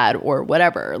sad or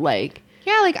whatever. Like,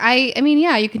 Yeah, like I mean,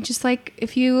 yeah, you can just like,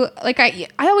 if you, like I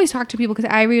always talk to people because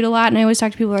I read a lot and I always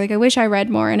talk to people like, I wish I read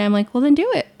more. And I'm like, well, then do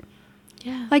it.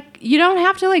 Yeah. Like, you don't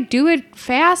have to like do it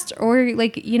fast or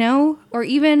like, you know, or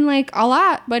even like a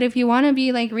lot. But if you want to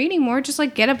be like reading more, just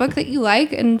like get a book that you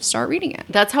like and start reading it.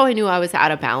 That's how I knew I was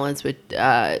out of balance with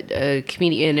a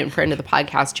comedian and friend of the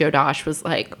podcast, Joe Dosh, was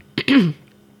like,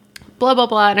 blah, blah,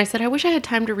 blah. And I said, I wish I had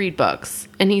time to read books.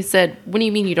 And he said, what do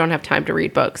you mean you don't have time to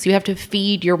read books? You have to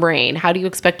feed your brain. How do you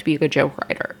expect to be a good joke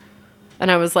writer? And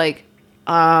I was like,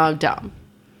 dumb.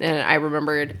 And I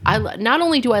remembered, not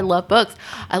only do I love books,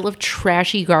 I love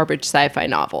trashy garbage sci-fi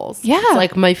novels. Yeah. It's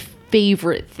like my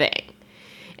favorite thing.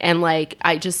 And like,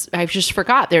 I just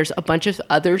forgot there's a bunch of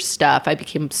other stuff. I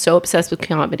became so obsessed with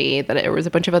comedy that there was a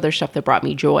bunch of other stuff that brought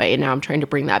me joy. And now I'm trying to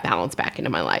bring that balance back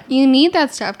into my life. You need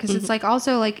that stuff because it's like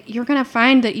also like you're going to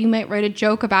find that you might write a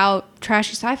joke about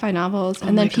trashy sci-fi novels.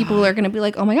 And then people are going to be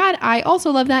like, oh my God, I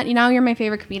also love that. Now you're my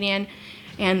favorite comedian.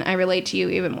 And I relate to you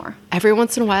even more. Every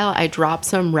once in a while, I drop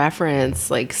some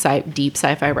reference, like deep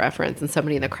sci-fi reference, and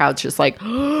somebody in the crowd's just like,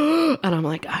 and I'm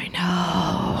like, I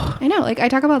know. Like I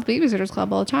talk about the Babysitters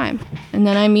Club all the time. And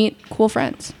then I meet cool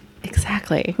friends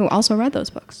Exactly. who also read those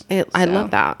books. I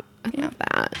love that. I love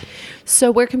that.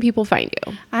 So where can people find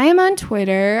you? I am on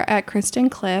Twitter at Kristen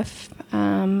Cliff.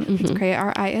 It's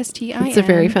Kristin. It's a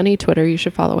very funny Twitter. You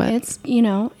should follow it. It's, you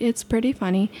know, it's pretty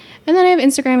funny. And then I have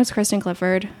Instagram. It's Kristen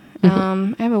Clifford.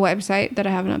 I have a website that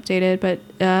I haven't updated, but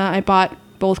I bought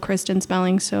both Kristen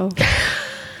spellings, so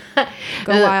go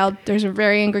wild. There's a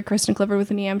very angry Kristen Clifford with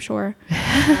an E, I'm sure.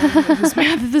 Who's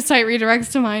mad that the site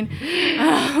redirects to mine.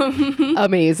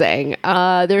 Amazing.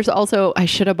 There's also, I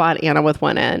should have bought Anna with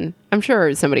one N. I'm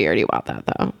sure somebody already bought that,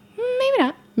 though. Maybe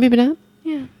not. Maybe not.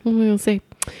 Yeah. We'll see.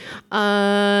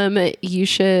 You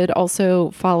should also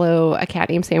follow A Cat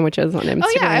Named Sandwiches on Instagram.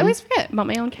 Oh yeah, I always forget about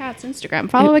my own cat's Instagram.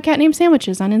 Follow A Cat Named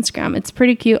Sandwiches on Instagram. It's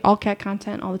pretty cute. All cat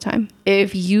content all the time.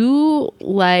 If you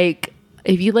like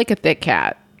a thick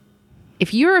cat,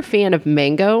 if you're a fan of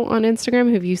Mango on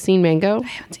Instagram, have you seen Mango? I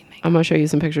haven't seen Mango. I'm gonna show you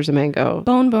some pictures of Mango.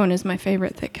 Bone is my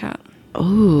favorite thick cat.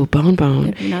 Oh, Bone.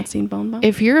 Have you not seen Bone?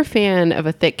 If you're a fan of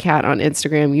a thick cat on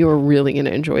Instagram, you are really gonna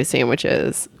enjoy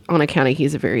Sandwiches on account of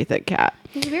he's a very thick cat.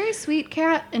 He's a very sweet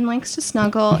cat and likes to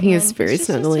snuggle. He is very he's just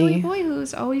a silly snuggly. boy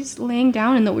who's always laying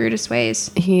down in the weirdest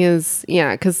ways. He is,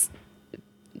 yeah, because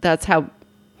that's how.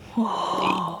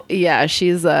 Yeah,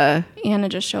 she's Anna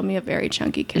just showed me a very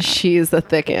chunky cat. she's the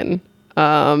thicken.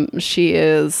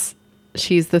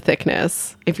 She's the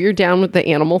thickness. If you're down with the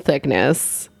animal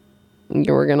thickness,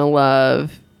 you're gonna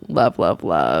love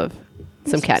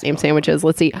some cat named Sandwiches.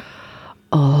 Let's see.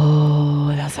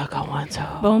 Oh, that's a good one too.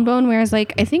 Bone wears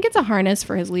like, I think it's a harness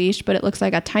for his leash, but it looks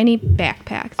like a tiny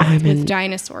backpack with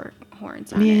dinosaur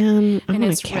horns on it. Man, I And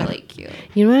want it's a cat. really cute.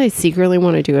 You know what I secretly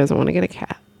want to do is I want to get a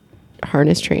cat,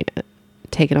 harness train it,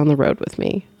 take it on the road with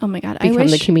me. Oh my God. Become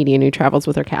the comedian who travels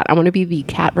with her cat. I want to be the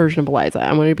cat version of Eliza.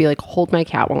 I want to be like, hold my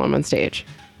cat while I'm on stage.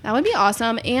 That would be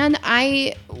awesome. And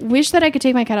I wish that I could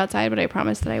take my cat outside, but I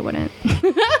promised that I wouldn't.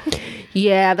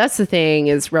 Yeah, that's the thing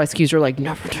is rescues are like,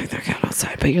 never take their cat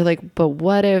outside. But you're like, but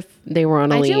what if they were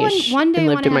on a I do leash one day and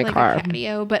want lived to in have my like car? a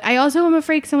patio, but I also am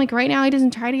afraid because I'm like, right now he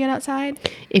doesn't try to get outside.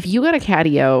 If you got a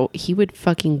catio, he would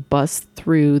fucking bust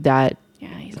through that Yeah,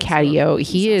 he's catio. Also, He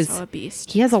he's is also a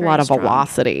beast. He has He's a lot very of strong.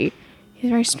 velocity. He's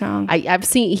very strong. I've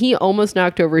seen he almost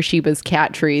knocked over Sheba's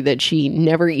cat tree that she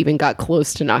never even got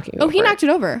close to knocking over. Oh, he knocked it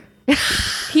over.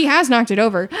 He has knocked it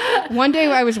over. One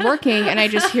day I was working and I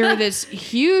just hear this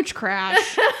huge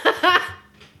crash.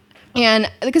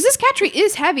 And because this cat tree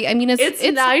is heavy. I mean, It's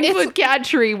a 9-foot cat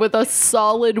tree with a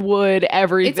solid wood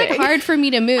everything. It's like hard for me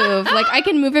to move. Like I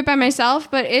can move it by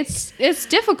myself, but it's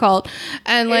difficult.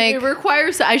 And like it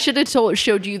requires. I should have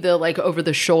showed you the like over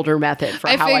the shoulder method for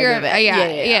how figure, I move it.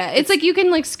 yeah. It's like you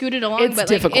can like scoot it along, It's but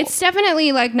difficult. like it's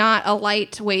definitely like not a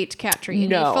lightweight cat tree. And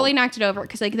No. he fully knocked it over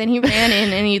because like then he ran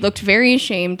in and he looked very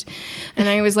ashamed, and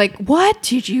I was like, "What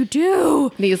did you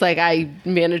do?" And he's like, I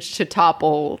managed to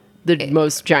topple the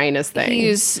most giantest thing.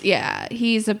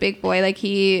 He's a big boy. Like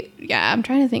I'm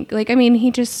trying to think. Like I mean,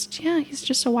 he's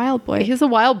just a wild boy. He's a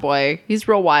wild boy. He's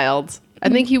real wild. I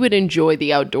think he would enjoy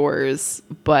the outdoors,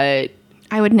 but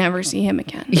I would never see him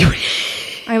again.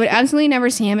 I would absolutely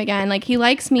never see him again. Like he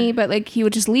likes me, but like he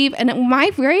would just leave. And my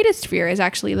greatest fear is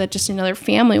actually that just another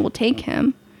family will take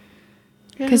him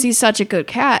because he's such a good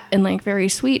cat and like very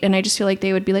sweet. And I just feel like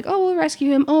they would be like, "Oh, we'll rescue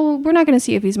him. Oh, we're not going to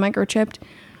see if he's microchipped."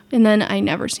 And then I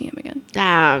never see him again.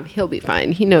 he'll be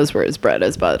fine. He knows where his bread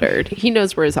is buttered. He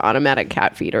knows where his automatic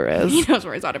cat feeder is. He knows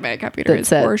where his automatic cat feeder is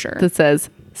for sure. That says,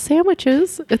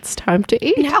 Sandwiches, it's time to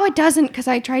eat. No, it doesn't, because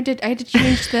I had to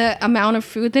change the amount of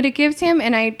food that it gives him,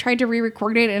 and I tried to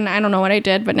re-record it, and I don't know what I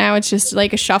did, but now it's just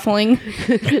like a shuffling.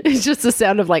 It's just the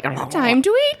sound of like, Time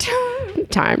to eat.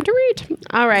 Time to eat.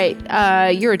 All right.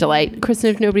 You're a delight. Kristen,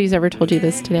 if nobody's ever told you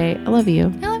this today, I love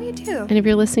you. I love you too. And if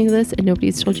you're listening to this and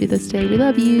nobody's told you this today, we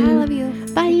love you. I love you.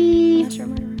 Bye. That's your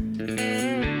murderer.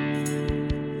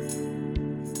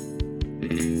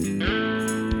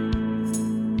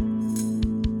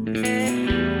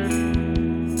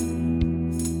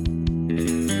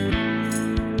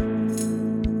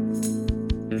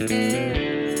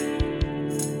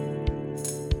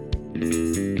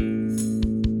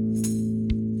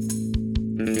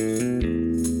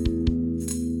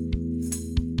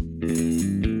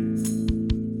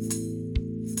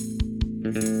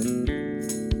 Bye.